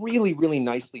 and they're really, really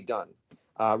nicely done.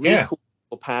 Really cool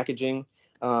packaging.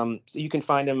 So you can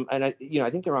find them, and I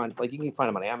think they're on, like, you can find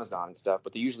them on Amazon and stuff,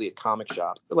 but they're usually at comic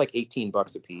shops. They're like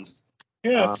 $18 a piece.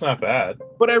 Yeah, it's not bad.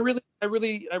 But I really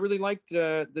liked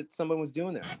that someone was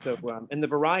doing that. So and the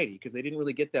variety, because they didn't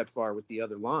really get that far with the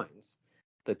other lines,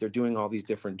 that they're doing all these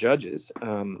different judges,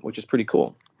 which is pretty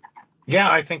cool.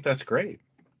 Yeah, I think that's great.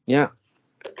 Yeah.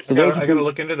 So I gotta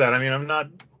look into that. I mean, I'm not,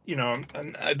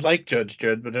 I'd like Judge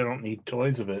Dredd, but I don't need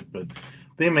toys of it. But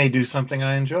they may do something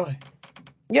I enjoy.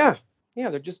 Yeah. Yeah,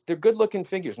 they're good looking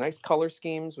figures. Nice color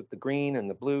schemes with the green and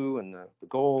the blue and the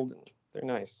gold. And they're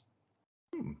nice.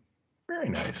 Very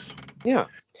nice. Yeah.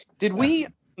 Did we?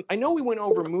 I know we went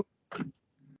over movies.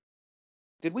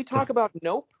 Did we talk about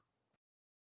Nope?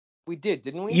 We did,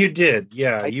 didn't we? You did,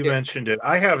 yeah. You mentioned it.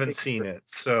 I haven't seen it,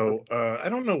 so I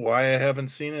don't know why I haven't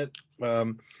seen it.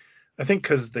 I think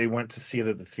because they went to see it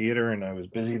at the theater and I was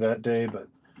busy that day. But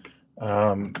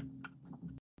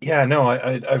yeah, no,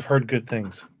 I've heard good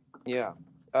things. Yeah.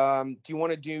 Do you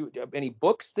want to do any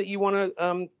books that you want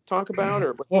to talk about?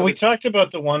 Or well, we talked about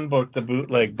the one book, the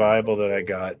bootleg Bible that I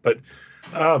got, but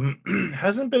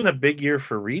hasn't been a big year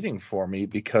for reading for me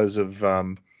because of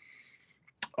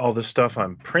all the stuff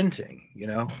I'm printing,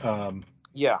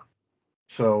 Yeah.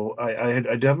 So I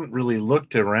haven't really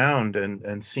looked around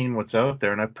and seen what's out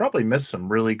there, and I've probably missed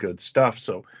some really good stuff.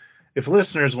 So if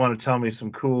listeners want to tell me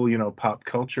some cool, pop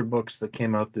culture books that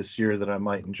came out this year that I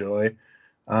might enjoy,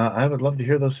 I would love to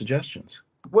hear those suggestions.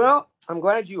 Well, I'm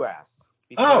glad you asked.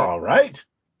 Oh, all right.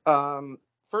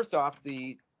 First off,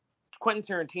 the Quentin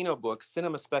Tarantino book,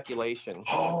 Cinema Speculation.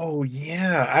 Oh,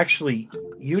 yeah. Actually,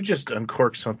 you just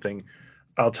uncorked something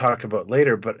I'll talk about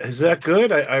later, but is that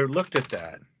good? I looked at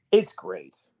that. It's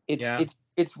great.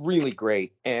 It's really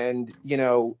great. And,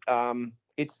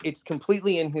 it's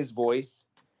completely in his voice.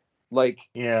 Like,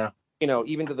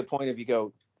 even to the point of you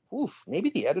go, oof, maybe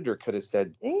the editor could have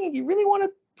said, hey, do you really want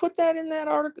to put that in that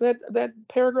article, that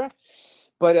paragraph?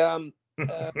 But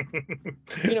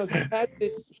he had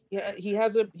this. He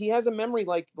has a memory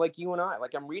like you and I.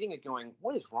 Like, I'm reading it, going,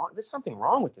 what is wrong? There's something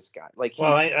wrong with this guy. Like,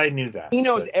 I knew that. He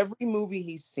knows every movie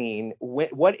he's seen,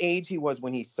 what age he was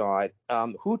when he saw it,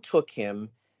 who took him.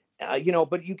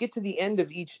 But you get to the end of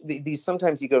each these.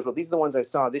 Sometimes he goes, well, these are the ones I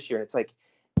saw this year, and it's like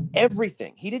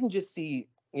everything. He didn't just see,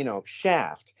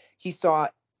 Shaft. He saw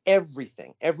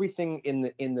everything in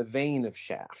the vein of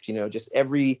Shaft. Just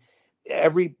every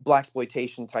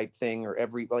blaxploitation type thing, or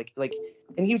every like,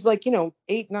 and he was like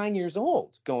 8-9 years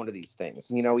old going to these things.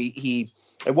 He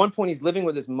at one point he's living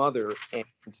with his mother and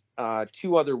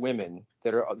 2 other women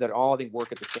that all I think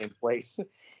work at the same place,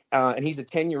 and he's a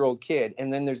 10-year-old kid.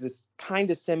 And then there's this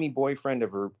kind of semi boyfriend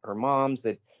of her mom's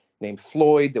named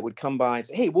Floyd that would come by and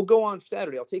say, hey, we'll go on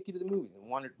Saturday, I'll take you to the movies. And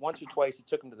once or twice he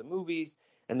took him to the movies,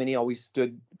 and then he always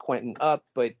stood Quentin up,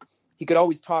 but he could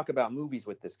always talk about movies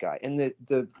with this guy. And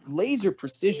the laser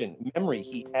precision memory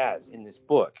he has in this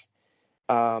book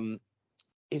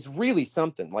is really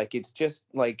something. Like, it's just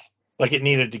like it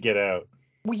needed to get out.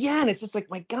 Well, yeah, and it's just like,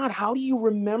 my God, how do you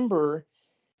remember?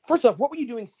 First off, what were you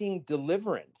doing seeing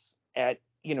Deliverance at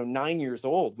 9 years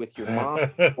old with your mom?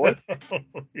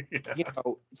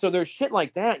 So there's shit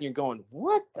like that, and you're going,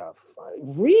 what the fuck,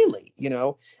 really?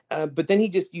 But then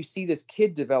you see this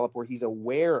kid develop where he's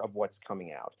aware of what's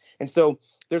coming out, and so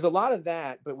there's a lot of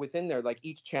that. But within there, like,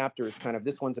 each chapter is kind of,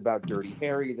 this one's about Dirty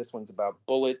Harry, this one's about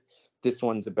Bullet, this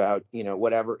one's about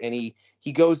whatever, and he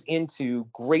goes into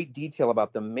great detail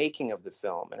about the making of the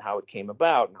film and how it came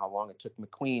about and how long it took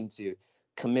McQueen to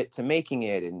commit to making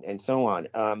it and so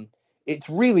on. It's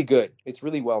really good. It's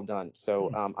really well done.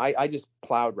 So I just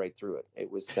plowed right through it.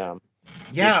 It was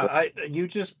you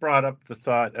just brought up the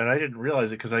thought, and I didn't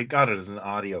realize it because I got it as an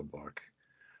audiobook.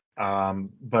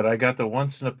 But I got the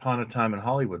Once Upon a Time in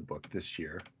Hollywood book this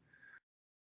year,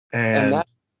 and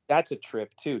that's a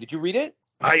trip too. Did you read it?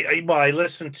 I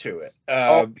listened to it.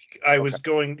 I was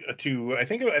going to I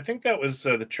think that was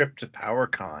the trip to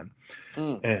PowerCon,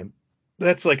 and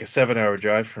that's like a 7-hour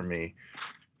drive for me.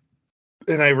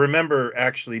 And I remember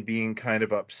actually being kind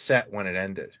of upset when it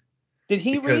ended. Did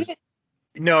he read it?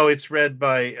 No, it's read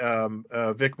by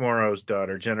Vic Morrow's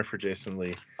daughter, Jennifer Jason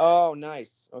Leigh. Oh,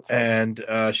 nice. Okay. And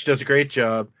she does a great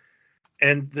job.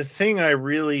 And the thing I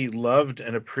really loved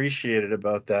and appreciated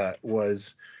about that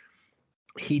was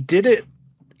he did it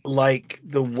like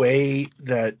the way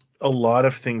that a lot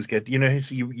of things get.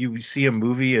 You see a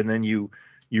movie and then you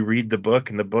read the book,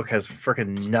 and the book has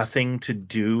freaking nothing to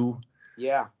do.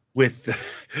 Yeah. With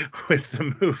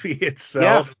the movie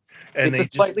itself. Yeah. And it's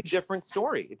a slightly different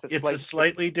story. It's a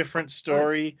slightly different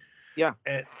story. Yeah.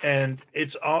 And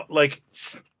it's all like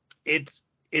it's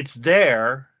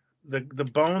there. The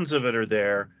bones of it are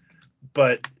there,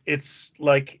 but it's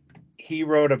like he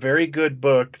wrote a very good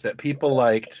book that people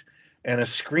liked, and a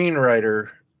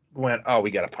screenwriter went, "Oh,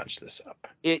 we got to punch this up.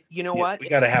 What? We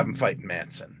got to have him fighting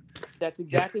Manson." That's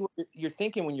exactly what you're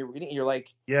thinking when you're reading it. You're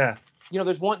like, yeah.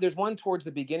 There's one towards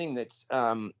the beginning that's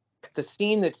the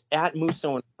scene that's at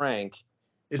Musso and Frank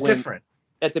is different.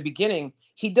 At the beginning,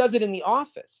 he does it in the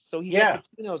office. So he's at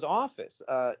Pacino's office,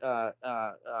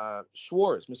 Mr.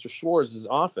 Schwartz's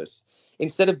office,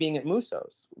 instead of being at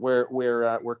Musso's, where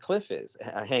Cliff is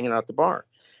hanging out at the bar.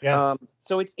 Yeah.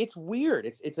 So it's weird.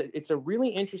 It's a really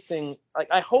interesting.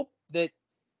 I hope that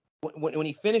when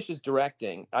he finishes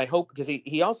directing, I hope, because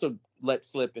he also let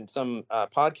slip in some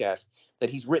podcast that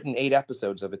he's written 8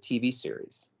 episodes of a TV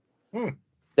series.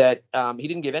 That he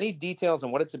didn't give any details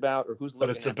on what it's about or who's looking at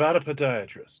it. But it's about a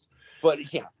podiatrist.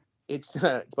 But yeah, it's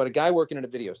about a guy working at a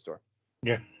video store.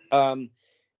 Yeah.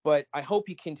 But I hope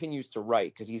he continues to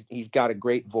write, because he's got a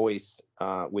great voice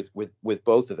with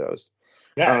both of those.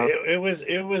 Yeah, it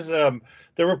was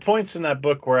there were points in that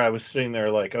book where I was sitting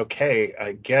there like, okay,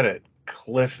 I get it.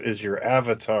 Cliff is your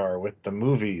avatar with the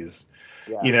movies,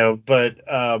 but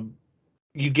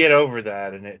you get over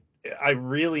that, and I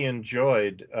really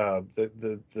enjoyed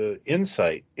the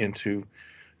insight into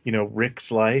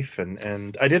Rick's life,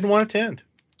 and I didn't want it to end.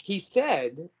 He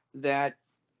said that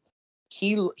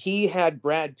he had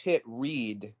Brad Pitt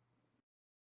read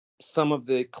some of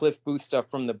the Cliff Booth stuff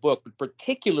from the book, but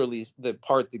particularly the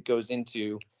part that goes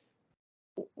into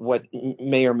what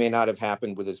may or may not have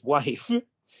happened with his wife.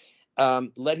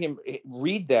 Let him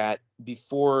read that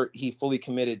before he fully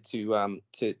committed to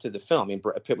the film. I mean,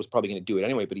 Pitt was probably going to do it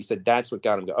anyway, but he said that's what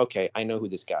got him to go, okay, I know who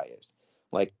this guy is.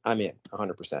 Like, I'm in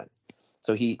 100%.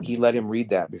 So he let him read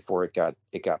that before it got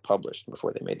published,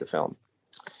 before they made the film.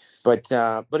 But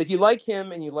if you like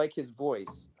him and you like his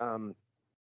voice,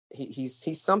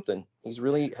 he's something. He's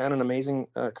really had an amazing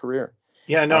career.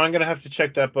 Yeah, no, I'm going to have to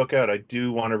check that book out. I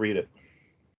do want to read it.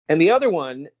 And the other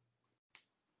one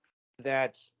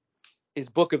that is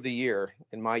book of the year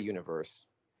in my universe,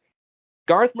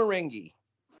 Garth Marenghi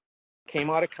came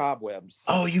out of cobwebs.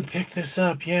 Oh, you picked this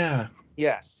up, yeah.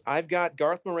 Yes, I've got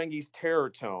Garth Marenghi's Terror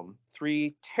Tome,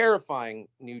 3 terrifying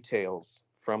new tales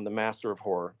from the Master of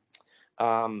Horror.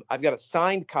 I've got a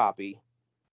signed copy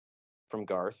from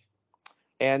Garth,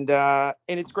 and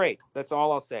it's great. That's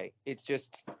all I'll say.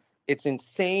 It's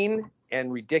insane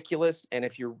and ridiculous, and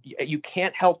if you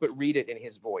can't help but read it in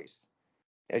his voice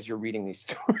as you're reading these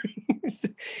stories.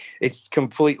 It's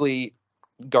completely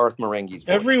Garth Marenghi's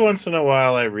voice. Every once in a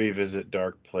while I revisit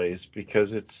Dark Place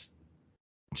because it's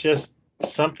just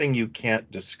something you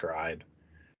can't describe.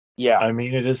 Yeah. I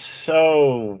mean, it is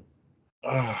so,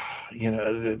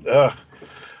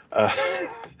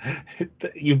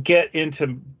 you get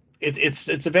into it.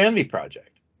 It's a vanity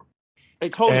project.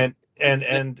 Totally.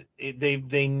 And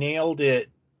they nailed it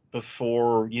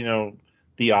before,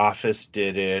 The Office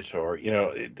did it, or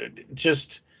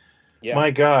just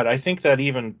my God, I think that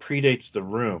even predates The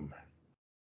Room.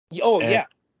 Yeah,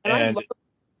 and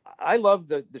I love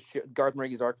the Garth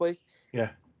Marenghi's Dark Place. Yeah,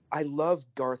 I love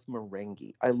Garth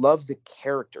Marenghi. I love the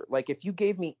character. Like, if you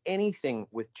gave me anything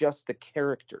with just the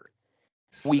character,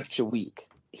 week to week,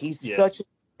 he's such.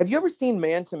 Have you ever seen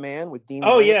Man to Man with Dean?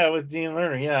 Oh Lerner? Yeah, with Dean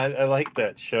Lerner. Yeah, I like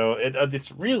that show.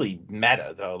 It's really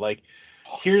meta though. Like,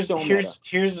 here's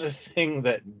the thing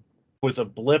that was a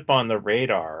blip on the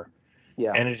radar.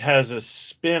 Yeah. And it has a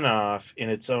spin-off in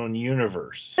its own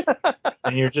universe.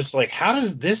 And you're just like, how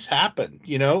does this happen?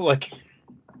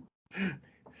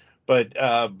 But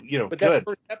But good. that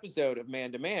first episode of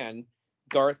Man to Man,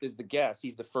 Garth is the guest.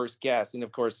 He's the first guest, and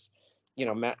of course,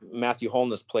 Matthew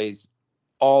Holness plays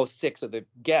all 6 of the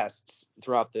guests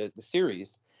throughout the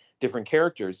series, different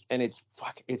characters, and it's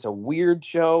a weird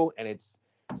show, and it's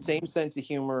same sense of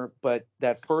humor. But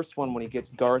that first one when he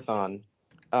gets Garth on,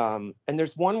 and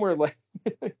there's one where like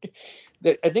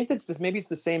I think that's this, maybe it's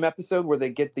the same episode where they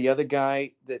get the other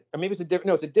guy or maybe it's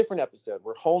it's a different episode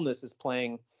where Holness is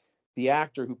playing the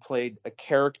actor who played a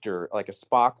character, like a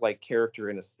Spock-like character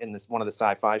in this one of the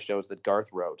sci-fi shows that Garth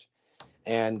wrote.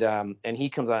 And he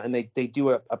comes on and they do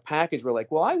a package where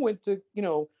like, well, I went to,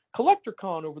 Collector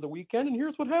Con over the weekend and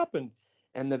here's what happened.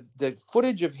 And the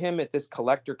footage of him at this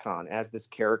Collector Con as this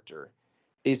character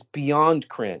is beyond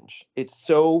cringe. It's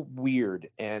so weird.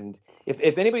 And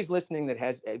if anybody's listening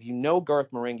if you know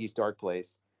Garth Marenghi's Dark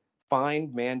Place,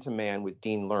 find Man to Man with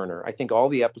Dean Lerner. I think all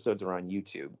the episodes are on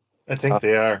YouTube. I think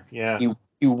they are, yeah.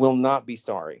 You will not be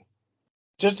sorry.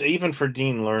 Just even for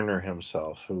Dean Lerner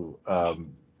himself, who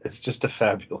it's just a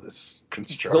fabulous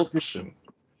construction.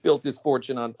 Built his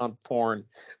fortune on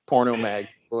porno mag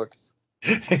books.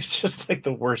 He's just like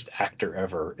the worst actor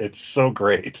ever. It's so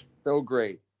great. So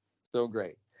great. So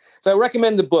great. So I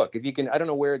recommend the book. If you can, I don't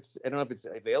know if it's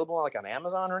available like on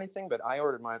Amazon or anything, but I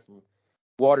ordered mine from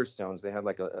Waterstones. They had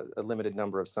like a limited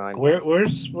number of signed ones.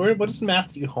 What does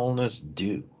Matthew Holness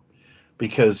do?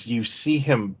 Because you see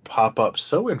him pop up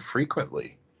so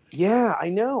infrequently. Yeah, I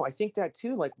know. I think that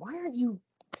too. Like, why aren't you,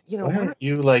 why aren't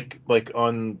you like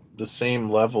on the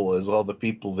same level as all the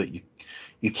people that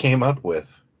you came up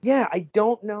with? Yeah, I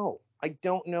don't know. I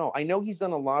know he's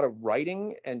done a lot of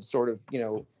writing and sort of,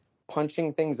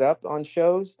 punching things up on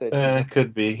shows. That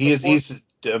could be. He's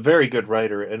a very good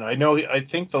writer, and I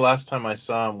think the last time I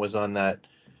saw him was on that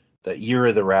Year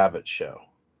of the Rabbit show.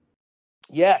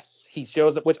 Yes, he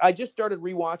shows up, which I just started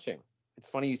rewatching. It's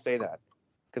funny you say that,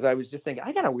 because I was just thinking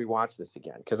I gotta rewatch this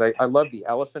again because I love the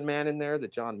Elephant Man in there, the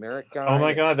John Merrick guy. Oh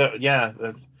my God,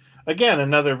 that's again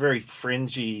another very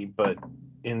fringy but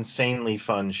insanely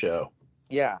fun show.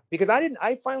 Yeah, because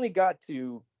I finally got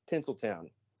to Tinseltown,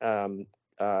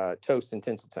 Toast in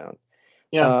Tinseltown.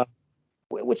 Yeah.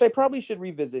 Which I probably should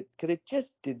revisit because it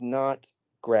just did not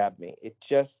grab me.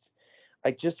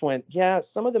 I just went, yeah,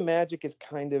 some of the magic is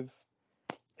kind of.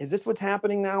 Is this what's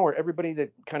happening now, where everybody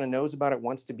that kind of knows about it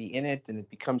wants to be in it and it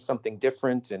becomes something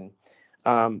different? And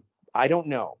I don't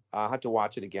know. I'll have to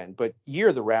watch it again. But Year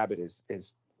of the Rabbit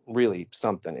is really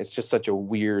something. It's just such a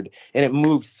weird, and it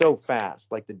moves so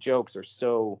fast. Like the jokes are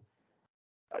so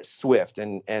swift,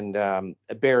 and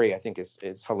Barry I think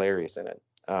is hilarious in it.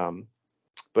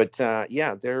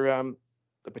 Yeah, they're a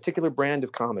particular brand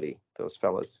of comedy. Those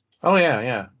fellas. Oh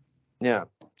yeah. Yeah.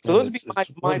 So those would be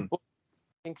my book.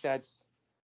 I think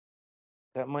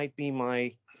that might be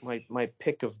my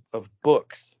pick of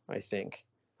books, I think.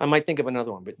 I might think of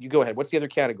another one, but you go ahead. What's the other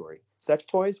category? Sex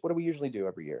toys? What do we usually do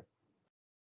every year?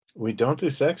 We don't do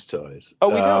sex toys. Oh,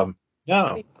 we don't?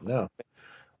 No.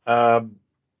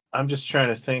 I'm just trying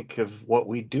to think of what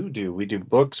we do. We do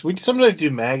books. We sometimes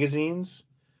do magazines.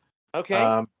 Okay.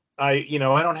 I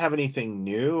don't have anything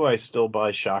new. I still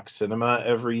buy Shock Cinema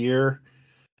every year.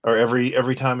 Or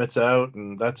every time it's out,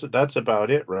 and that's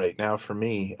about it right now for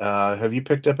me. Have you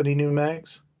picked up any new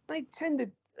mags? I tend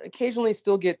to occasionally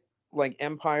still get like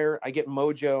Empire. I get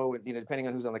Mojo, depending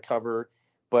on who's on the cover.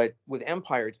 But with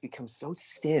Empire, it's become so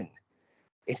thin.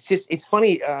 It's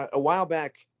funny. A while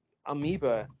back,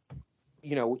 Amoeba,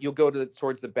 you'll go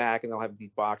towards the back, and they'll have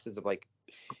these boxes of like,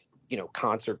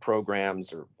 concert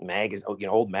programs or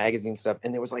old magazine stuff,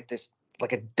 and there was like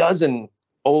a dozen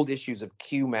old issues of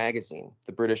Q magazine,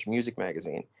 the British music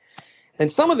magazine.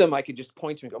 And some of them I could just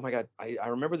point to and go, oh my God, I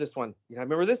remember this one. I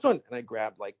remember this one. And I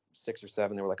grabbed like 6 or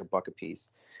 7. They were like $1 a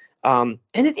piece. And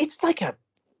it's like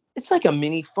a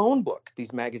mini phone book.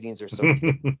 These magazines are so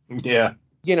yeah.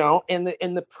 And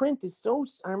the print is so.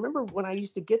 I remember when I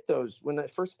used to get those when I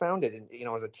first found it, and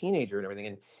as a teenager and everything,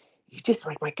 and you just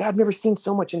like, my God, I've never seen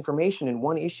so much information in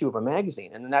one issue of a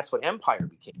magazine. And then that's what Empire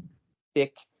became.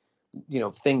 Thick,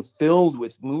 thing filled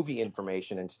with movie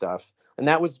information and stuff. And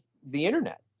that was the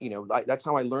internet. That's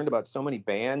how I learned about so many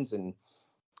bands and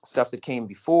stuff that came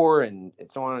before and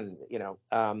so on.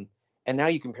 And now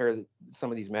you compare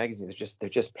some of these magazines, they're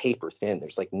just paper thin.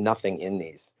 There's like nothing in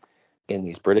these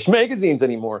British magazines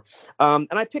anymore. And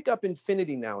I pick up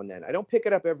Infinity now and then. I don't pick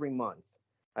it up every month.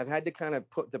 I've had to kind of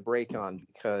put the brake on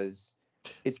because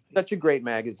it's such a great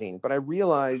magazine. But I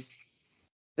realize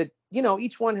that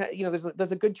each one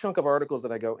there's a good chunk of articles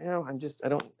that I go, I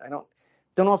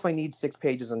don't know if I need 6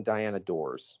 pages on Diana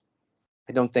Dors.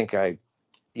 I don't think I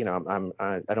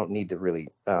don't need to really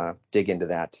dig into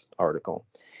that article.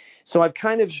 So I've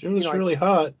kind of, She was really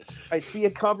hot. I see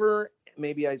a cover,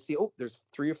 maybe I see, oh, there's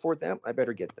 3 or 4 of them. I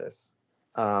better get this.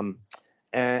 But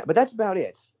that's about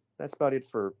it. That's about it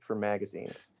for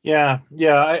magazines. Yeah.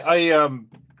 I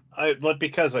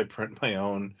because I print my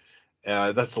own.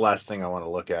 That's the last thing I want to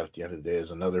look at the end of the day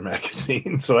is another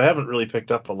magazine. So I haven't really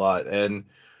picked up a lot, and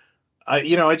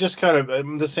I just kind of,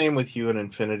 I'm the same with you and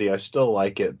Infinity. I still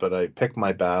like it, but I pick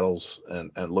my battles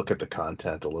and look at the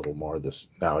content a little more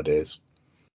nowadays.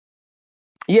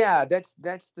 Yeah,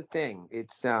 that's the thing.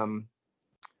 It's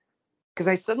because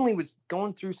I suddenly was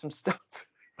going through some stuff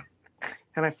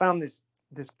and I found this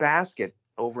basket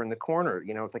over in the corner.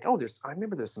 It's like, oh, I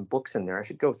remember there's some books in there. I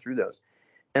should go through those.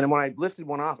 And when I lifted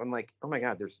one off, I'm like, oh my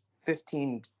God, there's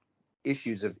 15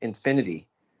 issues of Infinity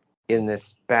in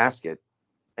this basket.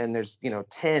 And there's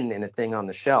 10 in a thing on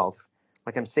the shelf.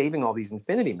 Like, I'm saving all these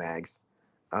Infinity mags.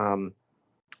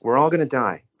 We're all gonna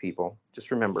die, people.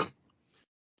 Just remember.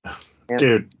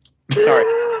 Dude. Sorry.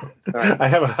 I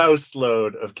have a house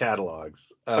load of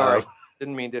catalogs. Sorry.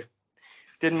 Didn't mean to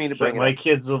bring it up. My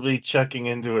kids will be chucking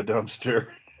into a dumpster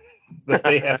that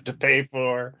they have to pay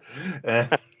for.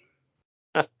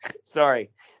 Sorry.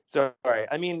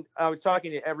 I mean, I was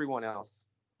talking to everyone else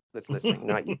that's listening,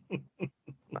 not you.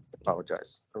 I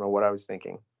apologize. I don't know what I was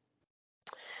thinking.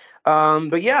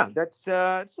 But yeah, that's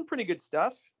some pretty good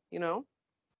stuff,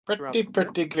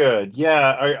 Pretty good.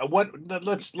 Yeah.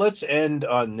 Let's end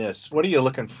on this. What are you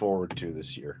looking forward to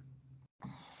this year?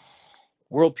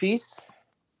 World peace.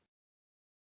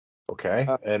 Okay.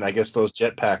 And I guess those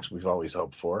jetpacks we've always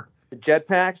hoped for. The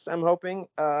jetpacks, I'm hoping.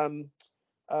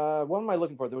 What am I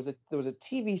looking for? There was a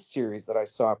TV series that I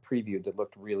saw previewed that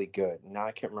looked really good. Now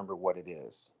I can't remember what it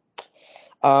is.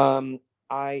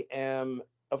 I am,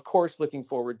 of course, looking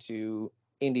forward to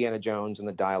Indiana Jones and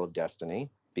the Dial of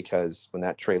Destiny, because when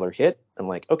that trailer hit, I'm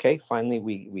like, okay, finally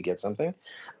we get something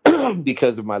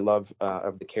because of my love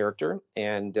of the character.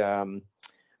 And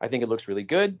I think it looks really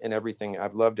good and everything.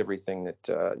 I've loved everything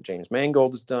that James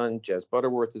Mangold has done. Jez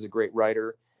Butterworth is a great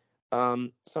writer.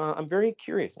 So I'm very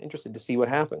curious, interested to see what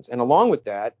happens. And along with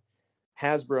that,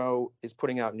 Hasbro is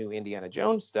putting out new Indiana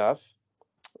Jones stuff,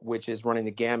 which is running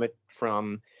the gamut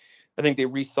from, I think they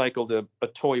recycled a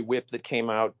toy whip that came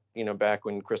out, back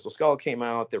when Crystal Skull came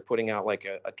out. They're putting out like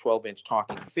a 12-inch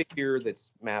talking figure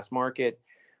that's mass market,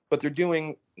 but they're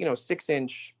doing,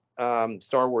 6-inch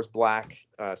Star Wars Black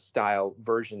style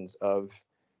versions of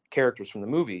characters from the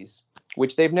movies,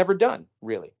 which they've never done,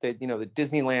 really. The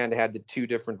Disneyland had the 2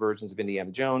 different versions of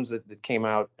Indiana Jones that came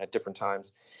out at different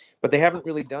times, but they haven't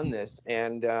really done this.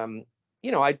 And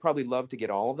I'd probably love to get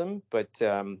all of them, but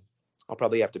I'll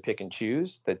probably have to pick and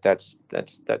choose. That's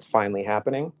finally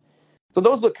happening. So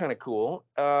those look kind of cool.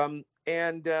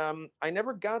 And I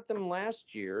never got them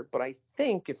last year, but I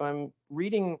think if I'm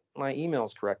reading my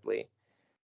emails correctly,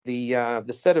 the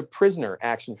set of Prisoner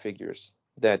action figures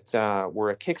that were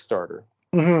a Kickstarter,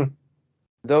 Mm-hmm.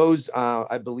 those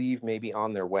I believe may be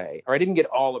on their way. Or I didn't get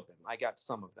all of them. I got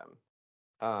some of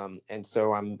them. And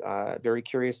so I'm very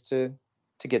curious to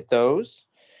get those.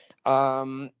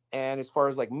 And as far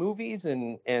as like movies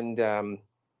and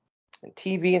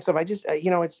TV and stuff, I just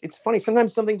it's funny.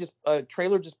 Sometimes something just a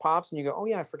trailer just pops and you go, oh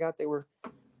yeah, I forgot they were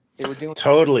doing.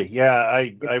 Totally. Yeah,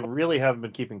 I really haven't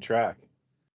been keeping track.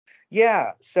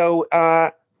 Yeah. So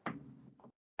I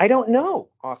don't know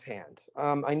offhand.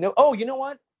 I know. Oh, you know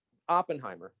what?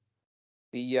 Oppenheimer,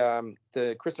 the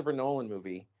Christopher Nolan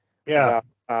movie. Yeah.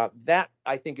 That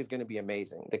I think is going to be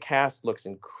amazing. The cast looks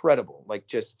incredible. Like,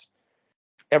 just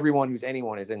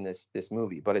anyone is in this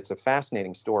movie. But it's a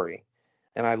fascinating story,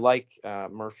 and I like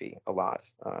Murphy a lot.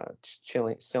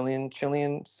 Cillian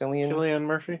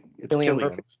Murphy. It's Cillian Cillian.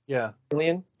 Murphy. Yeah.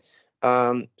 Cillian.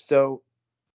 So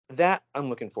that I'm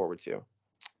looking forward to.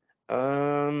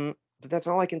 But that's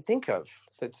all I can think of.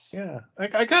 Yeah.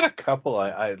 I got a couple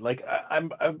I like. I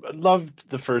loved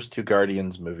the first 2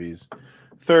 Guardians movies.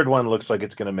 Third one looks like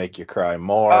it's gonna make you cry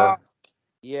more.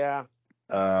 Yeah.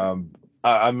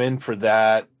 I'm in for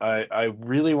that. I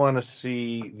really want to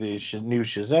see the new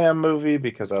Shazam movie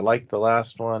because I liked the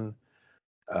last one.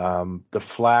 The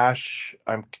Flash,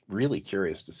 I'm really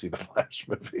curious to see the Flash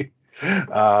movie.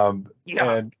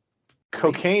 And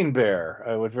Cocaine Bear,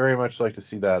 I would very much like to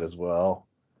see that as well.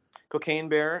 Cocaine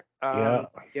Bear.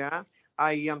 Yeah.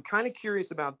 I am kind of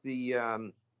curious about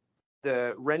the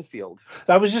Renfield.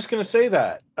 I was just gonna say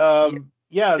that.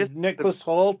 Nicholas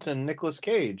Hoult and Nicolas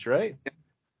Cage, right?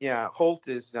 Yeah, Holt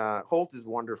is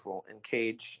wonderful, and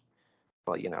Cage,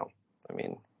 well, I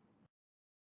mean,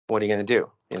 what are you gonna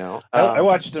do? I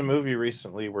watched a movie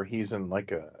recently where he's in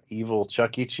like a evil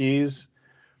Chuck E. Cheese,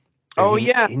 And Oh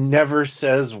yeah, he never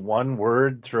says one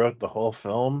word throughout the whole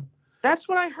film. that's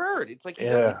what I heard. It's like he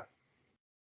doesn't.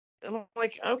 Yeah. I'm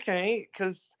like, okay,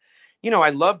 because I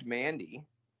loved Mandy,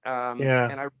 Yeah.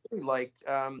 and I really liked.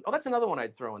 Oh, that's another one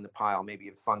I'd throw in the pile. Maybe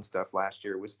of fun stuff last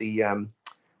year was the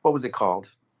what was it called?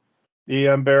 The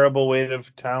Unbearable Weight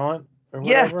of Talent or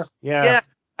whatever. Yes, Yeah. yeah,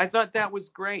 I thought that was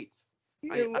great.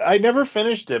 I never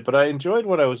finished it, but I enjoyed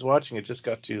what I was watching. It just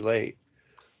got too late.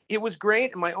 It was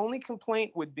great, and my only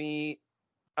complaint would be,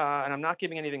 and I'm not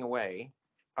giving anything away,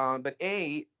 but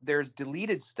there's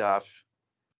deleted stuff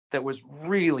that was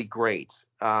really great,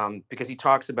 because he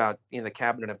talks about in the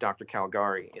cabinet of Dr.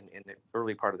 Caligari in the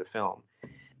early part of the film,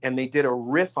 and they did a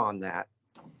riff on that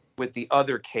with the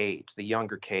other Cage, the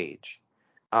younger Cage,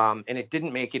 and it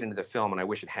didn't make it into the film, and I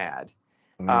wish it had.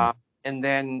 And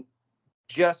then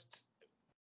just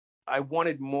I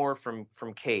wanted more from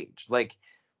Cage, like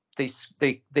they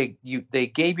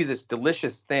gave you this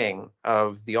delicious thing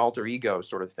of the alter ego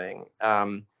sort of thing.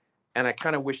 And I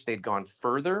kind of wish they'd gone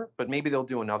further, but maybe they'll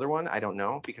do another one. I don't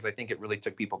know, because I think it really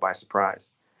took people by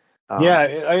surprise.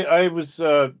 Yeah, I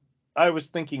was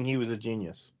thinking he was a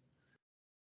genius.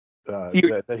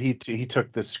 That he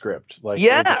took this script, like,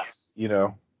 yeah,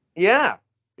 yeah,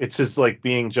 it's just like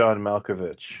being John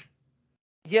Malkovich.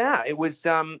 yeah. It was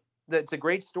it's a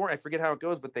great story. I forget how it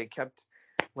goes, but they kept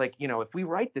like, if we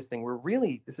write this thing,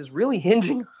 this is really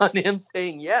hinging on him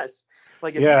saying yes.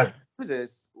 Like, if he doesn't do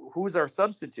this, who's our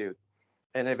substitute?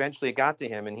 And eventually it got to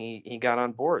him, and he got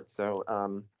on board. So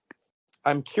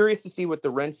I'm curious to see what the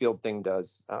Renfield thing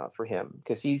does for him,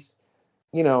 because he's,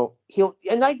 and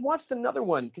I watched another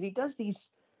one because he does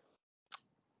these,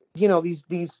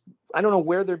 these, I don't know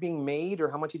where they're being made or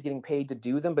how much he's getting paid to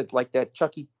do them, but like that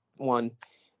Chucky one.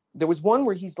 There was one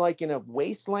where he's like in a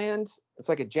wasteland. It's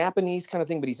like a Japanese kind of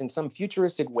thing, but he's in some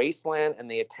futuristic wasteland,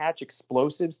 and they attach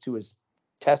explosives to his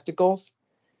testicles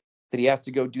that he has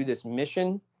to go do this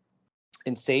mission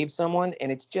and save someone.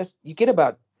 And it's just, you get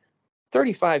about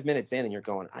 35 minutes in and you're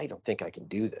going, I don't think I can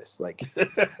do this. Like,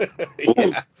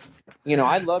 Yeah.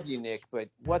 I love you, Nick, but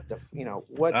what the.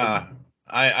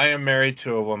 I am married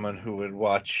to a woman who would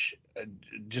watch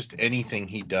just anything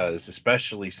he does,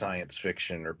 especially science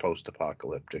fiction or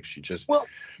post-apocalyptic. She just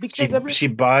because she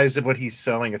buys what he's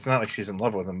selling. It's not like she's in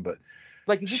love with him, but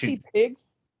like, did you see Pig?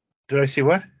 Did I see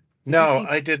what? No,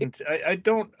 I didn't. I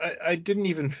didn't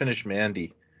even finish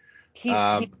Mandy.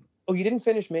 You didn't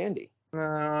finish Mandy? No,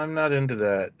 I'm not into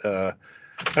that.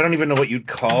 I don't even know what you'd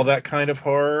call that kind of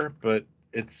horror, but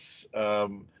it's I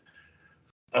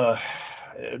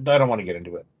don't want to get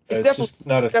into it. It's just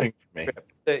not a thing for me.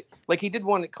 Like, he did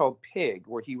one called Pig,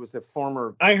 where he was a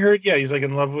former. I heard, yeah, he's like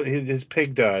in love with his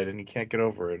pig died and he can't get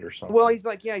over it or something. Well, he's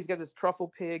like, yeah, he's got this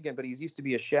truffle pig, but he's used to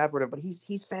be a chef, or whatever. But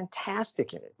he's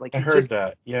fantastic in it. Like, I heard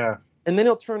that, yeah. And then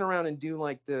he'll turn around and do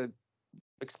like the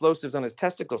explosives on his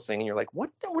testicles thing, and you're like,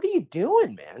 what are you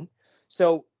doing, man?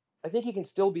 So I think he can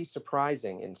still be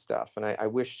surprising and stuff, and I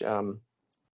wish, so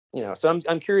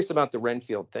I'm curious about the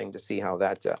Renfield thing to see how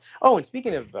that. Oh, and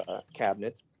speaking of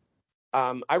cabinets,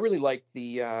 I really liked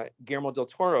the Guillermo del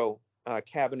Toro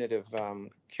Cabinet of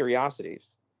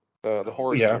Curiosities, the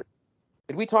horror series.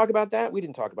 Did we talk about that? We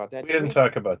didn't talk about that. We didn't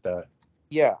talk about that.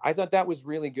 Yeah, I thought that was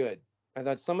really good. I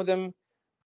thought some of them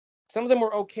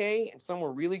were okay, and some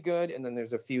were really good, and then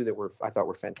there's a few that I thought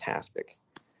were fantastic.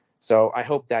 So I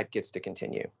hope that gets to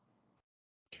continue.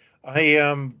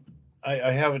 I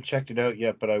haven't checked it out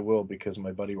yet, but I will, because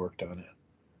my buddy worked on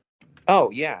it.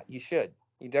 Oh yeah, you should.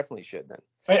 You definitely should then.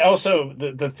 I also,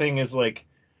 the thing is, like,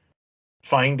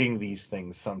 finding these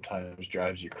things sometimes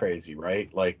drives you crazy,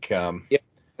 right? Like, yeah,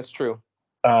 that's true.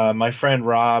 My friend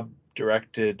Rob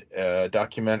directed a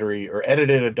documentary, or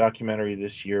edited a documentary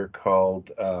this year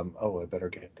called I better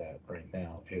get that right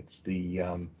now. It's the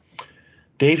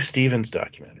Dave Stevens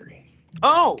documentary.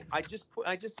 Oh, I just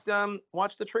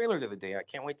watched the trailer the other day. I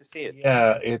can't wait to see it.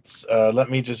 Yeah, it's let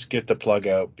me just get the plug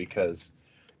out, because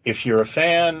if you're a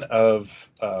fan of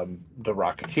The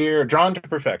Rocketeer, Drawn to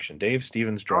Perfection, Dave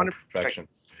Stevens' Drawn to Perfection,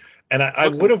 and I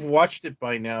would have watched it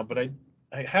by now, but I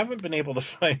haven't been able to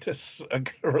find a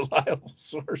reliable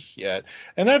source yet,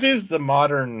 and that is the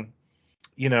modern,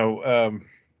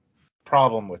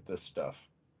 problem with this stuff.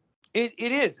 It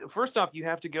is. First off, you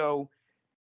have to go,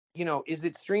 is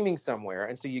it streaming somewhere?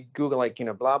 And so you Google, like,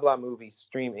 blah, blah movie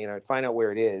stream, find out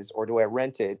where it is, or do I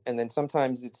rent it? And then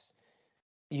sometimes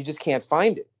you just can't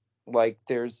find it. Like,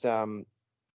 there's,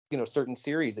 certain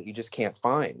series that you just can't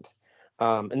find.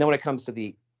 And then when it comes to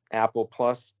the Apple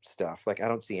Plus stuff, like, I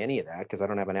don't see any of that because I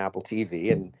don't have an Apple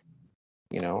TV, and,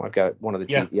 I've got one of the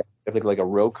TV, I think, like a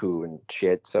Roku and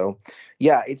shit. So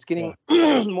yeah, it's getting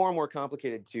more and more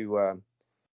complicated to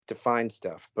to find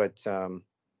stuff. But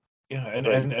Yeah,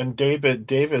 and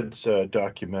David's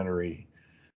documentary,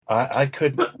 I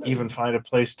couldn't even find a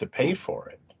place to pay for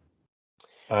it.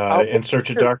 In Search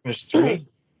of Darkness 3.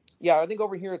 Yeah, I think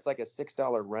over here it's like a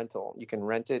 $6 rental. You can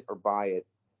rent it or buy it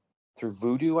through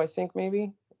Vudu, I think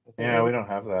maybe. Yeah, we don't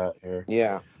have that here.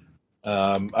 Yeah.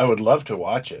 I would love to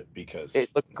watch it because it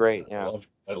looked great. Yeah.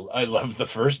 I love the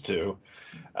first two.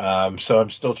 So I'm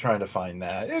still trying to find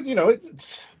that.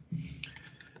 It's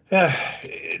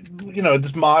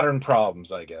it's modern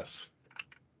problems, I guess.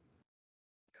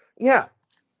 Yeah.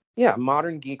 Yeah,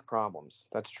 modern geek problems.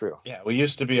 That's true. Yeah, we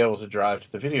used to be able to drive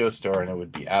to the video store and it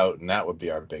would be out, and that would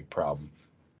be our big problem.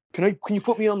 Can you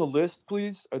put me on the list,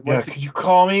 please? Could you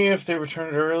call me if they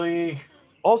return it early?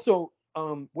 Also,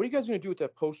 what are you guys gonna do with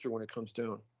that poster when it comes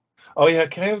down? Oh yeah,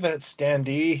 can I have that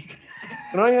standee?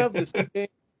 Can I have the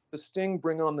Sting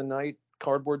Bring On the Night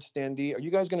cardboard standee? Are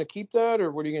you guys gonna keep that, or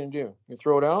what are you gonna do? You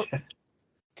throw it out? Can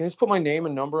I just put my name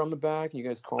and number on the back? And you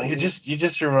guys call me? You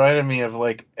just reminded me of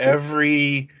like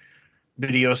every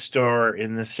video store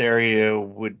in this area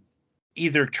would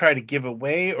either try to give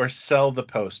away or sell the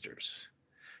posters,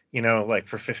 like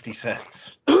for 50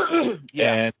 cents.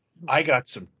 Yeah. And I got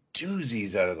some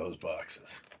doozies out of those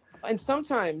boxes. And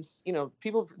sometimes,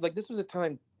 people, like, this was a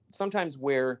time sometimes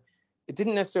where it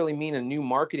didn't necessarily mean a new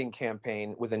marketing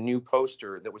campaign with a new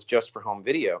poster that was just for home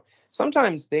video.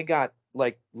 Sometimes they got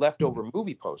like leftover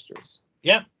movie posters.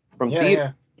 Yeah. From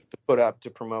theater to put up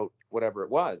to promote whatever it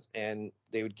was. And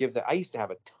they would give I used to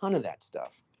have a ton of that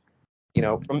stuff,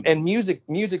 and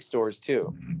music stores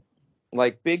too,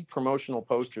 like big promotional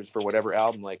posters for whatever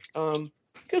album. Like, you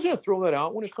guys gonna throw that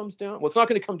out when it comes down? Well, it's not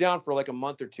going to come down for like a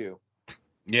month or two.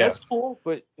 Yeah, that's cool.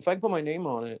 But if I can put my name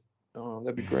on it,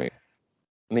 that'd be great.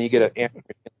 And then you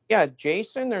get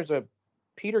Jason, there's a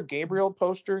Peter Gabriel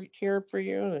poster here for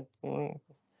you.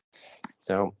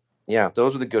 So yeah,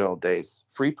 those are the good old days.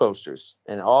 Free posters,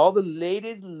 and all the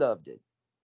ladies loved it.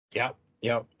 Yeah.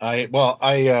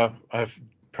 I've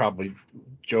probably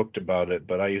joked about it,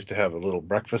 but I used to have a little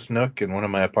breakfast nook in one of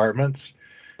my apartments,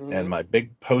 and my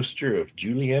big poster of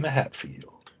Juliana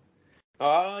Hatfield.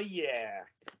 Oh yeah.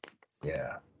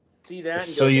 Yeah. See that?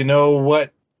 So you know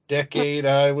what decade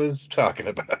I was talking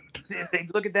about. They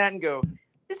look at that and go,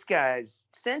 "This guy's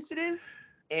sensitive,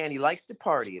 and he likes to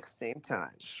party at the same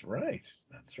time." That's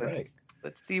right.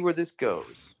 Let's see where this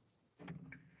goes.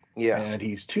 Yeah. And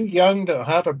he's too young to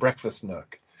have a breakfast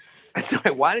nook.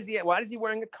 Sorry, why is he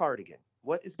wearing a cardigan?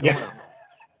 What is going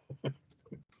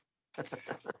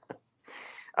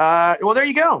on? Well, there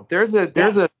you go. There's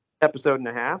a episode and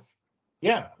a half.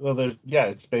 Yeah. Well,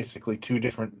 it's basically two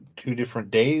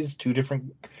different days, two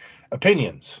different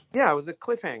opinions. Yeah, it was a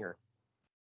cliffhanger.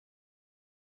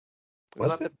 We Was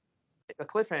left it? a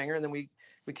cliffhanger, and then we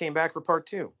came back for part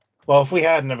 2. Well, if we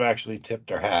hadn't have actually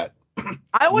tipped our hat,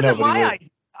 I wasn't my idea.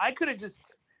 I could have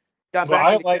just got back.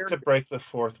 I like to break the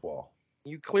fourth wall.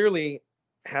 You clearly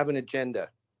have an agenda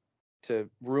to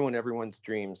ruin everyone's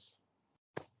dreams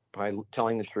by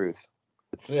telling the truth.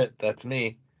 That's it. That's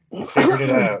me. You figured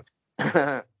it out.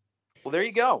 Well, there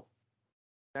you go.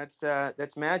 That's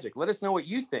magic. Let us know what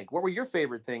you think. What were your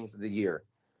favorite things of the year?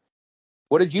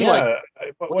 What did you like?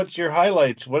 What's your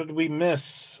highlights? What did we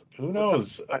miss? Who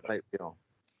knows?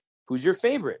 Who's your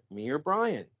favorite? Me or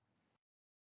Brian?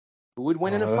 Who would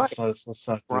win in a fight? Let's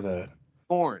not do that.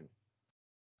 Gorn.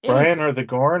 Brian or the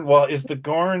Gorn? Well, is the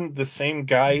Gorn the same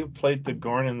guy who played the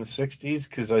Gorn in the 60s?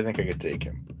 Because I think I could take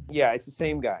him. Yeah, it's the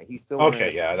same guy. He's still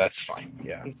okay. Yeah, that's fine.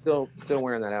 Yeah. He's still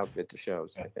wearing that outfit to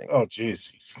shows, I think. Oh,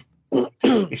 jeez.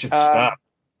 He should stop.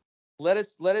 Let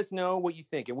us know what you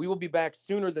think, and we will be back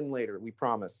sooner than later. We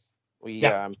promise.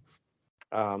 Life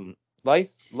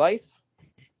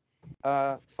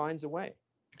finds a way.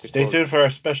 Stay tuned for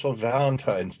our special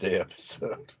Valentine's Day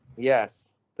episode.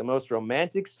 Yes, the most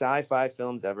romantic sci-fi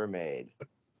films ever made.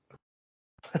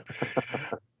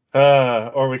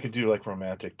 Or we could do like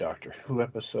romantic Doctor Who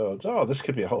episodes. Oh, this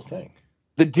could be a whole thing.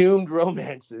 The doomed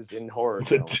romances in horror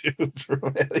films. Doomed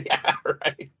romance. Yeah,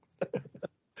 right.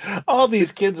 All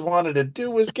these kids wanted to do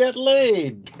was get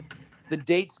laid. The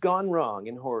date's gone wrong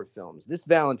in horror films this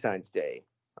Valentine's Day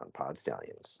on Pod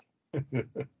Stallions.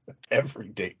 Every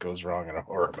date goes wrong in a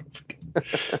horror movie.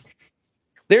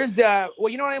 There's well,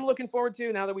 you know what I'm looking forward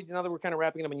to now that we're kind of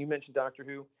wrapping up, and you mentioned Doctor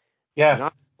Who. Yeah.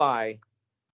 Not to lie.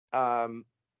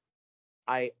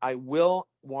 I will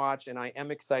watch, and I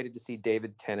am excited to see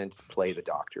David Tennant play the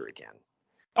Doctor again.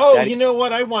 Oh, you know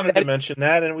what? I wanted to mention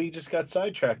that, and we just got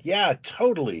sidetracked. Yeah,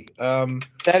 totally.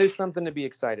 That is something to be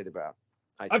excited about.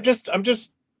 I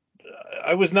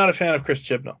was not a fan of Chris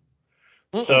Chibnall.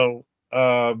 Mm-mm. So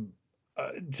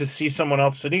to see someone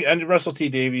else. And Russell T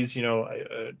Davies,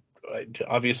 I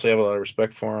obviously have a lot of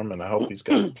respect for him, and I hope he's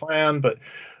got a plan. But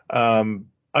I'm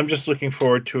just looking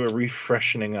forward to a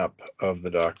refreshening up of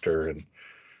the Doctor, and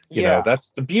Yeah.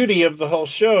 that's the beauty of the whole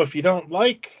show. If you don't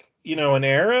like, an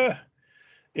era,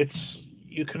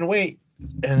 you can wait,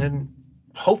 and then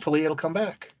hopefully it'll come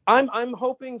back. I'm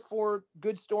hoping for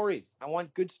good stories. I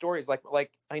want good stories.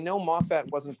 Like I know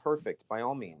Moffat wasn't perfect by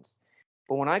all means,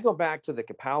 but when I go back to the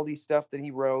Capaldi stuff that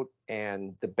he wrote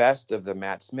and the best of the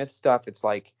Matt Smith stuff, it's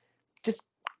like just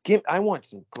I want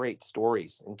some great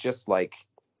stories and just like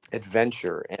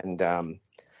adventure. And I'm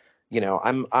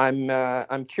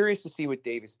curious to see what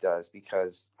Davis does,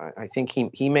 because I think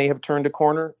he may have turned a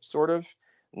corner, sort of,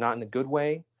 not in a good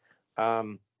way.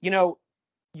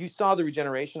 You saw the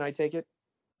regeneration, I take it,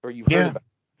 or you've heard about it.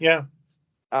 Yeah.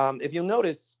 If you'll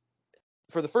notice,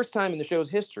 for the first time in the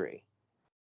show's history,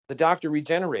 the Doctor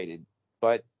regenerated,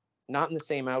 but not in the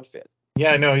same outfit.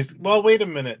 Yeah, no, well, wait a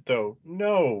minute, though.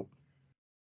 No,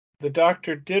 the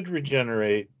Doctor did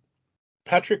regenerate.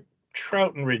 Patrick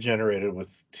Troughton regenerated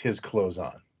with his clothes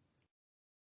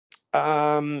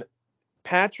on.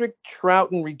 Patrick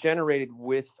Troughton regenerated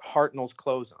with Hartnell's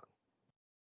clothes on.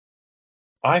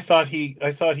 I thought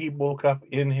he woke up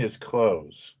in his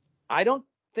clothes. I don't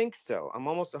think so. I'm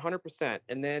almost 100%.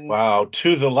 And then wow,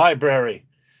 to the library.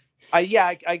 I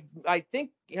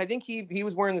think he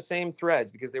was wearing the same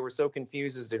threads because they were so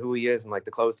confused as to who he is, and like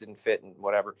the clothes didn't fit and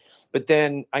whatever. But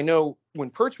then I know when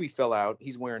Pertwee fell out,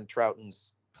 he's wearing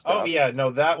Troughton's stuff. Oh yeah,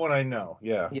 no, that one I know.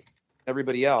 Yeah.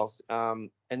 Everybody else.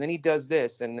 And then he does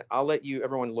this, and I'll let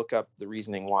everyone look up the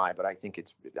reasoning why, but I think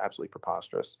it's absolutely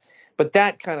preposterous. But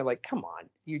that kind of like, come on,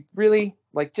 you really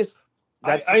like just.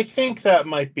 I think that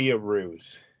might be a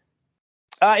ruse.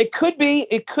 It could be,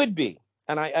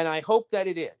 and I hope that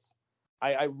it is.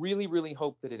 I really, really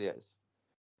hope that it is,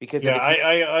 because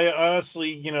I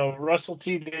honestly, Russell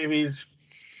T Davies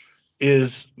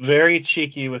is very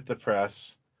cheeky with the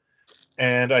press,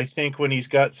 and I think when he's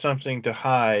got something to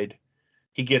hide,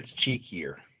 he gets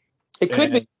cheekier. It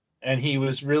could be. And he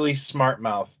was really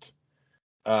smart-mouthed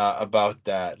about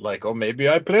that. Like, oh, maybe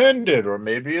I planned it, or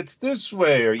maybe it's this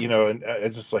way, or, and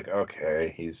it's just like,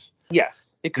 okay,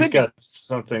 yes, it could he's got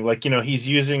something, like, he's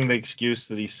using the excuse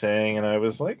that he's saying, and I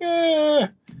was like, I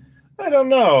don't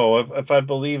know if I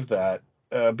believe that,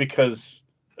 because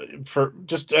I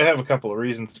have a couple of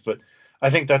reasons, but I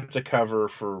think that's a cover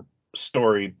for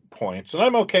story points, and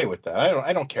I'm okay with that.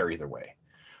 I don't care either way.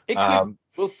 It could.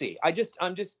 We'll see. I'm just,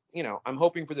 I'm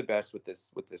hoping for the best with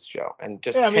this show, and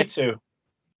just me too.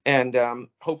 And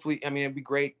hopefully, it'd be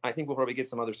great. I think we'll probably get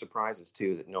some other surprises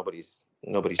too that nobody's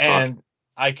talking. And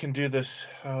I can do this.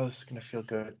 Oh, this is gonna feel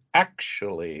good.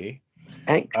 Actually,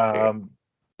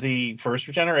 the first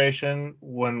regeneration,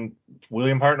 when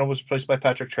William Hartnell was replaced by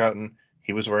Patrick Troughton,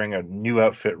 he was wearing a new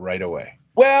outfit right away.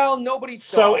 Well, nobody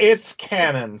saw. So it's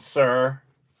canon, sir.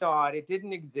 It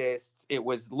didn't exist. It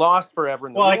was lost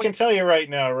forever. Well, I can tell you right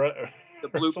now,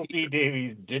 Russell T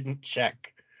Davies didn't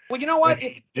check. Well, you know what?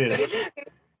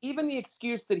 Even the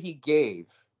excuse that he gave,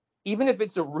 even if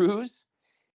it's a ruse,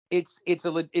 it's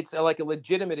like a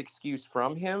legitimate excuse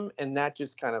from him, and that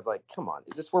just kind of like, come on,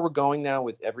 is this where we're going now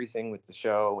with everything with the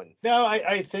show? And no,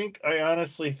 I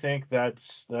honestly think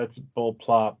that's bull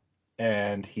plop,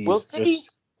 and he's. We'll see.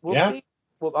 We'll see.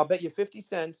 Well, I'll bet you 50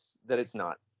 cents that it's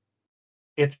not.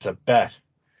 It's a bet.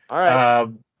 All right.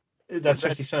 That's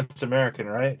 50 cents American,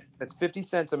 right? That's 50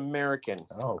 cents American.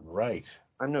 Oh, right.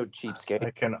 I'm no cheapskate.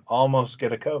 I can almost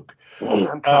get a Coke.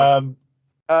 Well,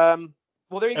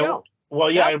 there you go. Well,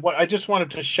 yeah, I just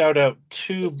wanted to shout out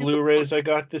 2 Blu-rays I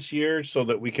got this year so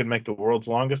that we can make the world's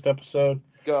longest episode.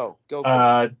 Go for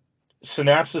it.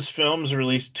 Synapsis Films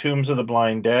released Tombs of the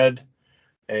Blind Dead,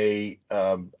 a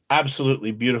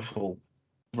absolutely beautiful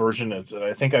version.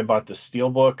 I think I bought the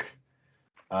Steelbook.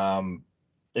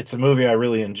 It's a movie I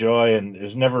really enjoy, and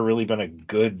there's never really been a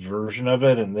good version of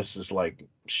it, and this is like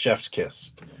chef's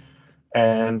kiss.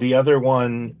 And the other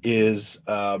one is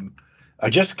I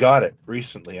just got it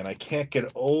recently, and I can't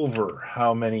get over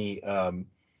how many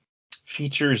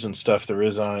features and stuff there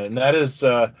is on it, and that is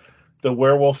The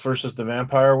Werewolf versus the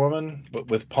Vampire Woman, but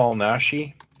with Paul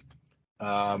Naschy.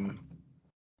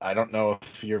 I don't know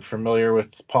if you're familiar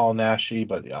with Paul Naschy,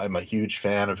 but I'm a huge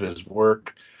fan of his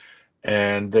work.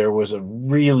 And there was a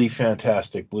really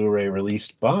fantastic Blu-ray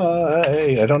released by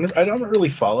I don't really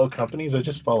follow companies, I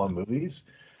just follow movies.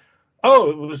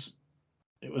 Oh, it was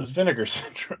Vinegar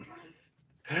Syndrome.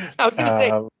 I was gonna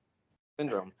say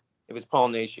Syndrome. It was Paul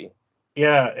Naschy.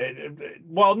 Yeah,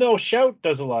 well, no, Shout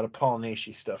does a lot of Paul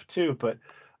Naschy stuff too, but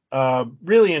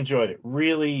really enjoyed it.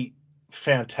 Really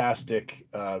fantastic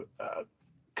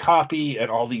copy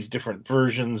and all these different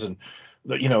versions, and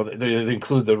they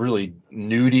include the really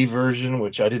nudie version,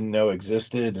 which I didn't know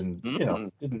existed, and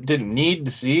didn't need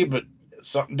to see, but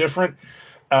something different.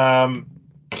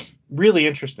 Really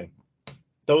interesting.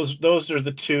 Those are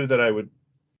the two that I would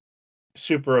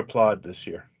super applaud this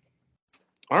year.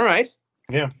 All right.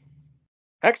 Yeah.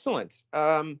 Excellent.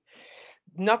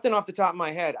 Nothing off the top of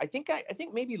my head. I think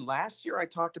maybe last year I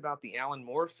talked about the Alan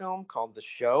Moore film called The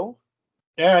Show.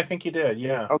 Yeah, I think you did.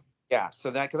 Yeah. Oh, yeah.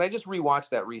 So that, because I just rewatched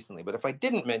that recently, but if I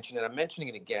didn't mention it, I'm mentioning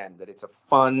it again, that it's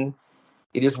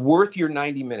it is worth your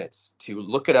 90 minutes to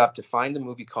look it up, to find the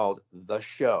movie called The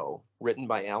Show, written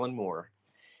by Alan Moore.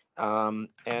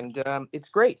 It's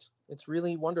great. It's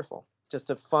really wonderful. Just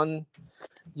a fun,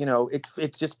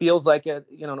 it just feels like an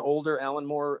older Alan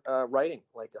Moore writing,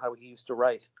 like how he used to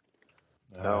write.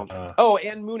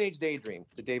 And Moon Age Daydream,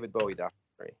 the David Bowie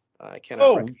documentary. I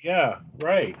cannot. Yeah,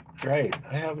 right. I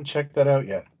haven't checked that out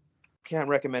yet. Can't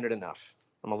recommend it enough.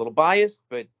 I'm a little biased,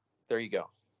 but there you go.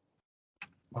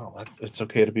 Well, it's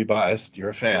okay to be biased. You're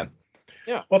a fan.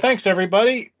 Yeah. Well, thanks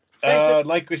everybody. Thanks.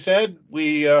 Like we said,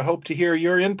 we hope to hear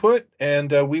your input,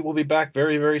 and we will be back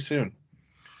very, very soon.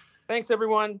 Thanks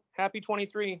everyone. Happy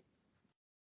 23.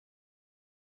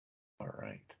 All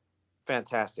right.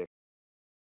 Fantastic.